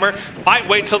Gensheimer, might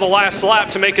wait till the last lap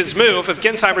to make his move if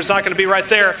Gensheimer's not going to be right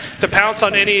there to pounce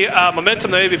on any momentum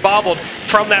that may be bobbled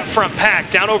from that front pack.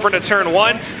 Down over into turn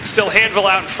 1, still Hanville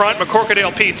out in front,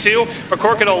 McCorkadale P2.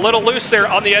 McCorkadale a little loose there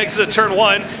on the exit of turn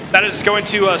 1. That is going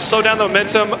to slow down the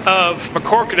momentum of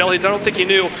McCorkadale. I don't think he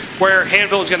knew where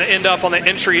Hanville was going to end up on the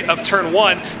entry of turn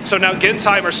 1. So now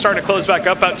Gensheimer's starting to close back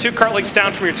up, about 2 kart lengths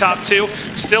down from your top 2.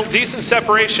 Still decent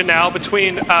separation now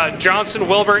between Johnson,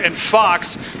 Wilbur, and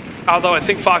Fox, although I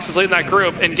think Fox is leading that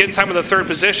group, and Gensheimer in the 3rd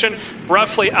position,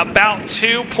 roughly about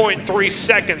 2.3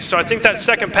 seconds. So I think that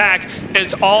second pack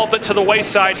is all but to the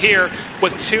wayside here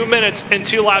with 2 minutes and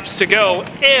 2 laps to go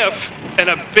if, and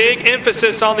a big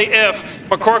emphasis on the if,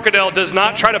 McCorkadale does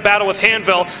not try to battle with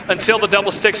Hanville until the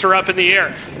double sticks are up in the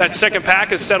air. That second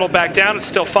pack is settled back down. It's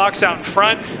still Fox out in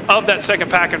front of that second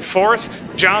pack in 4th.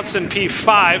 Johnson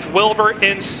P5, Wilbur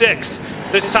in 6th.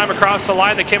 This time across the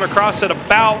line, they came across at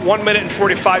about 1 minute and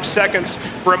 45 seconds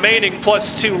remaining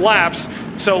plus 2 laps.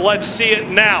 So let's see it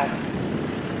now.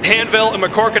 Hanville and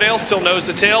McCorkadale still nose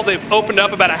to tail. They've opened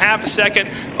up about a half a second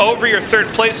over your 3rd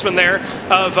placeman there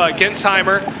of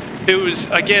Gensheimer, who's,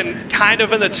 again, kind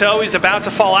of in the toe. He's about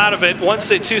to fall out of it. Once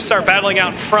the 2 start battling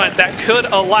out in front, that could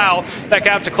allow that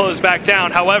gap to close back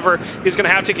down. However, he's going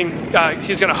to have to,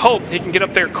 he's going to hope he can get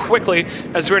up there quickly,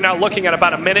 as we're now looking at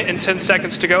about 1 minute and 10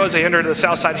 seconds to go as they enter the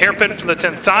south side hairpin for the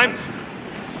 10th time.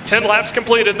 10 laps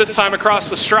completed this time across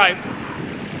the stripe.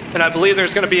 And I believe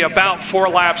there's going to be about 4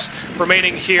 laps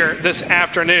remaining here this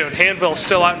afternoon. Hanville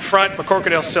still out in front.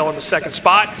 McCorkadale still in the 2nd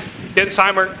spot.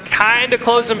 Gensheimer kind of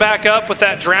closing back up with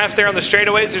that draft there on the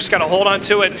straightaways. They just got to hold on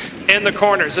to it in the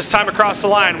corners. This time across the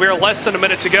line, we are less than a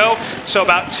minute to go, so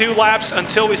about 2 laps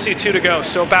until we see 2 to go.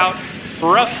 So about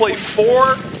roughly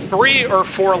 3 or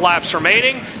 4 laps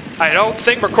remaining. I don't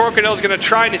think McCorkadale is going to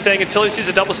try anything until he sees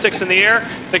the double sticks in the air.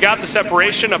 They got the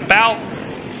separation. About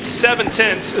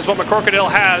 7/10 is what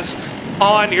McCorkadale has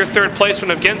on your 3rd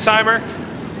placeman of Gensheimer.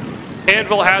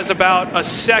 Hanville has about a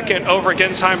second over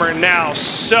Gensheimer now.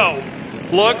 So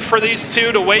look for these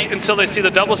 2 to wait until they see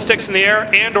the double sticks in the air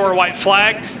and or white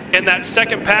flag. In that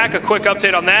second pack, a quick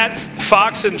update on that.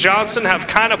 Fox and Johnson have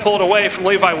kind of pulled away from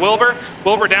Levi Wilbur.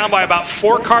 Wilbur down by about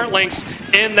 4 kart lengths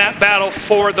in that battle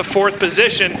for the 4th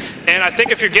position. And I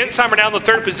think if you're Gensheimer down in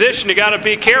the 3rd position, you got to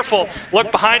be careful.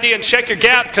 Look behind you and check your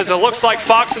gap, because it looks like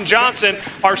Fox and Johnson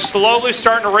are slowly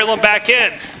starting to reel them back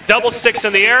in. Double sticks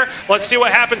in the air. Let's see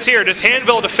what happens here. Does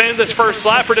Hanville defend this first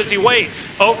lap, or does he wait?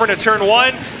 Over into turn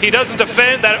 1. He doesn't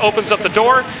defend. That opens up the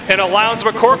door and allows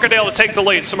McCorkadale to take the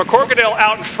lead. So McCorkadale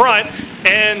out in front,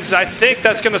 and I think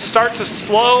that's going to start to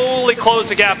slowly close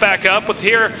the gap back up with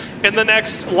here in the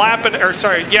next lap and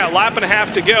a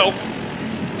half to go.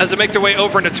 As they make their way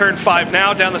over into turn 5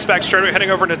 now, down this back straightaway,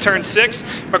 heading over into turn 6.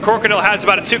 McCorkadale has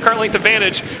about a 2 kart length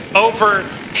advantage over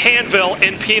Hanville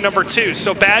in P number 2.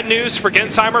 So bad news for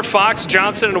Gensheimer, Fox,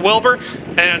 Johnson, and Wilbur.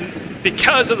 And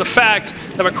because of the fact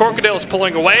that McCorkadale is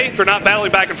pulling away, they're not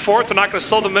battling back and forth. They're not going to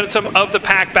slow the momentum of the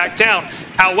pack back down.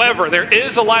 However, there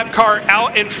is a lap car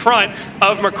out in front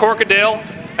of McCorkadale,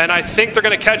 and I think they're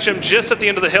going to catch him just at the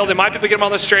end of the hill. They might be able to get him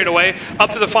on the straightaway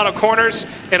up to the final corners,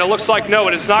 and it looks like no,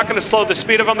 it is not going to slow the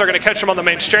speed of them. They're going to catch him on the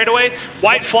main straightaway.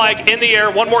 White flag in the air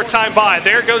one more time by.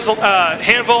 There goes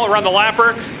Hanville around the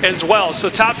lapper as well. So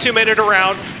top 2 made it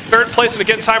around. 3rd place and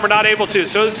Gensheimer not able to.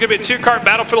 So this is going to be a 2 kart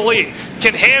battle for the lead.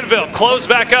 Can Hanville close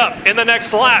back up in the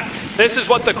next lap? This is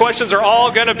what the questions are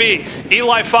all going to be.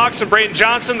 Eli Fox and Braden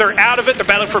Johnson, they're out of it. They're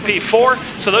battling for P4.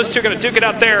 So those 2 are going to duke it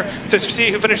out there to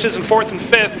see who finishes in 4th and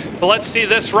 5th. But let's see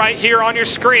this right here on your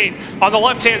screen. On the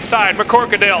left-hand side,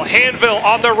 McCorkadale, Hanville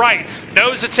on the right.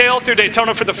 nose to tail through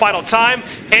Daytona for the final time.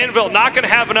 Anvil not going to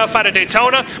have enough out of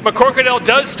Daytona. McCorkadale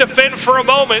does defend for a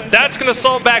moment. That's going to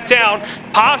slow him back down.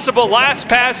 Possible last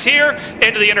pass here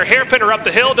into the inner hairpin or up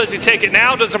the hill. Does he take it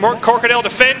now? Does McCorkadale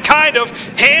defend? Kind of.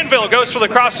 Anvil goes for the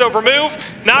crossover move.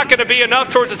 Not going to be enough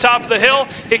towards the top of the hill.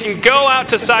 He can go out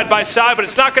to side by side, but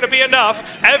it's not going to be enough.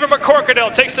 Evan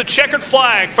McCorkadale takes the checkered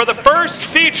flag for the first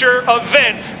feature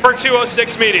event for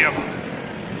 206 medium.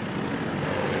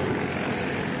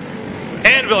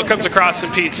 Anvil comes across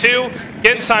in P2,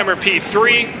 Gensheimer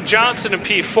P3, Johnson in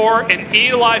P4, and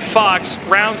Eli Fox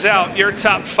rounds out your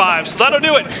top 5. So that'll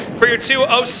do it for your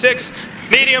 206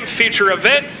 medium feature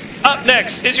event. Up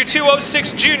next is your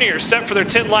 206 junior, set for their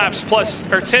 10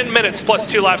 minutes plus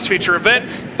 2 laps feature event.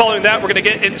 Following that, we're going to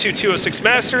get into 206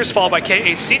 Masters, followed by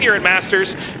K8 Senior and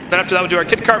Masters. Then after that, we'll do our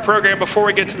Kid Kart program before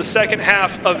we get to the second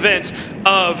half event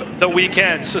of the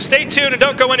weekend. So stay tuned and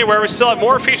don't go anywhere. We still have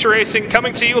more feature racing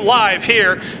coming to you live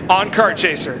here on Kart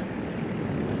Chaser.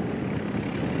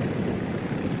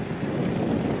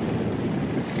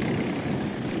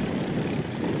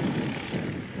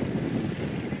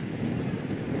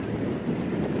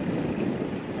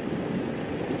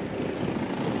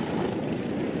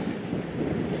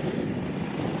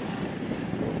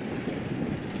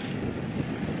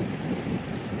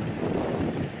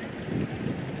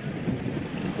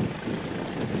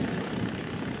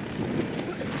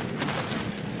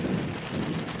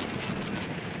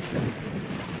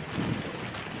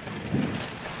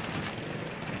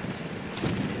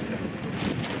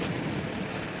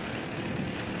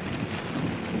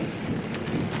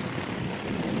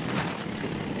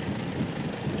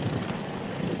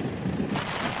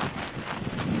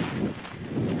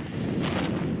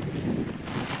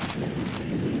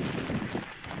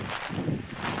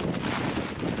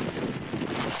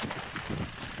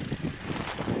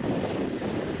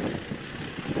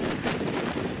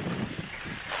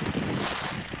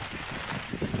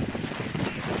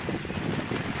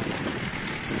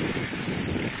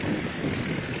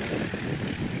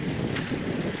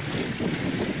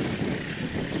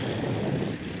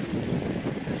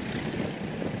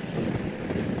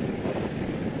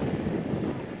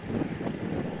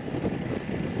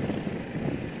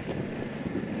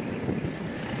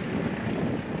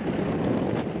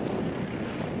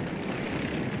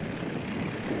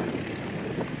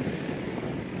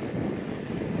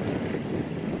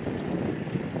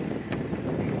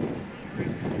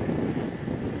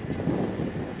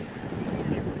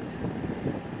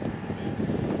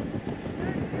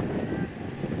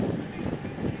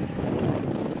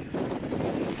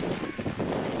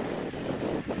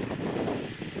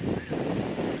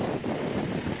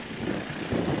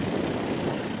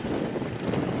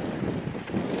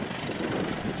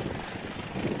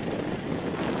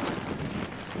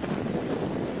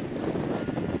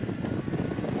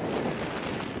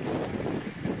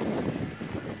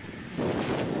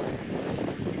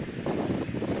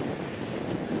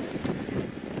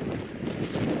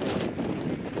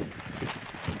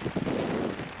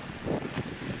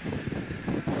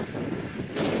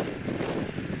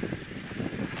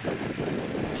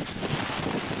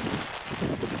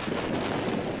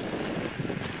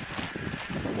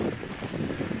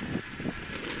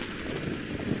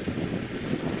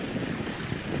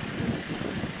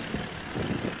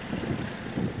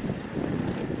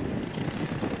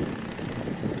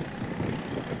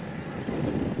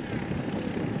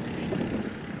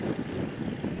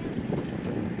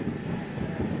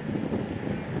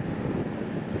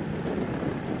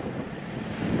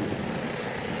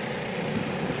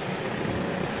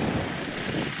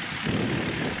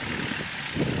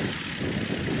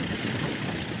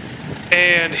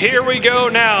 And here we go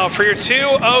now for your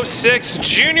 206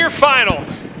 junior final.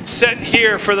 Set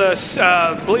here for this,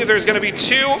 I believe there's going to be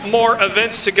 2 more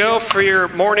events to go for your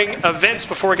morning events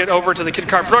before we get over to the Kid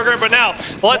Kart program. But now,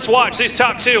 let's watch these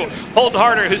top 2. Holden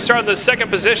Harder, who started in the 2nd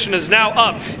position, is now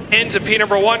up into P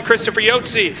number 1. Christopher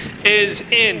Yotze is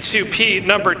into P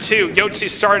number 2. Yotze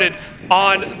started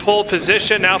on pole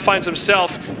position, now finds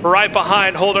himself right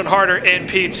behind Holden Harder in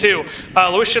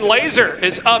P2. Lucian Laser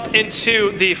is up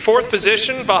into the 4th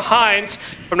position behind,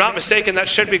 if I'm not mistaken, that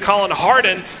should be Colin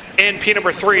Harden in P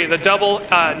number 3. The double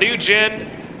new gen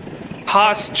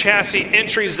Haas chassis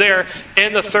entries there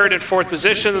in the 3rd and 4th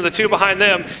position. And the 2 behind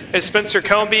them is Spencer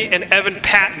Comby and Evan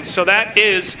Patton. So that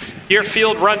is your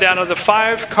field rundown of the 6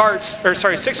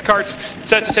 karts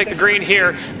set to take the green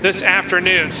here this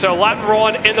afternoon. So lap number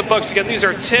 1 in the books. Again, these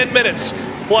are 10 minutes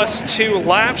plus 2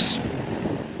 laps.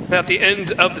 And at the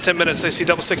end of the 10 minutes, they see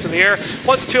double sticks in the air.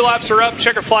 Once the 2 laps are up,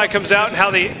 checker flag comes out, and how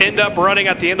they end up running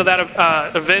at the end of that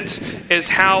event is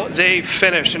how they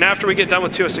finish. And after we get done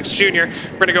with 206 Junior,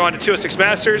 we're going to go on to 206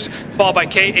 Masters, followed by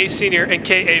KA Senior and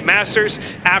KA Masters.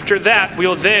 After that, we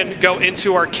will then go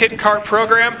into our Kid Kart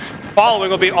program. Following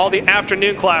will be all the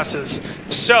afternoon classes.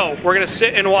 So we're going to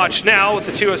sit and watch now with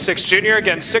the 206 Junior.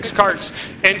 Again, 6 karts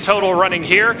in total running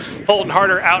here. Holden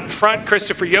Harder out in front.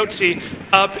 Christopher Yotze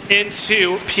up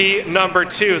into P number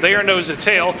 2. They are nose to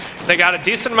tail. They got a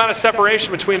decent amount of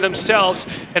separation between themselves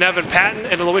and Evan Patton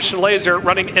and Lucian Laser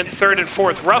running in 3rd and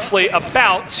 4th. Roughly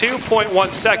about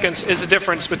 2.1 seconds is the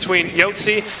difference between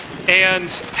Yotze and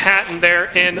Patton there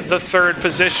in the 3rd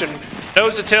position.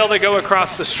 Nose to tail, they go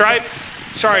across the stripe.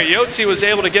 Sorry, Yotze was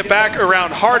able to get back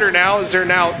around Harder now, as they're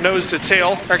now nose to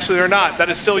tail. Actually, they're not. That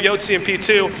is still Yotze in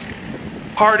P2.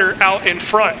 Harder out in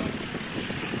front.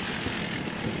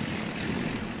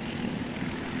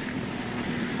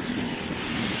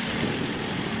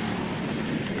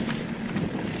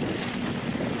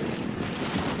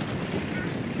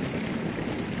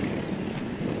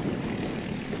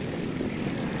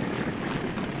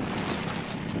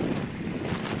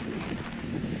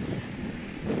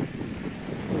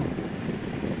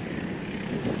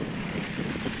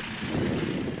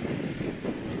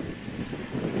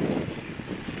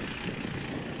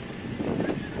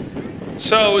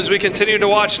 So as we continue to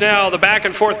watch now, the back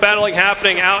and forth battling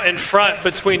happening out in front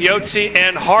between Yotze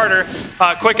and Harder.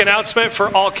 Quick announcement for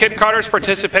all Kid Karters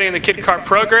participating in the Kid Kart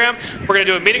program. We're going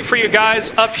to do a meeting for you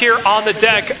guys up here on the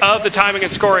deck of the timing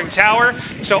and scoring tower.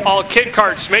 So all Kid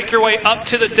Karts, make your way up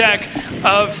to the deck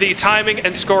of the timing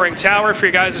and scoring tower for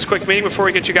you guys. This quick meeting before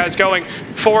we get you guys going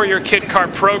for your Kid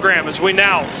Kart program. As we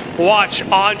now watch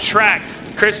on track,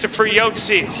 Christopher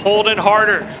Yotze, Holden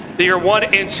Harder, the year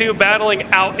 1 and 2 battling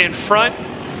out in front.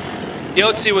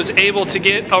 Yotze was able to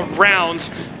get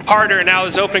around Harder, now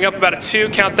is opening up about a 2,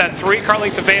 count that 3 car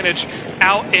length advantage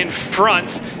out in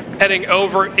front, heading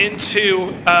over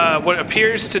into what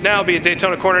appears to now be a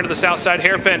Daytona corner to the south side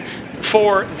hairpin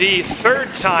for the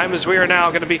 3rd time, as we are now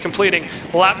going to be completing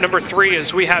lap number 3,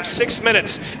 as we have 6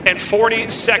 minutes and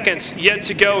 40 seconds yet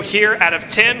to go here out of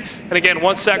 10. And again,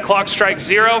 once that clock strikes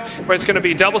 0, where it's going to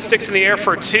be double sticks in the air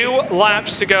for 2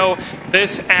 laps to go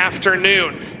this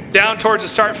afternoon. Down towards the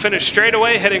start-finish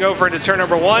straightaway, heading over into turn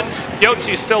number 1.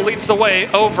 Yotze still leads the way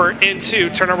over into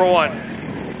turn number 1.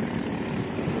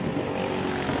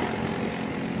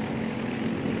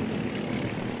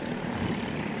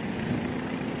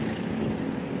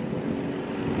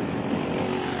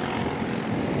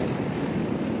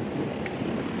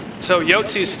 So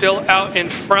Yotze still out in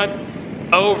front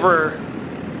over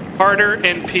Harder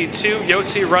in P2.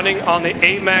 Yotze running on the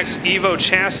AMAX Evo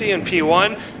chassis in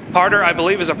P1. Harder, I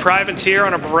believe, is a privateer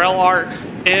on a Burrell Art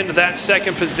in that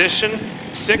 2nd position.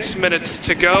 6 minutes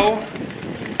to go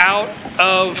out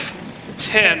of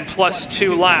 10 plus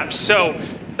 2 laps. So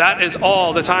that is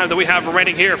all the time that we have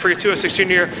remaining here for your 206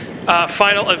 Junior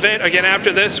final event. Again,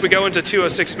 after this, we go into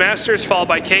 206 Masters, followed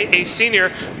by KA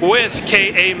Senior with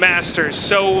KA Masters.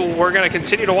 So we're going to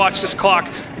continue to watch this clock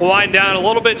wind down, a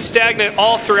little bit stagnant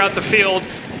all throughout the field.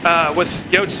 With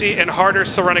Yotze and Harder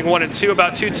still running 1 and 2.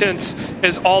 About 2 tenths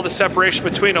is all the separation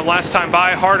between them. Last time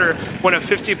by, Harder went a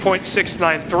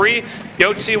 50.693.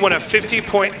 Yotze went a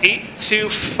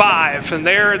 50.825. And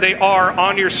there they are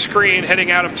on your screen heading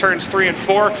out of turns 3 and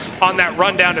 4 on that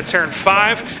run down to turn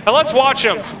 5. And let's watch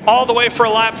them all the way for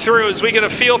a lap through as we get a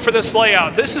feel for this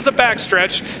layout. This is the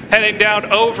backstretch heading down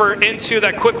over into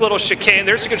that quick little chicane.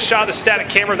 There's a good shot of the static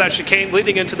camera of that chicane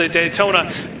leading into the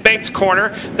Daytona banked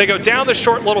corner. They go down the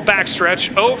short little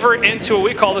backstretch over into what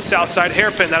we call the south side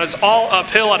hairpin. That is all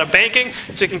uphill out of banking,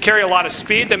 so you can carry a lot of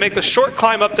speed. They make the short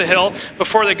climb up the hill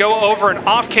before they go over an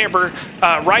off-camber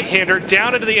right-hander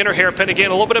down into the inner hairpin. Again,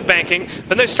 a little bit of banking.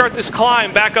 Then they start this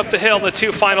climb back up the hill in the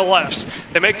 2 final lefts.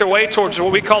 They make their way towards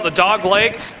what we call the dog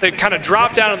leg. They kind of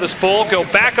drop down in this bowl, go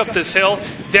back up this hill,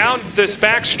 down this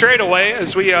back straightaway,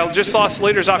 as we just lost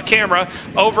leaders off camera,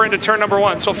 over into turn number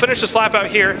 1. So we'll finish this lap out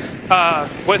here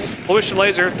with Lucian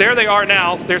Laser. There they are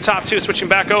now. Their top 2 switching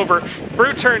back over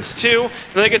through turns 2. And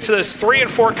they get to this 3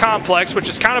 and 4 complex, which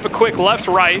is kind of a quick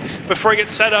left-right before we get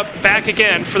set up back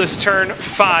again for this turn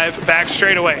 5 back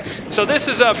straightaway. So this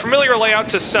is a familiar layout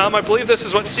to some. I believe this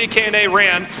is what CK&A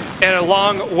ran, and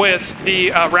along with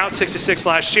the Route 66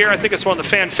 last year. I think it's one of the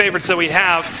fan favorites that we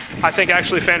have. I think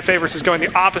actually fan favorites is going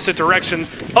the opposite direction.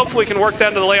 Hopefully we can work that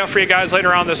into the layout for you guys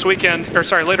later on this weekend, or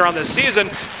sorry, later on this season.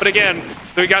 But again,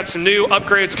 We got some new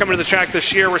upgrades coming to the track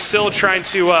this year. We're still trying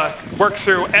to work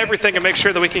through everything and make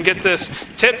sure that we can get this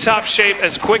tip-top shape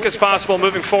as quick as possible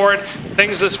moving forward.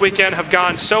 Things this weekend have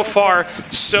gone so far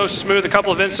so smooth. A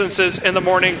couple of instances in the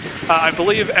morning. I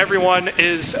believe everyone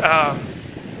is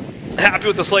happy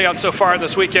with this layout so far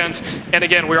this weekend. And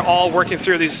again, we're all working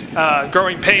through these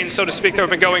growing pains, so to speak, that we've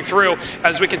been going through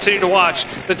as we continue to watch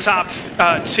the top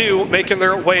two making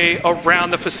their way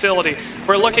around the facility.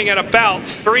 We're looking at about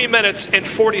 3 minutes and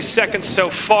 40 seconds so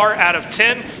far out of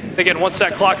 10. Again, once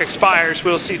that clock expires,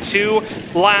 we'll see 2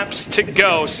 laps to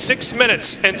go. 6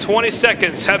 minutes and 20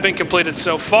 seconds have been completed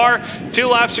so far. 2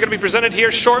 laps are going to be presented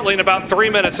here shortly in about 3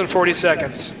 minutes and 40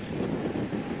 seconds.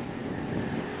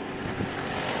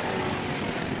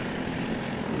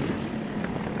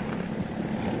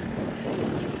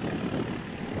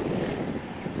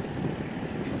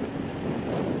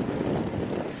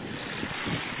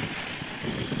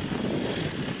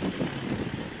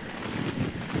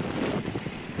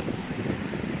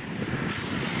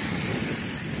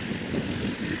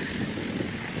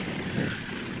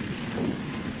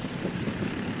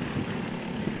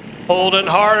 Holden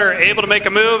Harder able to make a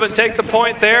move and take the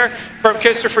point there from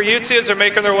Christopher Yutzi as they're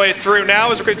making their way through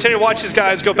now as we continue to watch these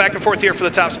guys go back and forth here for the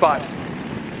top spot.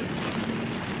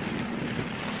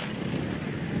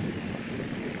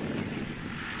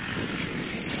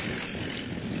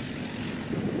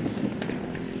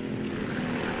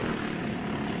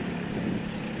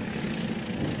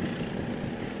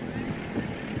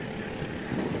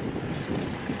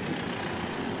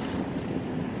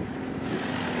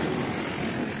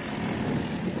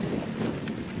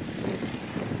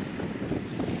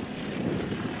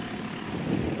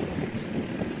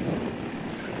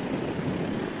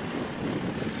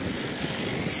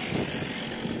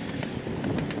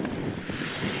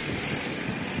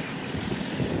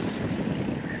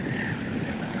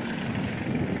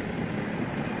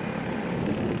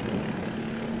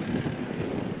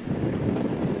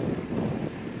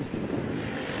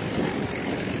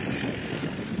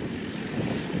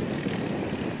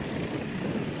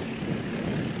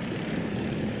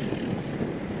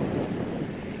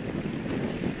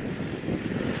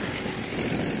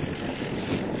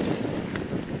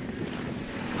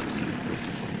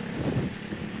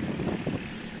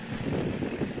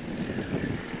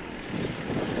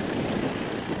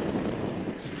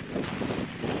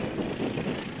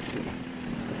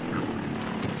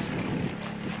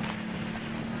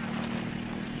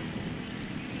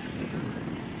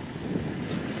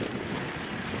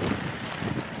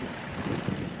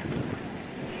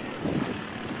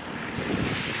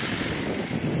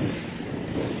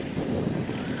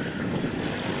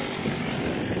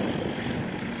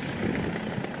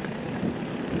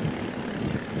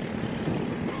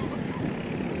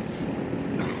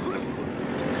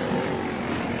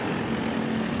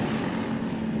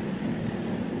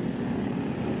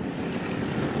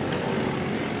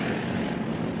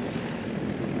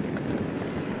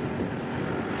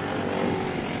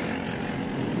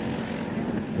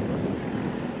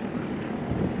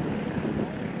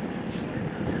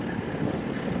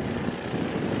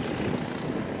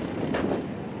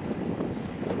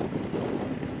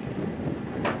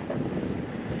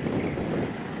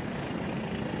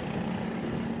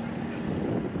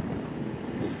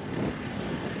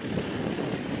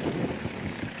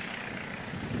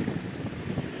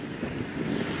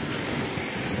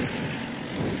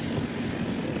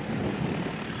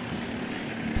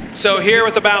 So here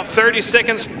with about 30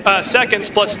 seconds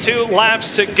plus 2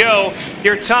 laps to go,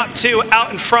 your top 2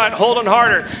 out in front. Holden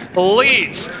Harder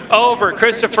leads over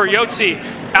Christopher Yotzi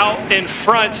out in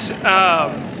front,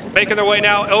 making their way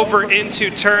now over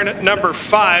into turn number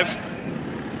 5.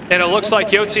 And it looks like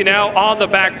Yotzi now on the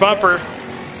back bumper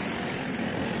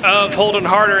of Holden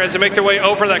Harder as they make their way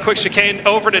over that quick chicane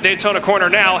over to Daytona Corner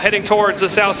now, heading towards the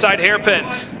south side hairpin.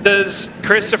 Does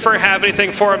Christopher have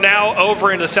anything for him now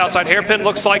over into the south side hairpin?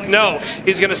 Looks like no.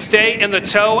 He's going to stay in the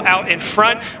tow out in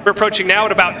front. We're approaching now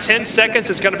at about 10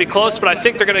 seconds. It's going to be close, but I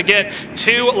think they're going to get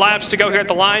 2 laps to go here at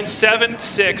the line. 7,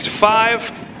 6,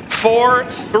 5, 4,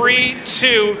 3,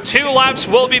 2. 2 laps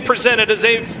will be presented as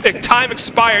time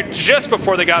expired just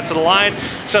before they got to the line.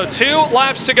 So 2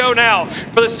 laps to go now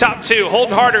for this top 2.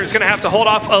 Holden Harder is going to have to hold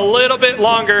off a little bit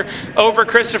longer over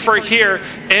Christopher here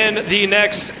in the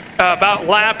next about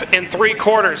lap and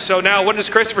 3/4. So now when does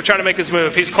Christopher try to make his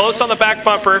move? He's close on the back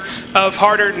bumper of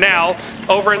Harder now,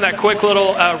 over in that quick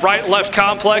little right-left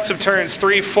complex of turns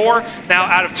 3, 4, now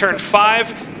out of turn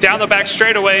 5, down the back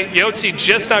straightaway. Yotzi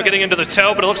just now getting into the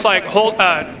tow, but it looks like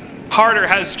Harder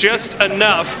has just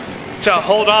enough to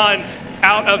hold on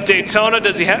out of Daytona.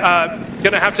 Does he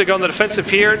Going to have to go on the defensive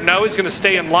here. No, he's going to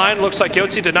stay in line. Looks like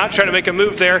Yotzi did not try to make a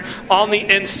move there on the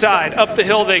inside. Up the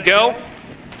hill they go.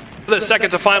 The second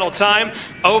to final time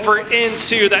over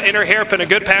into that inner hairpin. A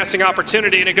good passing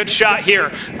opportunity and a good shot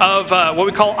here of what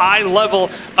we call eye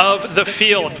level of the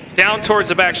field. Down towards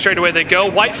the back straightaway they go.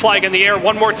 White flag in the air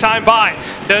one more time by.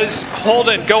 Does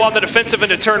Holden go on the defensive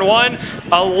into turn one?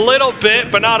 A little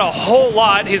bit, but not a whole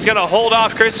lot. He's going to hold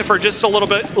off Christopher just a little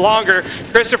bit longer.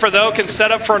 Christopher, though, can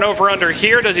set up for an over-under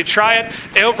here. Does he try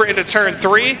it over into turn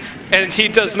three? And he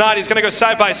does not. He's going to go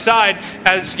side by side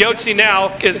as Yotzi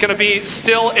now is going to be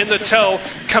still in the tow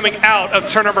coming out of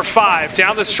turn number 5.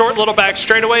 Down this short little back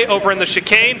straightaway over in the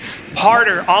chicane.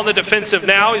 Harder on the defensive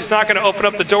now. He's not going to open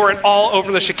up the door at all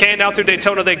over the chicane. Now through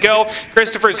Daytona they go.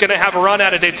 Christopher is going to have a run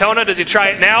out of Daytona. Does he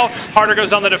try it now? Harder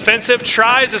goes on the defensive.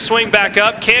 Tries to swing back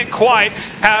up. Can't quite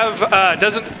have,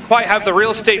 doesn't quite have the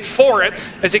real estate for it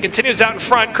as he continues out in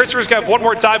front. Christopher's going to have one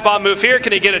more dive bomb move here.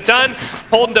 Can he get it done?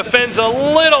 Holden defends a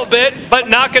little bit, but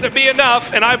not going to be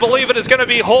enough, and I believe it is going to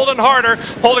be Holden Harder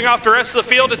holding off the rest of the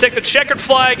field to take the checkered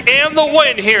flag and the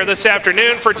win here this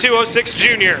afternoon for 206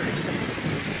 Junior.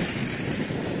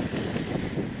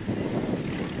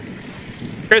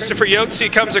 Christopher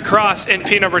Yotzi comes across in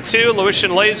P number 2.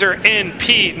 Lucian Laser in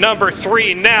P number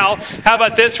 3 now. How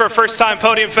about this for a first-time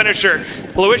podium finisher?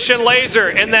 Lucian Laser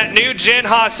in that new Gen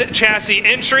Haas chassis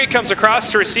entry comes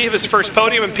across to receive his first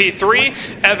podium in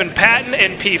P3. Evan Patton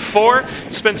in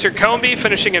P4. Spencer Comby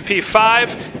finishing in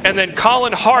P5. And then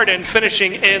Colin Harden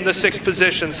finishing in the 6th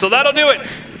position. So that'll do it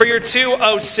for your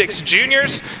 206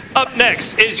 Juniors. Up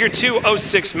next is your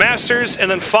 206 Masters, and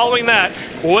then following that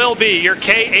will be your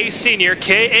KA Senior,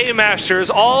 KA Masters,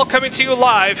 all coming to you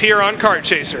live here on Kart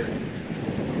Chaser.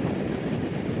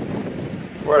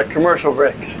 We're at a commercial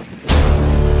break.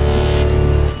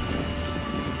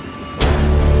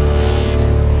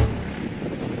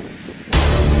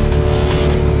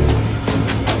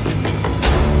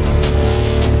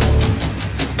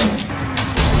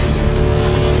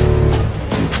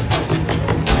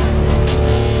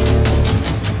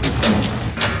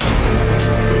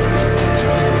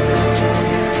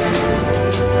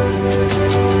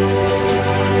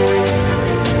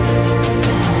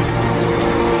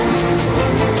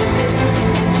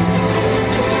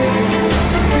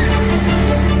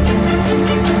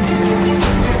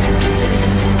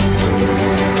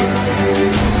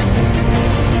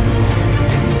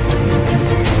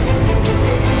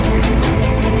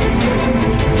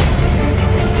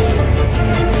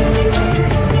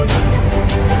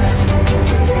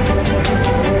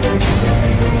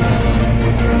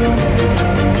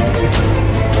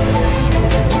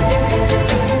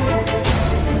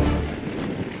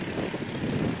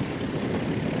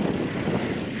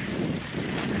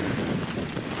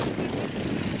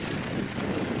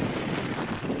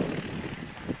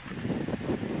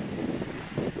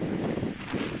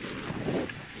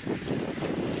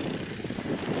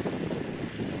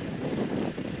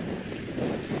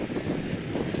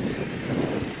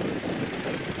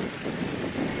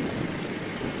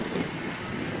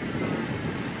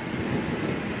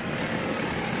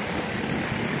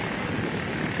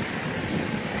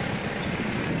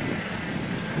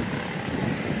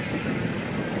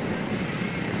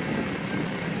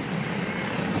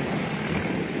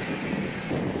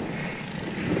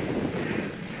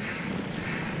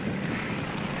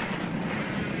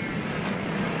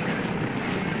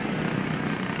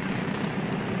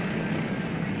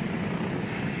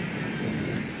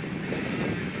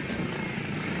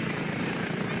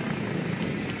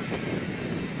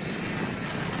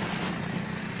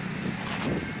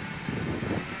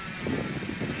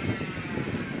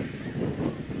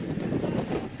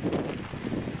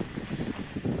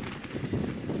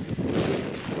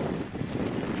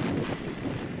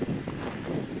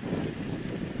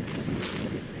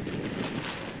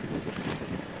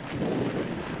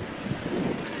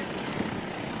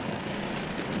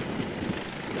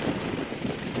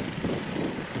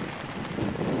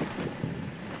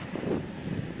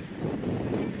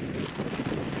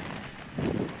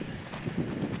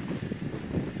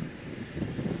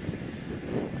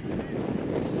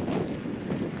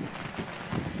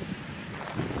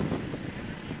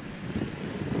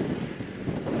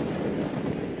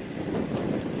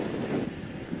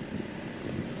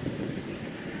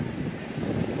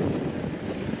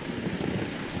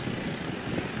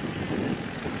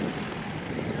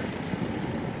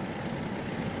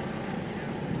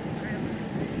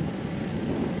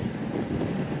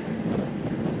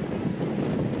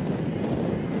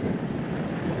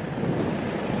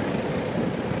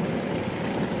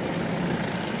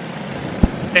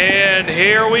 And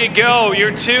here we go, your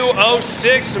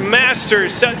 206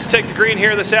 Masters set to take the green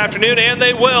here this afternoon, and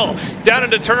they will. Down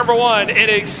into turn number 1, it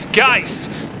is Geist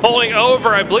holding over.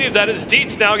 I believe that is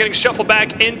Dietz now getting shuffled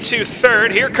back into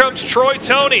third. Here comes Troy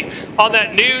Toney on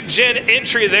that new gen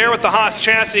entry there with the Haas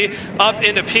chassis up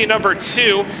into P number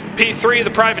 2. P3, the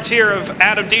privateer of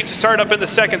Adam Dietz, to start up in the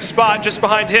second spot. Just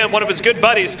behind him, one of his good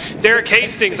buddies, Derek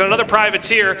Hastings, another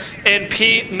privateer in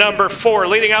P number 4.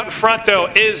 Leading out in front, though,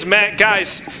 is Matt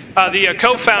Geist, the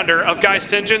co-founder of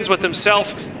Geist Engines, with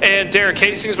himself and Derek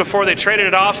Hastings before they traded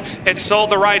it off and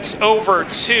sold the rights over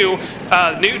to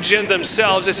New Gen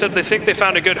themselves. They said they think they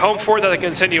found a good home for it that they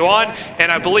continue on,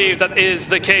 and I believe that is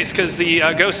the case because the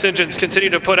Ghost Engines continue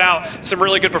to put out some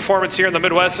really good performance here in the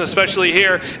Midwest, and especially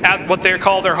here at what they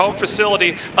call their home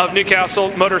facility of Newcastle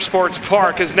Motorsports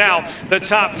Park. Is now the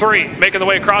top 3 making the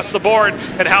way across the board.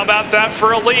 And how about that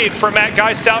for a lead for Matt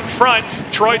Geist out in front?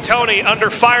 Troy Toney under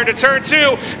fire to turn 2.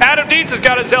 Adam Dietz has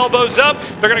got his elbows up.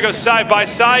 They're going to go side by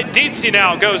side. Dietzy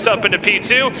now goes up into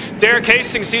P2. Derek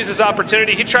Hastings sees his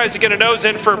opportunity. He tries to get a nose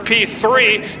in for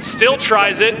P3. Still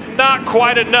tries it. Not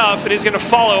quite enough. And he's going to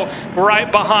follow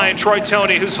right behind Troy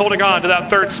Toney, who's holding on to that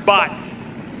third spot.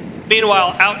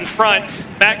 Meanwhile, out in front,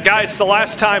 Matt Geist, the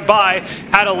last time by,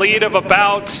 had a lead of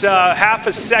about half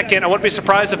a second. I wouldn't be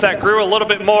surprised if that grew a little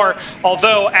bit more,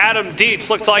 although Adam Dietz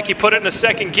looked like he put it in a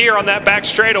second gear on that back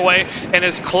straightaway and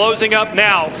is closing up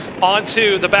now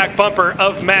onto the back bumper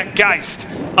of Matt Geist.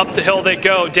 Up the hill they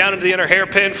go, down into the inner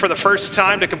hairpin for the first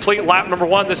time to complete lap number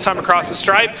 1, this time across the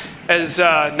stripe, as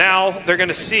now they're going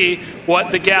to see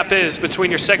what the gap is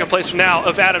between your second place now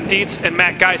of Adam Dietz and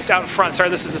Matt Geist out in front. Sorry,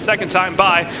 this is the second time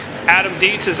by. Adam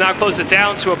Dietz has now closed it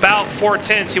down to about 4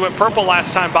 tenths. He went purple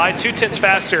last time by, 2 tenths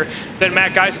faster than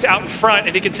Matt Geist out in front,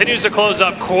 and he continues to close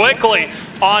up quickly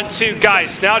onto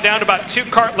Geist. Now down to about 2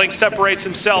 kart lengths separates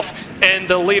himself and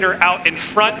the leader out in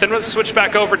front. Then let's switch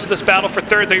back over to this battle for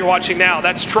third that you're watching now.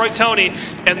 That's Troy Toney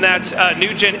and that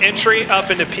new gen entry up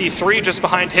into P3 just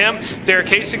behind him. Derek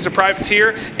Hastings, a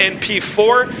privateer, in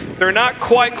P4. They're not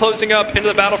quite closing up into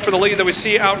the battle for the lead that we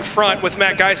see out in front with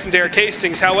Matt Geist and Derek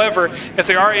Hastings. However, if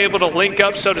they are able to link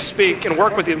up, so to speak, and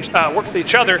work with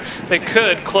each other, they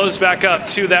could close back up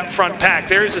to that front pack.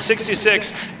 There's a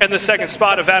 66 and the second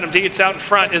spot of Adam Dietz. Out in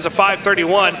front is a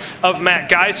 531 of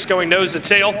Matt Geist going nose to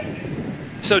tail.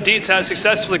 So Dietz has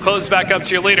successfully closed back up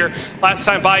to your leader. Last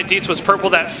time by, Dietz was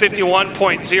purple at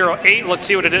 51.08. Let's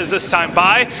see what it is this time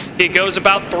by. He goes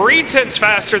about 3 tenths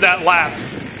faster that lap.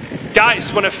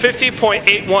 Geist went a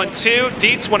 50.812.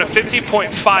 Dietz went a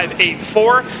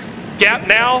 50.584. Gap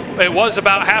now, it was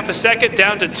about half a second,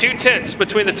 down to 2 tenths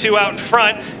between the two out in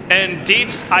front. And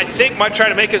Dietz, I think, might try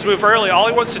to make his move early. All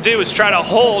he wants to do is try to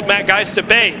hold Matt Geist at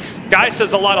bay. Geist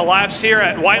has a lot of laps here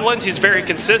at Whiteland. He's very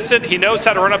consistent. He knows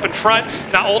how to run up in front,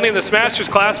 not only in this Masters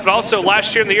class, but also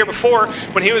last year and the year before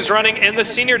when he was running in the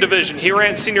senior division. He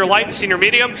ran senior light and senior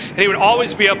medium, and he would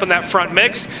always be up in that front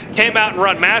mix. Came out and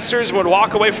run Masters, would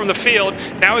walk away from the field.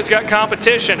 Now he's got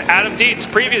competition. Adam Dietz,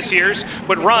 previous years,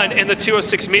 would run in the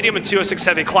 206 medium and 206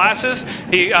 heavy classes.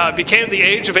 He became the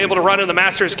age of able to run in the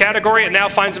Masters category, and now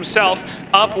finds himself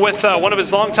up with one of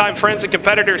his longtime friends and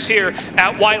competitors here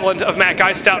at Whiteland of Matt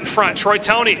Geist out in front. Troy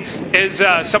Toney is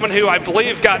someone who I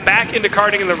believe got back into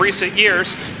karting in the recent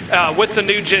years with the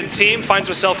new gen team, finds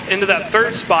himself into that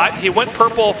third spot. He went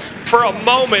purple for a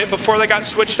moment before they got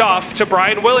switched off to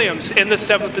Brian Williams in the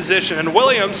 7th position. And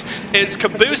Williams is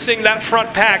caboosing that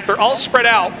front pack. They're all spread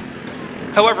out.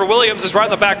 However, Williams is right on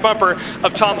the back bumper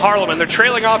of Tom Harleman. They're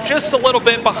trailing off just a little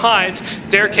bit behind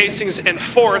Derek Hastings in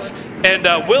 4th. And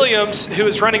Williams, who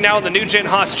is running now in the new gen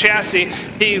Haas chassis,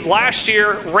 he last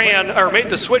year made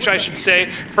the switch, I should say,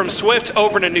 from Swift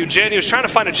over to new gen. He was trying to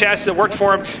find a chassis that worked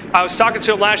for him. I was talking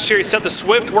to him last year. He said the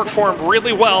Swift worked for him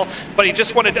really well, but he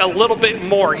just wanted a little bit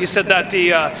more. He said that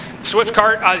the Swift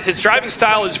kart, his driving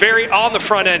style is very on the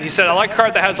front end. He said, I like a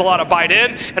kart that has a lot of bite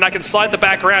in, and I can slide the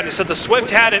back around. He said the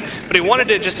Swift had it, but he wanted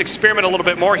to just experiment a little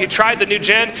bit more. He tried the new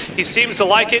gen. He seems to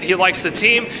like it. He likes the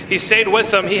team. He stayed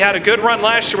with them. He had a good run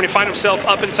last year when he found himself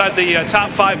up inside the top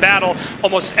 5 battle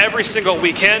almost every single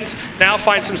weekend. Now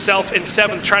finds himself in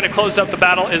 7th, trying to close up the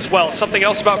battle as well. Something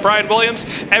else about Brian Williams,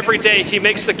 every day he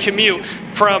makes the commute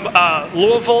from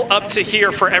Louisville up to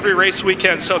here for every race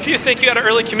weekend. So if you think you had an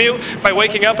early commute by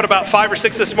waking up at about 5 or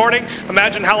 6 this morning,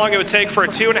 imagine how long it would take for a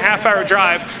 2.5-hour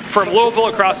drive from Louisville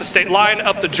across the state line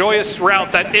up the joyous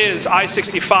route that is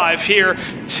I-65 here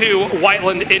to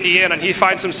Whiteland, Indiana. And he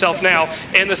finds himself now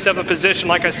in the 7th position,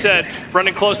 like I said,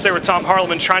 running close there with Tom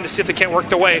Harleman, trying to see if they can't work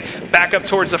their way back up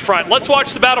towards the front. Let's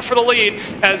watch the battle for the lead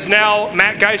as now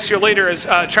Matt Geist, your leader, is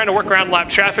trying to work around lap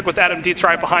traffic with Adam Dietz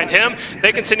right behind him.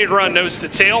 They continue to run nose to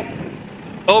tail.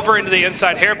 over into the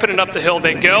inside hairpin and up the hill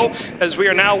they go, as we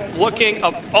are now looking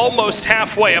up almost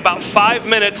halfway, about 5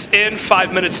 minutes in,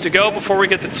 5 minutes to go before we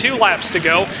get the 2 laps to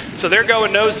go. So they're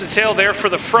going nose to tail there for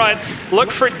the front. Look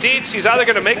for Dietz. He's either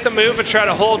going to make the move and try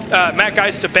to hold Matt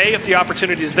Geist to bay if the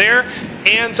opportunity is there,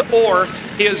 and or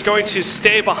he is going to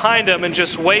stay behind him and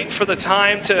just wait for the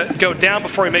time to go down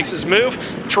before he makes his move.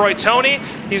 Troy Toney,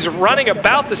 he's running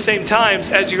about the same times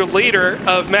as your leader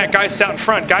of Matt Geist out in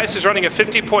front. Geist is running a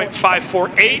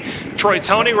 50.548. Troy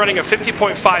Toney running a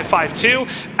 50.552.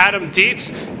 Adam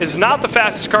Dietz is not the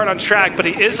fastest kart on track, but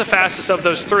he is the fastest of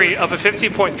those 3 of a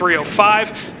 50.305.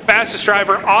 Fastest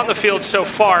driver on the field so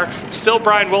far, still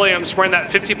Brian Williams wearing that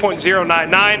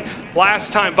 50.099.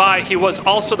 Last time by, he was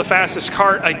also the fastest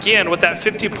kart again with that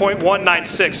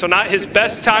 50.196. So not his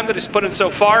best time that he's put in so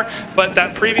far, but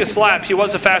that previous lap, he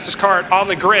was the fastest kart on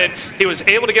the grid. He was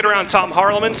able to get around Tom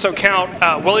Harleman, so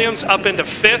count Williams up into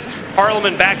 5th,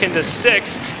 Harleman back into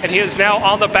 6th, and he is now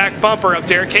on the back bumper of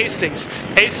Derek Hastings.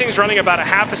 Hastings running about a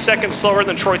half a second slower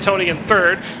than Troy Toney in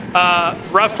 3rd,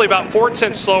 roughly about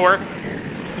 4/10 slower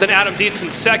than Adam Dietz in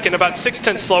 2nd, about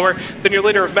 6/10 slower than your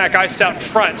leader of Matt Geist out in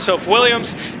front. So if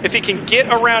Williams, if he can get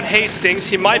around Hastings,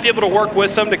 he might be able to work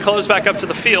with them to close back up to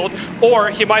the field, or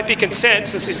he might be content,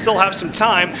 since he still has some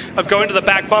time, of going to the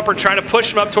back bumper and trying to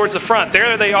push him up towards the front.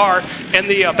 There they are in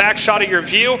the back shot of your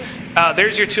view.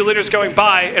 There's your 2 leaders going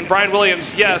by, and Brian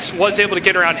Williams, yes, was able to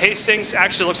get around Hastings.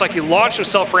 Actually looks like he launched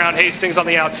himself around Hastings on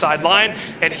the outside line,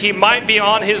 and he might be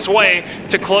on his way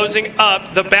to closing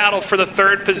up the battle for the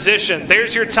 3rd position.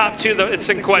 There's your top 2 that's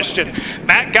in question.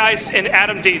 Matt Geist and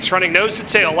Adam Dietz running nose to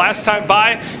tail. Last time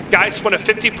by, Geist won a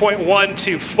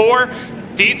 50.124.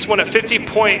 Dietz won a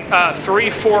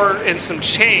 50.34 and some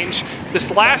change.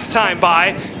 This last time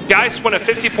by, Geist won a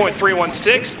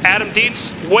 50.316. Adam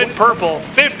Dietz went purple,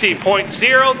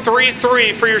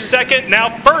 50.033 for your second, now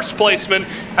first placeman,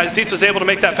 as Dietz was able to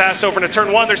make that pass over into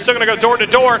turn 1. They're still going to go door to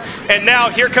door, and now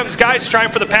here comes Geist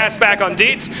trying for the pass back on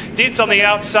Dietz. Dietz on the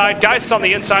outside, Geist on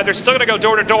the inside. They're still going to go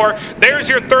door to door. There's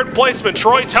your 3rd placeman,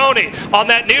 Troy Toney, on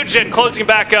that new gen closing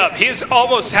back up. He's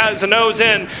almost has a nose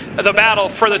in the battle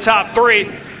for the top 3.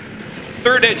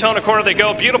 Third Daytona corner they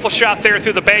go. Beautiful shot there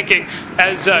through the banking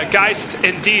as Geist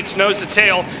and Dietz nose to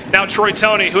tail. Now Troy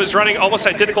Toney, who is running almost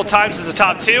identical times as the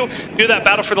top 2, do that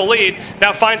battle for the lead,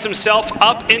 now finds himself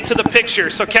up into the picture.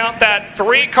 So count that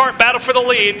 3-kart battle for the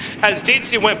lead as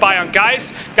Dietz went by on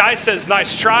Geist. Geist says,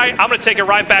 nice try. I'm going to take it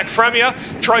right back from you.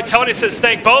 Troy Toney says,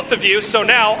 thank both of you. So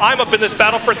now I'm up in this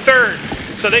battle for 3rd.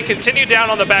 So they continue down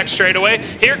on the back straightaway.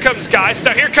 Here comes Geist.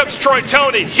 Now here comes Troy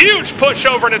Toney. Huge push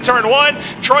over into turn 1.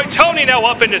 Troy Toney now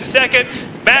up into 2nd.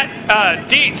 Matt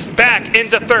Dietz back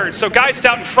into 3rd. So Geist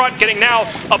out in front getting now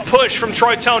a push from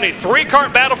Troy Toney.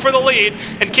 3-kart battle for the lead,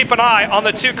 and keep an eye on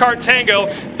the 2-kart tango.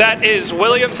 That is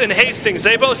Williams and Hastings.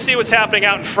 They both see what's happening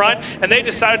out in front, and they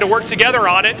decided to work together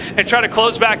on it and try to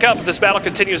close back up. If this battle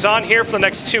continues on here for the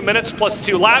next 2 minutes plus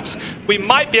 2 laps, we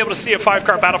might be able to see a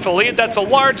 5-kart battle for the lead. That's a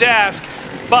large ask,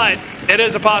 but it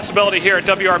is a possibility here at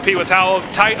WRP with how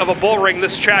tight of a bull ring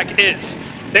this track is.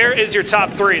 There is your top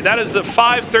 3. That is the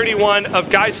 531 of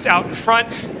Geist out in front.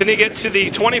 Then you get to the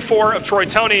 24 of Troy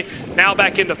Toney, now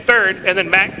back into 3rd, and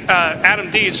then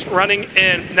Adam Dietz running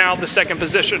in now the 2nd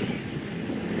position.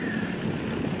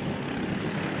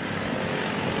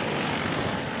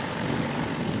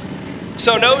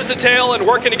 So nose to tail and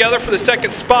working together for the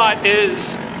 2nd spot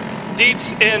is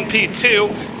Dietz in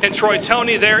P2 and Troy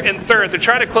Toney there in 3rd. They're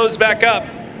trying to close back up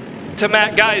to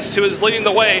Matt Geist, who is leading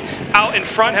the way out in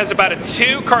front, has about a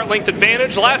 2-kart length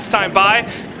advantage. Last time by,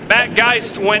 Matt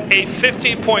Geist went a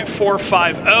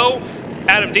 50.450.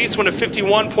 Adam Dietz went a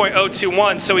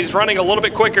 51.021, so he's running a little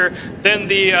bit quicker than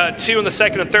the 2 in the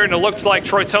 2nd and 3rd, and it looked like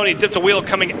Troy Toney dipped a wheel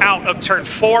coming out of turn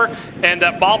 4, and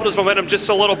that bobbled his momentum just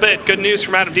a little bit. Good news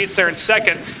from Adam Dietz there in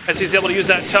 2nd, as he's able to use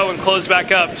that toe and close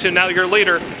back up to now your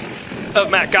leader of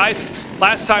Matt Geist.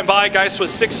 Last time by, Geist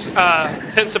was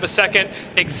 6/10 of a second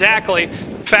exactly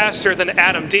faster than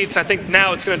Adam Dietz. I think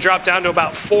now it's going to drop down to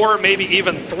about 4, maybe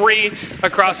even 3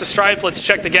 across the stripe. Let's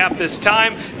check the gap this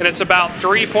time, and it's about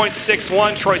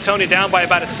 3.61. Troy Toney down by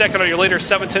about a second on your leader,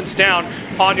 7/10 down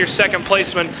on your 2nd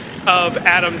placeman of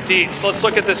Adam Dietz. Let's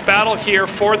look at this battle here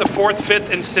for the 4th,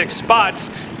 5th, and 6th spots,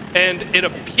 and it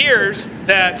appears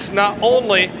that not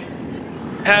only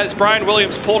has Brian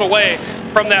Williams pulled away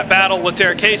from that battle with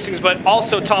Derek Hastings, but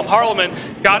also Tom Harleman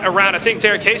got around. I think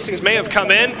Derek Hastings may have come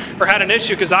in or had an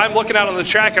issue, because I'm looking out on the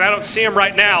track and I don't see him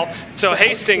right now. So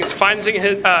Hastings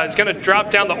is going to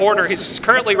drop down the order. He's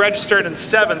currently registered in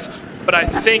 7th but I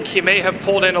think he may have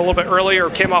pulled in a little bit earlier or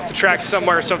came off the track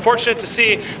somewhere. So unfortunate to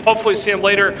see. Hopefully see him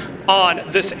later on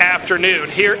this afternoon.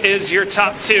 Here is your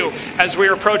top two as we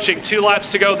are approaching 2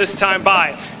 laps to go this time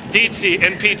by. Dietzy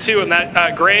in P2 in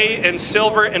that gray and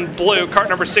silver and blue, cart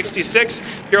number 66.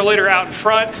 Your leader out in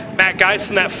front. Matt Geist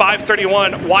in that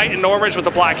 531 white and orange with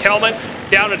a black helmet.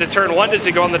 Down into turn 1, does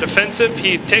he go on the defensive?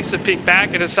 He takes a peek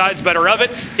back and decides better of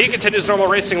it. He continues normal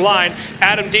racing line.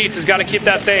 Adam Dietz has got to keep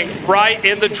that thing right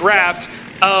in the draft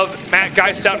of Matt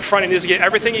Geist out in front. He needs to get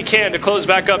everything he can to close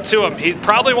back up to him. He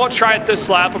probably won't try it this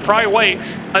lap. He'll probably wait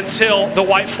until the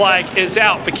white flag is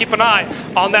out. But keep an eye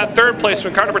on that third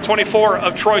placement, car number 24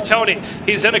 of Troy Toney.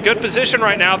 He's in a good position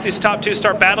right now if these top two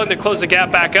start battling to close the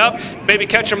gap back up. Maybe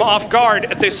catch him off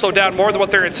guard if they slow down more than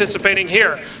what they're anticipating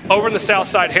here. Over in the south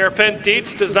side hairpin,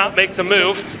 Dietz does not make the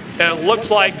move. It looks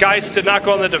like Geist did not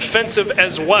go on the defensive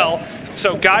as well.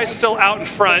 So Geist still out in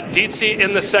front. Dietzy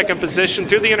in the second position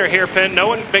through the inner hairpin. No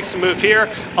one makes a move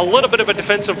here. A little bit of a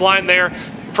defensive line there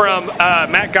from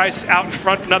Matt Geist out in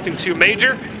front, but nothing too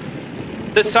major.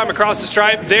 This time across the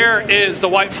stripe, there is the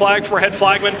white flag for head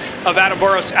flagman of Adam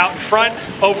Boros out in front.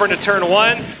 Over into turn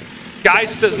 1.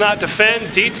 Geist does not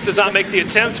defend. Dietz does not make the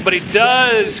attempt, but he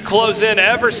does close in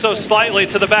ever so slightly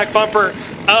to the back bumper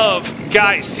of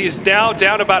Geist. He's now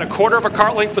down about a quarter of a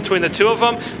kart length between the two of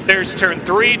them. There's turn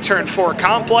 3, turn 4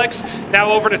 complex.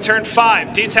 Now over to turn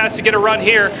 5. Dietz has to get a run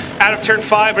here out of turn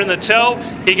 5 in the toe.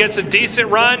 He gets a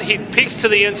decent run. He peeks to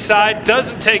the inside,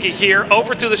 doesn't take it here,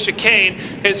 over through the chicane.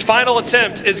 His final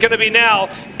attempt is going to be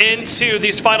now into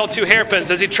these final 2 hairpins.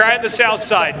 Does he try it the south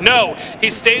side? No.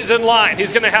 He stays in line.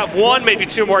 He's going to have 1, maybe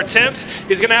 2 more attempts.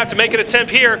 He's going to have to make an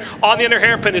attempt here on the inner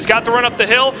hairpin. He's got the run up the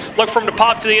hill. Look for him to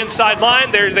pop to the inside line.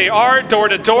 There they are, door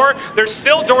to door. They're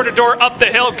still door to door up the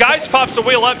hill. Geist pops the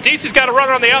wheel up. Dietzy's got a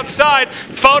runner on the outside.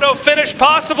 Photo finish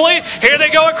possibly. Here they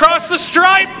go across the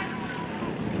stripe.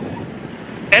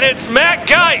 And it's Matt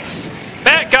Geist.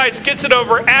 Matt Geist gets it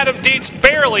over Adam Dietz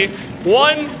barely.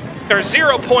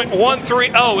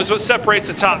 0.130 is what separates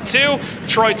the top 2.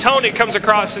 Troy Toney comes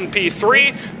across in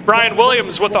P3. Brian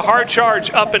Williams with a hard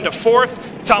charge up into 4th.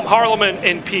 Tom Harleman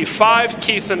in P5.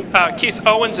 Keith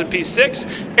Owens in P6.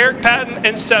 Eric Patton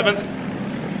in 7th.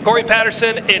 Corey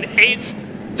Patterson in 8th.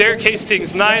 Derek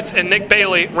Hastings 9th. And Nick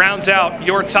Bailey rounds out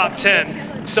your top 10.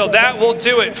 So that will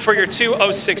do it for your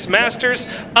 206 Masters.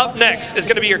 Up next is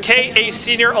going to be your KA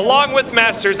Senior along with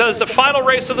Masters. That is the final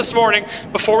race of this morning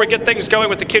before we get things going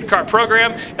with the Kid Kart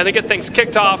program and then get things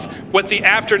kicked off with the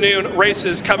afternoon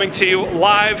races coming to you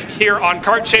live here on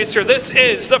Kart Chaser. This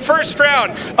is the first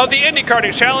round of the Indy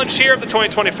Karting Challenge here of the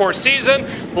 2024 season,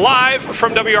 live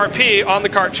from WRP on the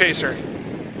Kart Chaser.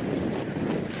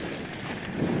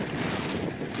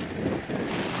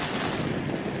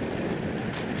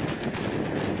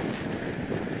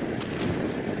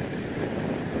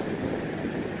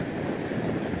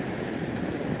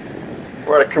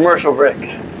 We're at a commercial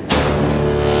break.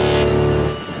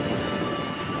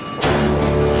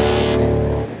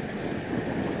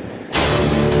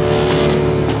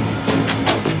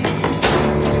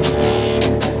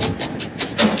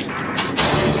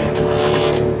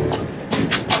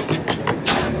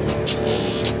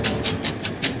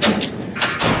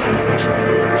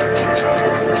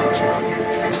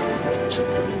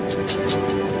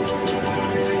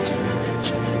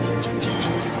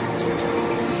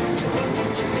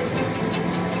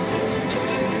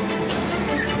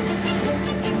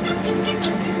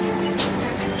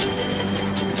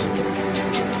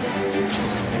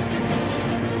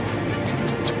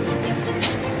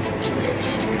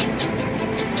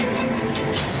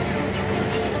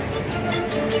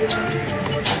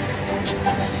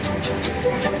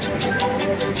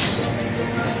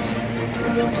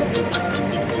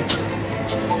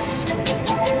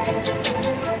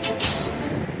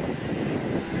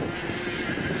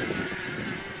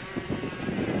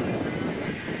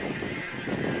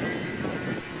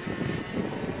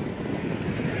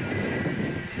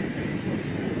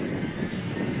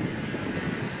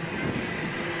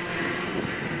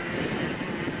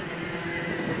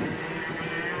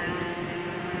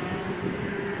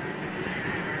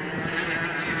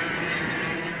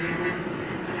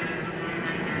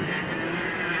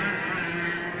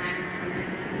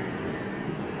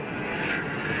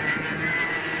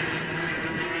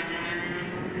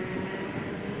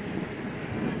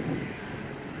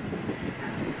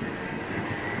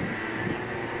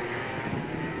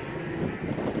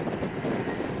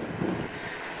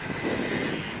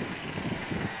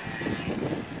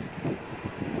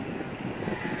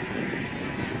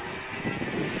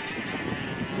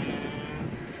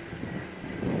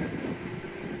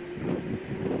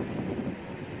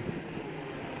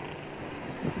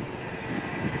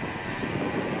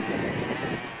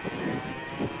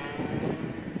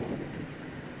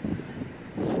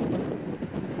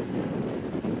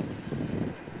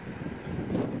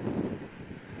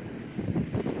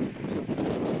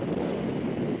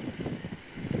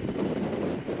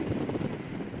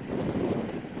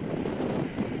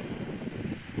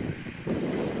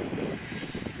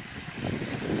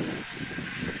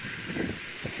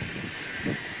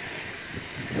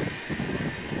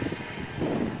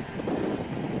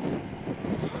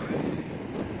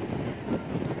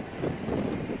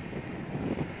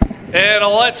 And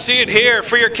let's see it here.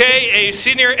 For your K, a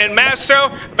senior in Master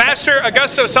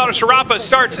Augusto Sato Sharapa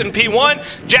starts in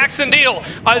P1. Jackson Deal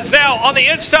is now on the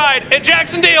inside, and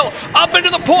Jackson Deal up into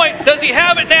the point. Does he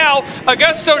have it now?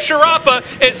 Augusto Sharapa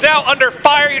is now under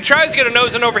fire. He tries to get a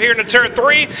nose in over here into turn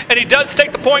 3, and he does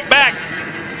take the point back.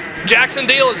 Jackson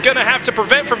Deal is going to have to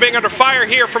prevent from being under fire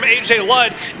here from AJ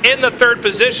Ludd in the 3rd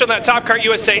position, that Top Kart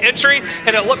USA entry,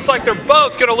 and it looks like they're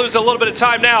both going to lose a little bit of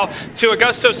time now to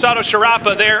Augusto Sato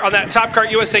Sharapa there on that Top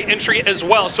Kart USA entry as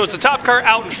well. So it's a Top Kart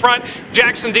out in front,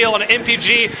 Jackson Deal on an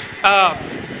MPG,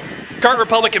 Kart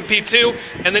Republic in P2,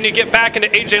 and then you get back into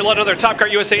AJ Ludd, another Top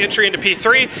Kart USA entry into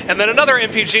P3, and then another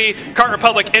MPG Kart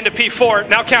Republic into P4.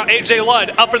 Now count AJ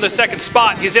Ludd up in the 2nd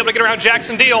spot. He's able to get around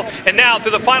Jackson Deal, and now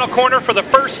through the final corner for the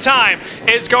first time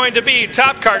is going to be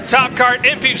Top Kart,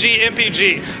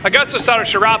 MPG. Augusto Sato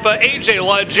Sharapa, AJ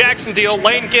Ludd, Jackson Deal,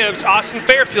 Lane Gibbs, Austin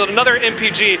Fairfield, another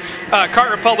MPG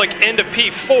Kart Republic into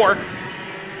P4.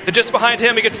 And just behind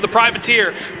him, he gets to the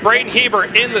Privateer. Braden Heber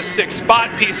in the 6th spot.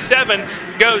 P7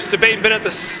 goes to Baden Bennett the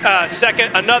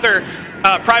 2nd. Another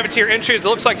Privateer entry. It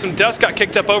looks like some dust got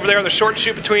kicked up over there on the short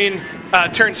chute between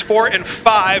turns 4 and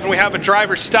 5. And we have a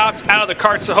driver stopped out of the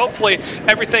kart, so hopefully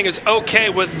everything is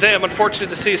okay with them. Unfortunate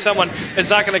to see someone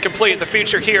is not going to complete the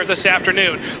feature here this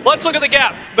afternoon. Let's look at the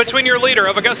gap between your leader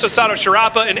of Augusto Sato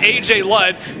Sharapa and AJ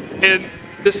Ludd in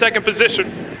the 2nd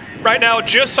position. Right now,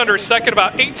 just under a second,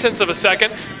 about 0.8 of a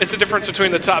second is the difference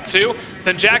between the top 2.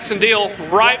 Then Jackson Deal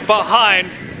right behind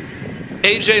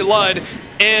AJ Ludd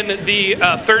in the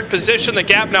 3rd position. The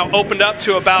gap now opened up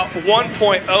to about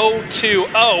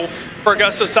 1.020 for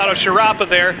Augusto Sato Sharapa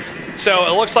there. So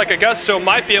it looks like Augusto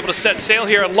might be able to set sail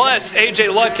here unless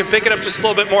AJ Ludd can pick it up just a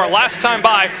little bit more. Last time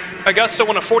by, Augusto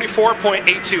won a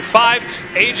 44.825.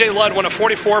 AJ Ludd won a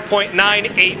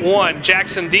 44.981.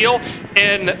 Jackson Deal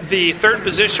in the 3rd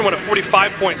position won a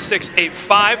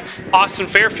 45.685. Austin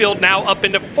Fairfield now up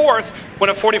into 4th, won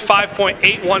a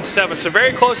 45.817. So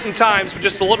very close in times, but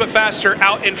just a little bit faster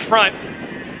out in front.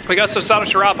 Augusto Sato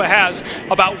Sharapa has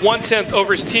about 1/10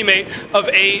 over his teammate of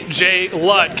AJ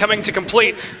Ludd. Coming to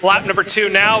complete lap number 2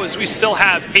 now, as we still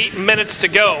have 8 minutes to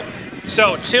go.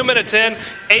 So 2 minutes in,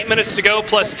 8 minutes to go,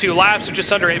 plus 2 laps, or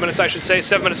just under 8 minutes, I should say,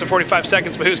 7 minutes and 45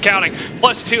 seconds, but who's counting?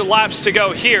 Plus 2 laps to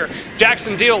go here.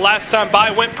 Jackson Deal, last time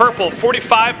by, went purple,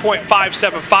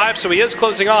 45.575, so he is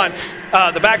closing on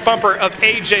the back bumper of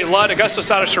AJ Ludd. Augusto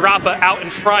Sato Sharapa out in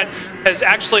front. His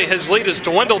lead has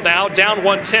dwindled now, down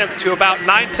 1/10 to about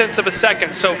 0.9 of a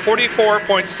second. So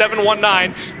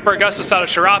 44.719 for Augusto Sato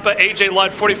Sharapa. AJ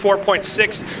Ludd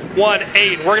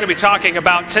 44.618. We're going to be talking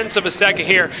about 0.1 of a second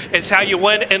here. It's how you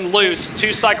win and lose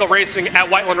 2-cycle racing at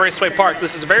Whiteland Raceway Park.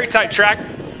 This is a very tight track.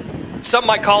 Some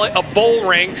might call it a bull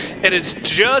ring. It is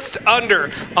just under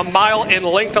a mile in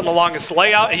length on the longest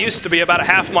layout. It used to be about a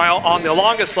half mile on the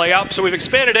longest layout, so we've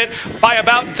expanded it by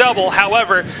about double.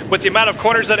 However, with the amount of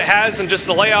corners that it has and just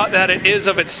the layout that it is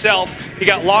of itself, you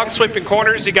got long sweeping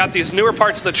corners, you got these newer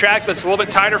parts of the track that's a little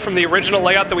bit tighter from the original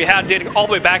layout that we had dating all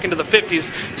the way back into the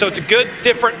 50s. So it's a good,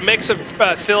 different mix of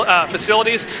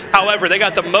facilities. However, they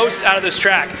got the most out of this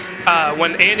track.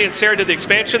 When Andy and Sarah did the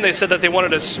expansion, they said that they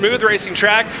wanted a smooth racing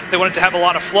track. They wanted to have a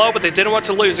lot of flow, but they didn't want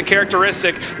to lose a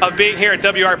characteristic of being here at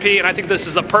WRP, and I think this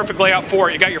is the perfect layout for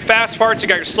it. You got your fast parts, you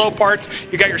got your slow parts,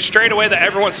 you got your straightaway that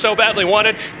everyone so badly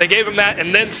wanted. They gave them that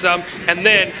and then some, and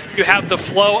then you have the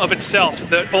flow of itself.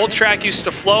 The old track used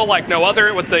to flow like no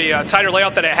other with the tighter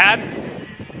layout that it had.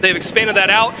 They've expanded that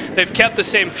out. They've kept the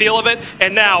same feel of it.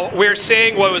 And now we're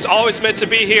seeing what was always meant to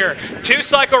be here.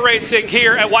 2-cycle racing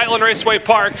here at Whiteland Raceway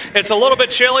Park. It's a little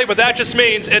bit chilly, but that just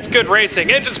means it's good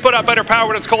racing. Engines put out better power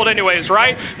when it's cold anyways,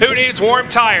 right? Who needs warm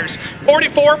tires?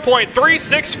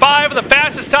 44.365, the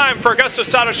fastest time for Augusto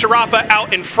Sato Sharapa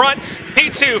out in front.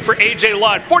 P2 for AJ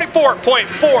Ludd,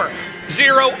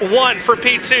 44.401 for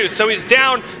P2. So he's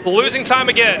down, losing time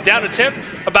again, down to 10th.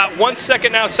 About 1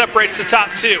 second now separates the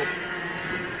top 2.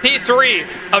 P3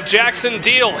 of Jackson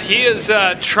Deal. He is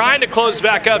trying to close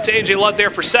back up to AJ Ludd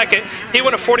there for second. He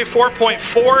went a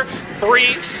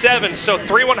 44.437, so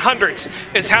 3/100ths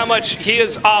is how much he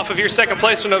is off of your second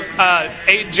placement of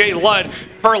AJ Ludd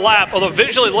per lap. Although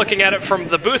visually looking at it from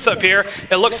the booth up here,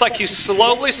 it looks like he's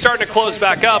slowly starting to close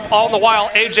back up. All the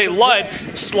while, AJ Ludd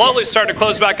slowly starting to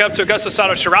close back up to Augusto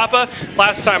Sato Sharapa.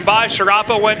 Last time by,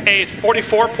 Sharapa went a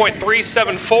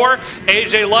 44.374.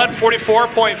 AJ Ludd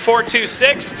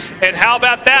 44.426. And how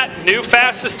about that? New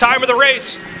fastest time of the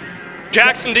race.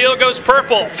 Jackson Deal goes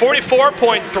purple,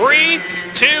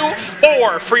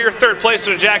 44.324 for your third place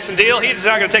to Jackson Deal. He's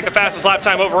not going to take the fastest lap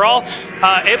time overall.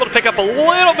 Able to pick up a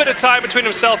little bit of time between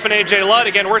himself and AJ Ludd.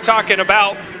 Again, we're talking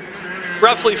about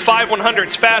roughly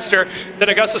 5/100ths faster than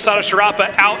Augusto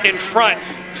Sharapa out in front.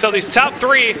 So these top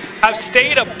three have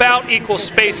stayed about equal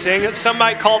spacing. Some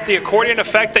might call it the accordion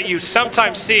effect that you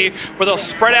sometimes see where they'll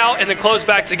spread out and then close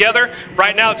back together.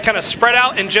 Right now it's kind of spread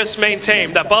out and just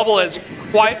maintained. That bubble is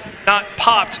quite not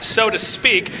popped, so to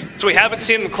speak, so we haven't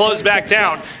seen them close back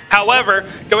down. However,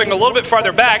 going a little bit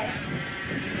farther back,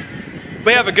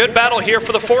 we have a good battle here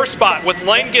for the 4th spot with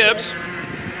Lane Gibbs,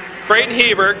 Braden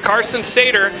Heber, Carson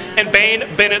Sater, and Bane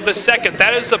Bennett II.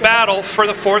 That is the battle for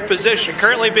the 4th position,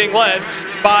 currently being led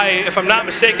by, if I'm not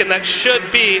mistaken, that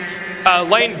should be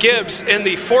Lane Gibbs in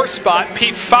the 4th spot.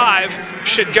 P5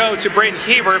 should go to Braden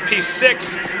Heber,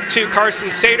 P6 to Carson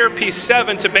Sater,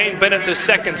 P7 to Bane Bennett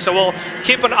II. So we'll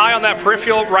keep an eye on that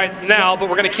peripheral right now, but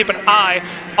we're going to keep an eye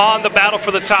on the battle for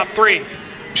the top 3.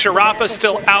 Sharapa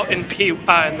still out in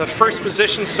in the 1st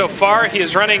position so far. He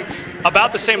is running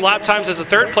about the same lap times as the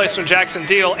 3rd placement Jackson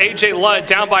Deal. AJ Ludd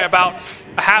down by about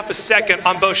a half a second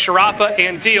on both Sharapa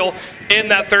and Deal in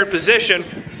that 3rd position.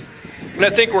 And I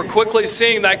think we're quickly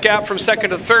seeing that gap from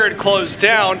 2nd to 3rd close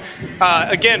down.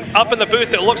 Again, up in the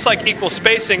booth, it looks like equal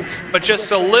spacing, but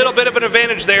just a little bit of an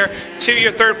advantage there to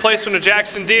your 3rd placement of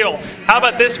Jackson Deal. How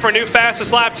about this for new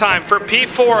fastest lap time for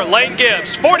P4, Lane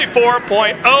Gibbs,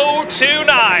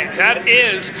 44.029. That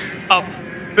is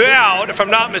about, if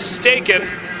I'm not mistaken,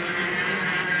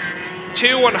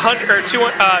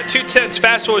 2/10ths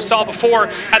faster than we saw before.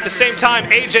 At the same time,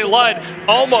 AJ Ludd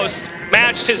almost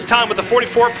matched his time with a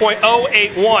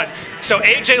 44.081. So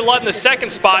AJ Ludd in the 2nd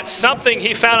spot, something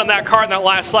he found on that car in that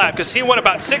last lap, because he went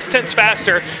about 6/10ths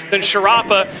faster than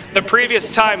Sharapa the previous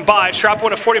time by. Sharapa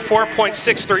went a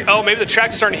 44.630. Maybe the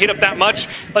track's starting to heat up that much.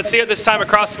 Let's see it this time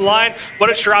across the line. What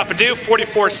did Sharapa do?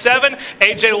 44.7.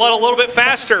 AJ Ludd a little bit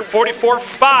faster,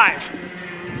 44.5.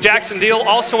 Jackson Deal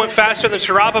also went faster than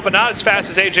Sharapa, but not as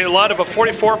fast as AJ Ludd of a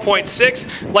 44.6.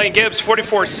 Lane Gibbs,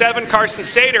 44.7. Carson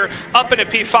Sater up in a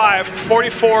P5,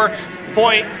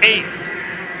 44.8.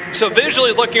 So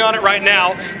visually looking on it right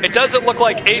now, it doesn't look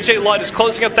like AJ Ludd is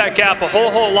closing up that gap a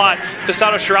whole lot to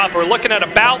Sato Sharapa. We're looking at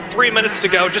about 3 minutes to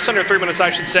go, just under 3 minutes I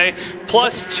should say,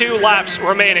 plus 2 laps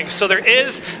remaining. So there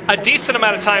is a decent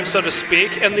amount of time, so to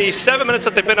speak. In the 7 minutes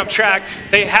that they've been up track,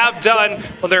 they have done,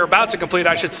 well, they're about to complete,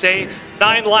 I should say,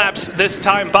 9 laps this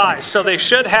time by. So they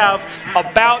should have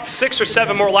about 6 or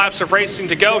 7 more laps of racing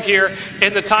to go here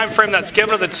in the time frame that's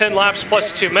given of the 10 laps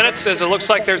plus 2 minutes, as it looks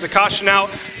like there's a caution out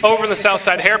over in the south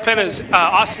side hairpin as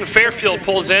Austin Fairfield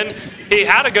pulls in. He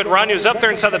had a good run. He was up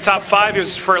there inside the top 5. He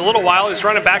was for a little while. He was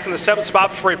running back in the 7th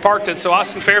spot before he parked it. So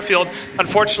Austin Fairfield,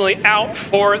 unfortunately, out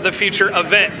for the future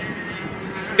event.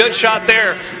 Good shot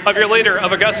there of your leader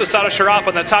of Augusto Sato Sharapa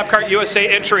on the Top Kart USA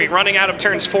entry, running out of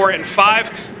turns 4 and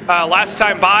 5. Last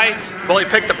time by, well, he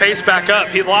picked the pace back up.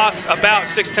 He lost about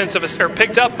 6/10ths of a, or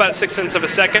picked up about 6/10ths of a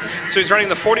second. So he's running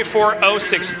the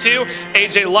 44.062.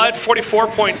 AJ Ludd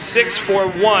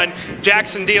 44.641.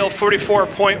 Jackson Deal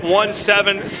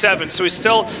 44.177. So he's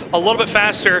still a little bit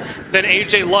faster than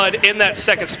AJ Ludd in that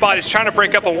 2nd spot. He's trying to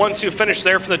break up a 1-2 finish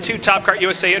there for the 2 Top Kart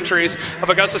USA entries of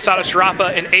Augusto Sato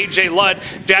Sharapa and AJ Ludd.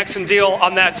 Jackson Deal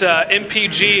on that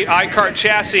MPG iCart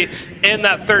chassis in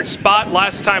that 3rd spot.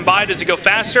 Last time by, does he go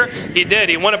faster? He did.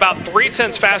 He went about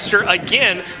 3/10ths faster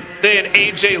again than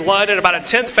AJ Ludd and about a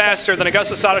 10th faster than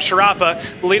Augusto Sato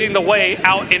Sharapa, leading the way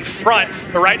out in front.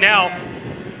 But right now,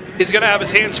 he's going to have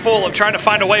his hands full of trying to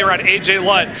find a way around AJ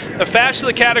Ludd. The faster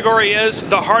the category is,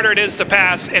 the harder it is to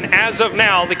pass. And as of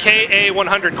now, the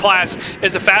KA100 class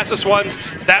is the fastest ones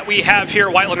that we have here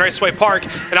at Whiteland Raceway Park.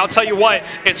 And I'll tell you what,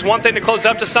 it's one thing to close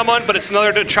up to someone, but it's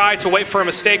another to try to wait for a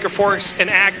mistake or force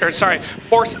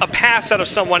a pass out of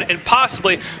someone and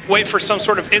possibly wait for some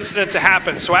sort of incident to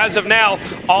happen. So as of now,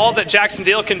 all that Jackson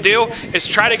Deal can do is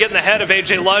try to get in the head of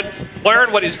AJ Ludd,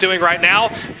 learn what he's doing right now,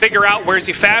 figure out where is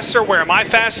he faster, where am I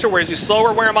faster, where is he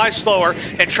slower, where am I slower,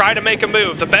 and try to make a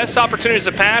move. The best opportunities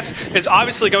to pass is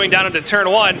obviously going down into turn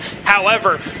 1.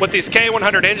 However, with these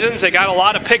K100 engines, they got a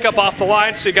lot of pickup off the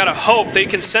line, so you got to hope that you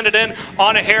can send it in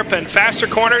on a hairpin. Faster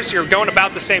corners, you're going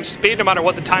about the same speed no matter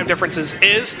what the time differences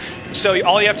is. So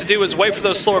all you have to do is wait for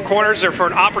those slower corners or for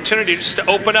an opportunity just to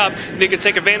open up and you can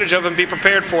take advantage of and be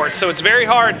prepared for it. So it's very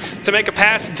hard to make a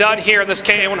pass done here in this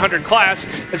KA100 class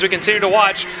as we continue to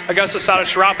watch Augusto Sato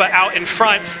Sharapa out in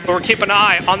front, but we're keeping an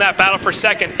eye on that battle for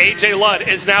second. AJ Ludd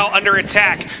is now under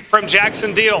attack from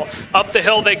Jackson Deal. Up the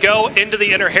hill they go into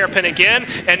the inner hairpin again,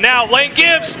 and now Lane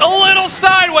Gibbs a little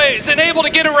sideways and able to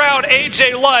get around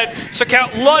AJ Ludd, so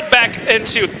count Ludd back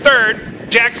into 3rd.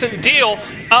 Jackson Deal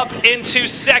up into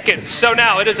 2nd. So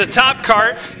now it is a Top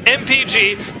Kart,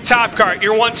 MPG, Top Kart,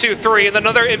 your 1, 2, 3, and then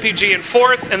another MPG in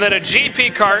 4th, and then a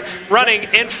GP kart running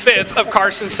in 5th of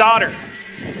Carson Sauter.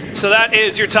 So that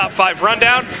is your top 5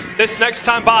 rundown. This next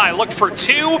time by, look for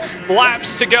 2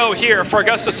 laps to go here for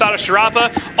Augusto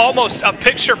Sharapa. Almost a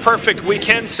picture-perfect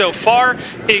weekend so far.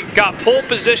 He got pole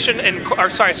position,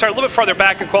 started a little bit farther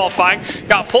back in qualifying,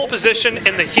 got pole position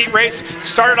in the heat race,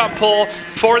 started on pole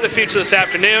for the feature this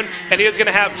afternoon, and he is going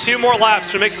to have 2 more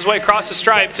laps to make his way across the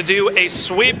stripe to do a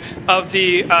sweep of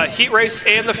the heat race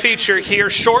and the feature here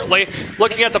shortly.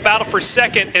 Looking at the battle for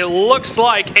second, it looks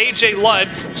like AJ Ludd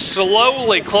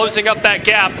slowly closing up that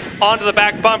gap onto the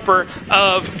back bumper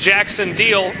of Jackson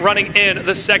Deal, running in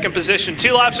the second position.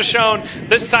 2 laps are shown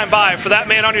this time by for that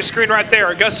man on your screen right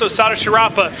there, Augusto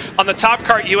Sharapa, on the Top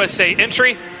Kart USA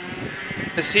entry,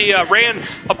 as he ran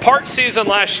a part season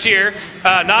last year,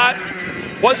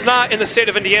 was not in the state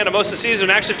of Indiana most of the season,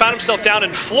 and actually found himself down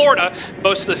in Florida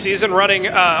most of the season, running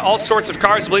all sorts of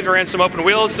cars. I believe he ran some open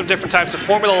wheels, some different types of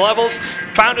formula levels.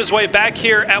 Found his way back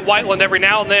here at Whiteland every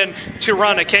now and then to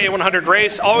run a K100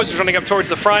 race, always running up towards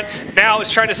the front. Now he's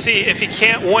trying to see if he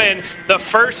can't win the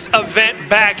first event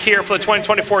back here for the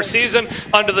 2024 season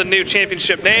under the new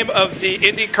championship name of the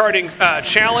Indy Karting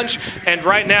Challenge. And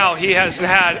right now he has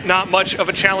had not much of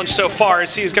a challenge so far,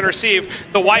 as he's going to receive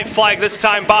the white flag this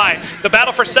time by. The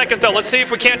battle for second, though. Let's see if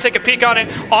we can't take a peek on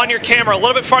it on your camera. A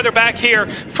little bit farther back here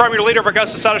from your leader of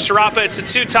Augusto Sharapa. It's the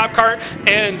 2 Top Kart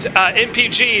and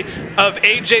MPG of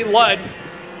AJ Ludd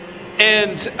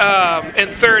in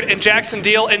third, and Jackson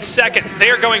Deal in second. They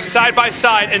are going side by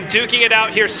side and duking it out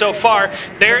here so far.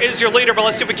 There is your leader, but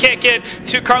let's see if we can't get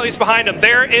 2 car leads behind him.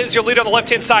 There is your leader on the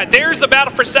left-hand side. There's the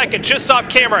battle for second, just off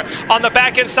camera on the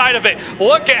back-end side of it.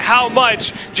 Look at how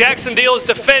much Jackson Deal is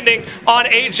defending on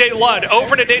AJ Ludd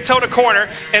over to Daytona corner,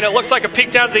 and it looks like a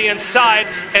peek down to the inside,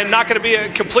 and not going to be a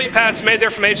complete pass made there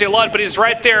from AJ Ludd, but he's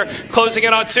right there closing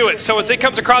in onto it. So as he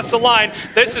comes across the line,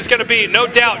 this is going to be, no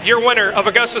doubt, your winner of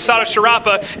Augusto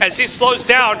Sharapa, as he slows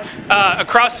down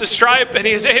across the stripe, and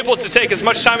he is able to take as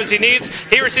much time as he needs.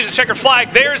 He receives a checkered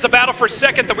flag. There's the battle for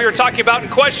second that we were talking about in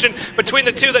question between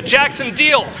the 2, that Jackson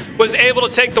Deal was able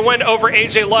to take the win over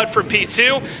AJ Ludd for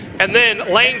P2, and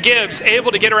then Lane Gibbs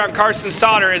able to get around Carson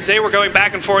Sauter as they were going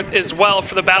back and forth as well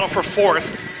for the battle for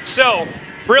 4th. So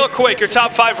real quick, your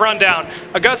top 5 rundown.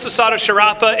 Augusto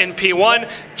Sharapa in P1,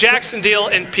 Jackson Deal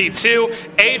in P2,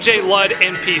 AJ Ludd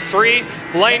in P3,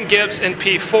 Lane Gibbs in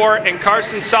P4, and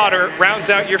Carson Sauter rounds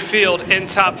out your field in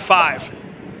top 5.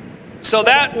 So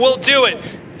that will do it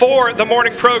for the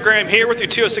morning program here with your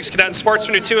 206 Cadet and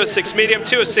Sportsman, your 206 Medium,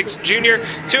 206 Junior,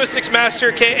 206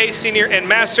 Master, KA Senior, and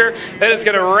Master. That is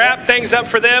going to wrap things up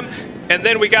for them. And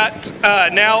then we got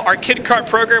now our Kid Kart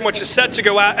program, which is set to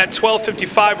go out at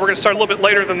 12:55. We're going to start a little bit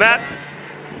later than that.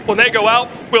 When they go out,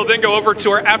 we'll then go over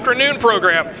to our afternoon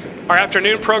program. Our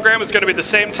afternoon program is going to be the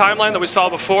same timeline that we saw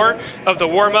before of the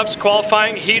warm-ups,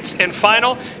 qualifying, heats, and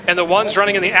final. And the ones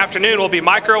running in the afternoon will be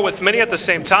micro with mini at the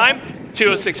same time.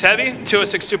 206 Heavy,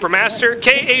 206 Supermaster,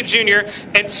 KA Junior,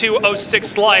 and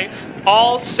 206 Light,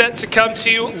 all set to come to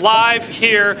you live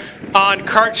here on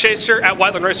Kart Chaser at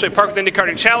Whiteland Raceway Park with the Indy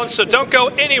Karting Challenge. So don't go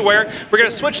anywhere. We're going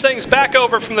to switch things back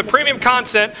over from the premium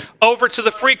content over to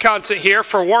the free content here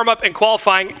for warm-up and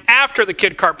qualifying after the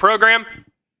Kid Kart program.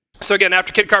 So again,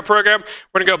 after Kid Kart program,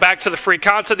 we're going to go back to the free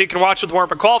content that you can watch with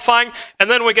warm-up and qualifying, and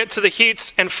then when we get to the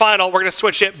heats and final, we're going to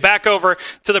switch it back over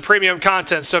to the premium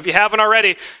content. So if you haven't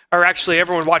already, or actually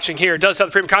everyone watching here does have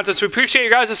the premium content, so we appreciate you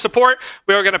guys' support.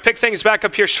 We are going to pick things back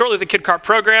up here shortly, the Kid Kart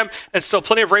program, and still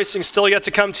plenty of racing still yet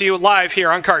to come to you live here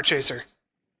on Kart Chaser.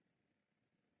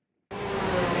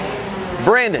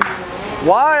 Brandon,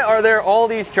 why are there all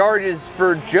these charges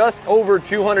for just over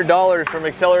 $200 from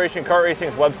Acceleration Kart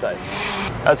Racing's website?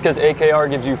 That's because AKR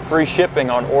gives you free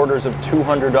shipping on orders of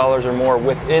 $200 or more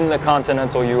within the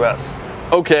continental US.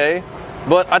 Okay,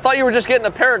 but I thought you were just getting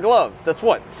a pair of gloves. That's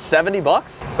what, 70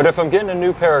 bucks? But if I'm getting a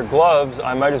new pair of gloves,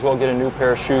 I might as well get a new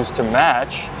pair of shoes to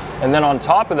match. And then on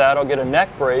top of that, I'll get a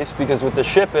neck brace, because with the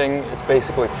shipping, it's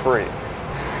basically free.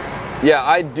 Yeah,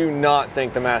 I do not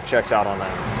think the math checks out on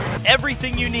that.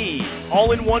 Everything you need,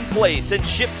 all in one place and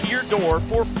shipped to your door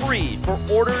for free for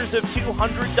orders of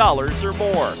 $200 or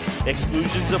more.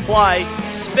 Exclusions apply.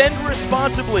 Spend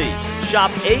responsibly. Shop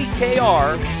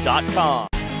AKR.com.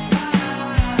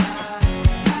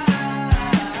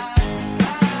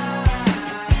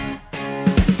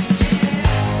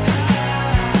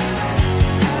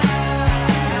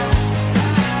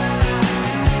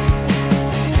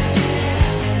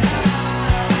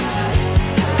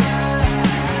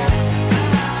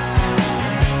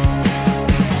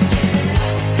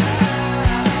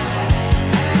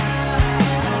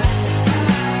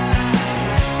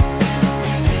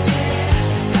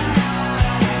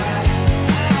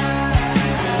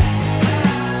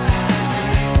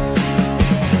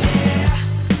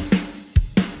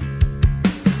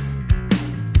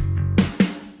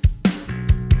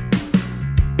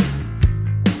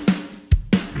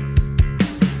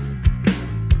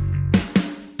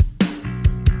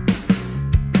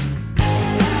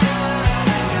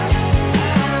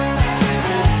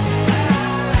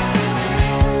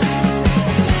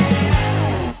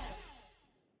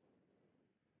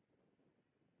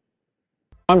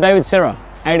 I'm David Serra,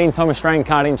 18-time Australian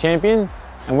karting champion,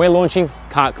 and we're launching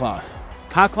Kart Class.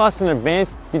 Kart Class is an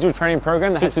advanced digital training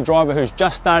program that suits a driver who's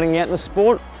just starting out in the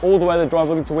sport, all the way to the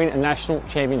driver looking to win a national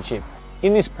championship.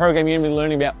 In this program, you're going to be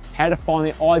learning about how to find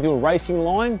the ideal racing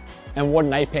line and what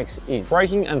an apex is,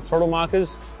 braking and throttle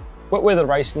markers, wet weather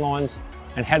racing lines,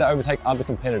 and how to overtake other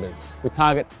competitors. We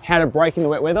target how to brake in the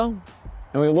wet weather,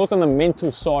 and we look on the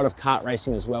mental side of kart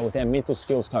racing as well with our mental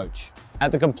skills coach.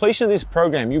 At the completion of this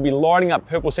program, you'll be lighting up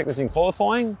purple sectors in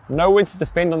qualifying, know when to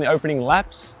defend on the opening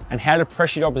laps, and how to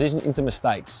pressure your opposition into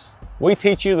mistakes. We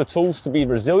teach you the tools to be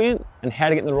resilient and how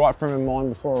to get in the right frame of mind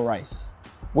before a race.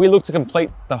 We look to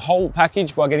complete the whole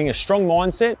package by getting a strong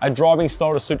mindset, a driving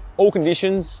style to suit all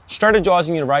conditions,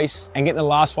 strategizing your race, and getting the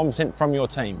last 1% from your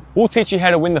team. We'll teach you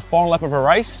how to win the final lap of a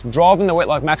race, driving the wet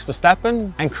like Max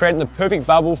Verstappen, and creating the perfect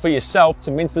bubble for yourself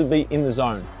to mentally be in the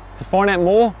zone. To find out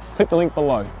more, click the link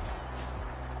below.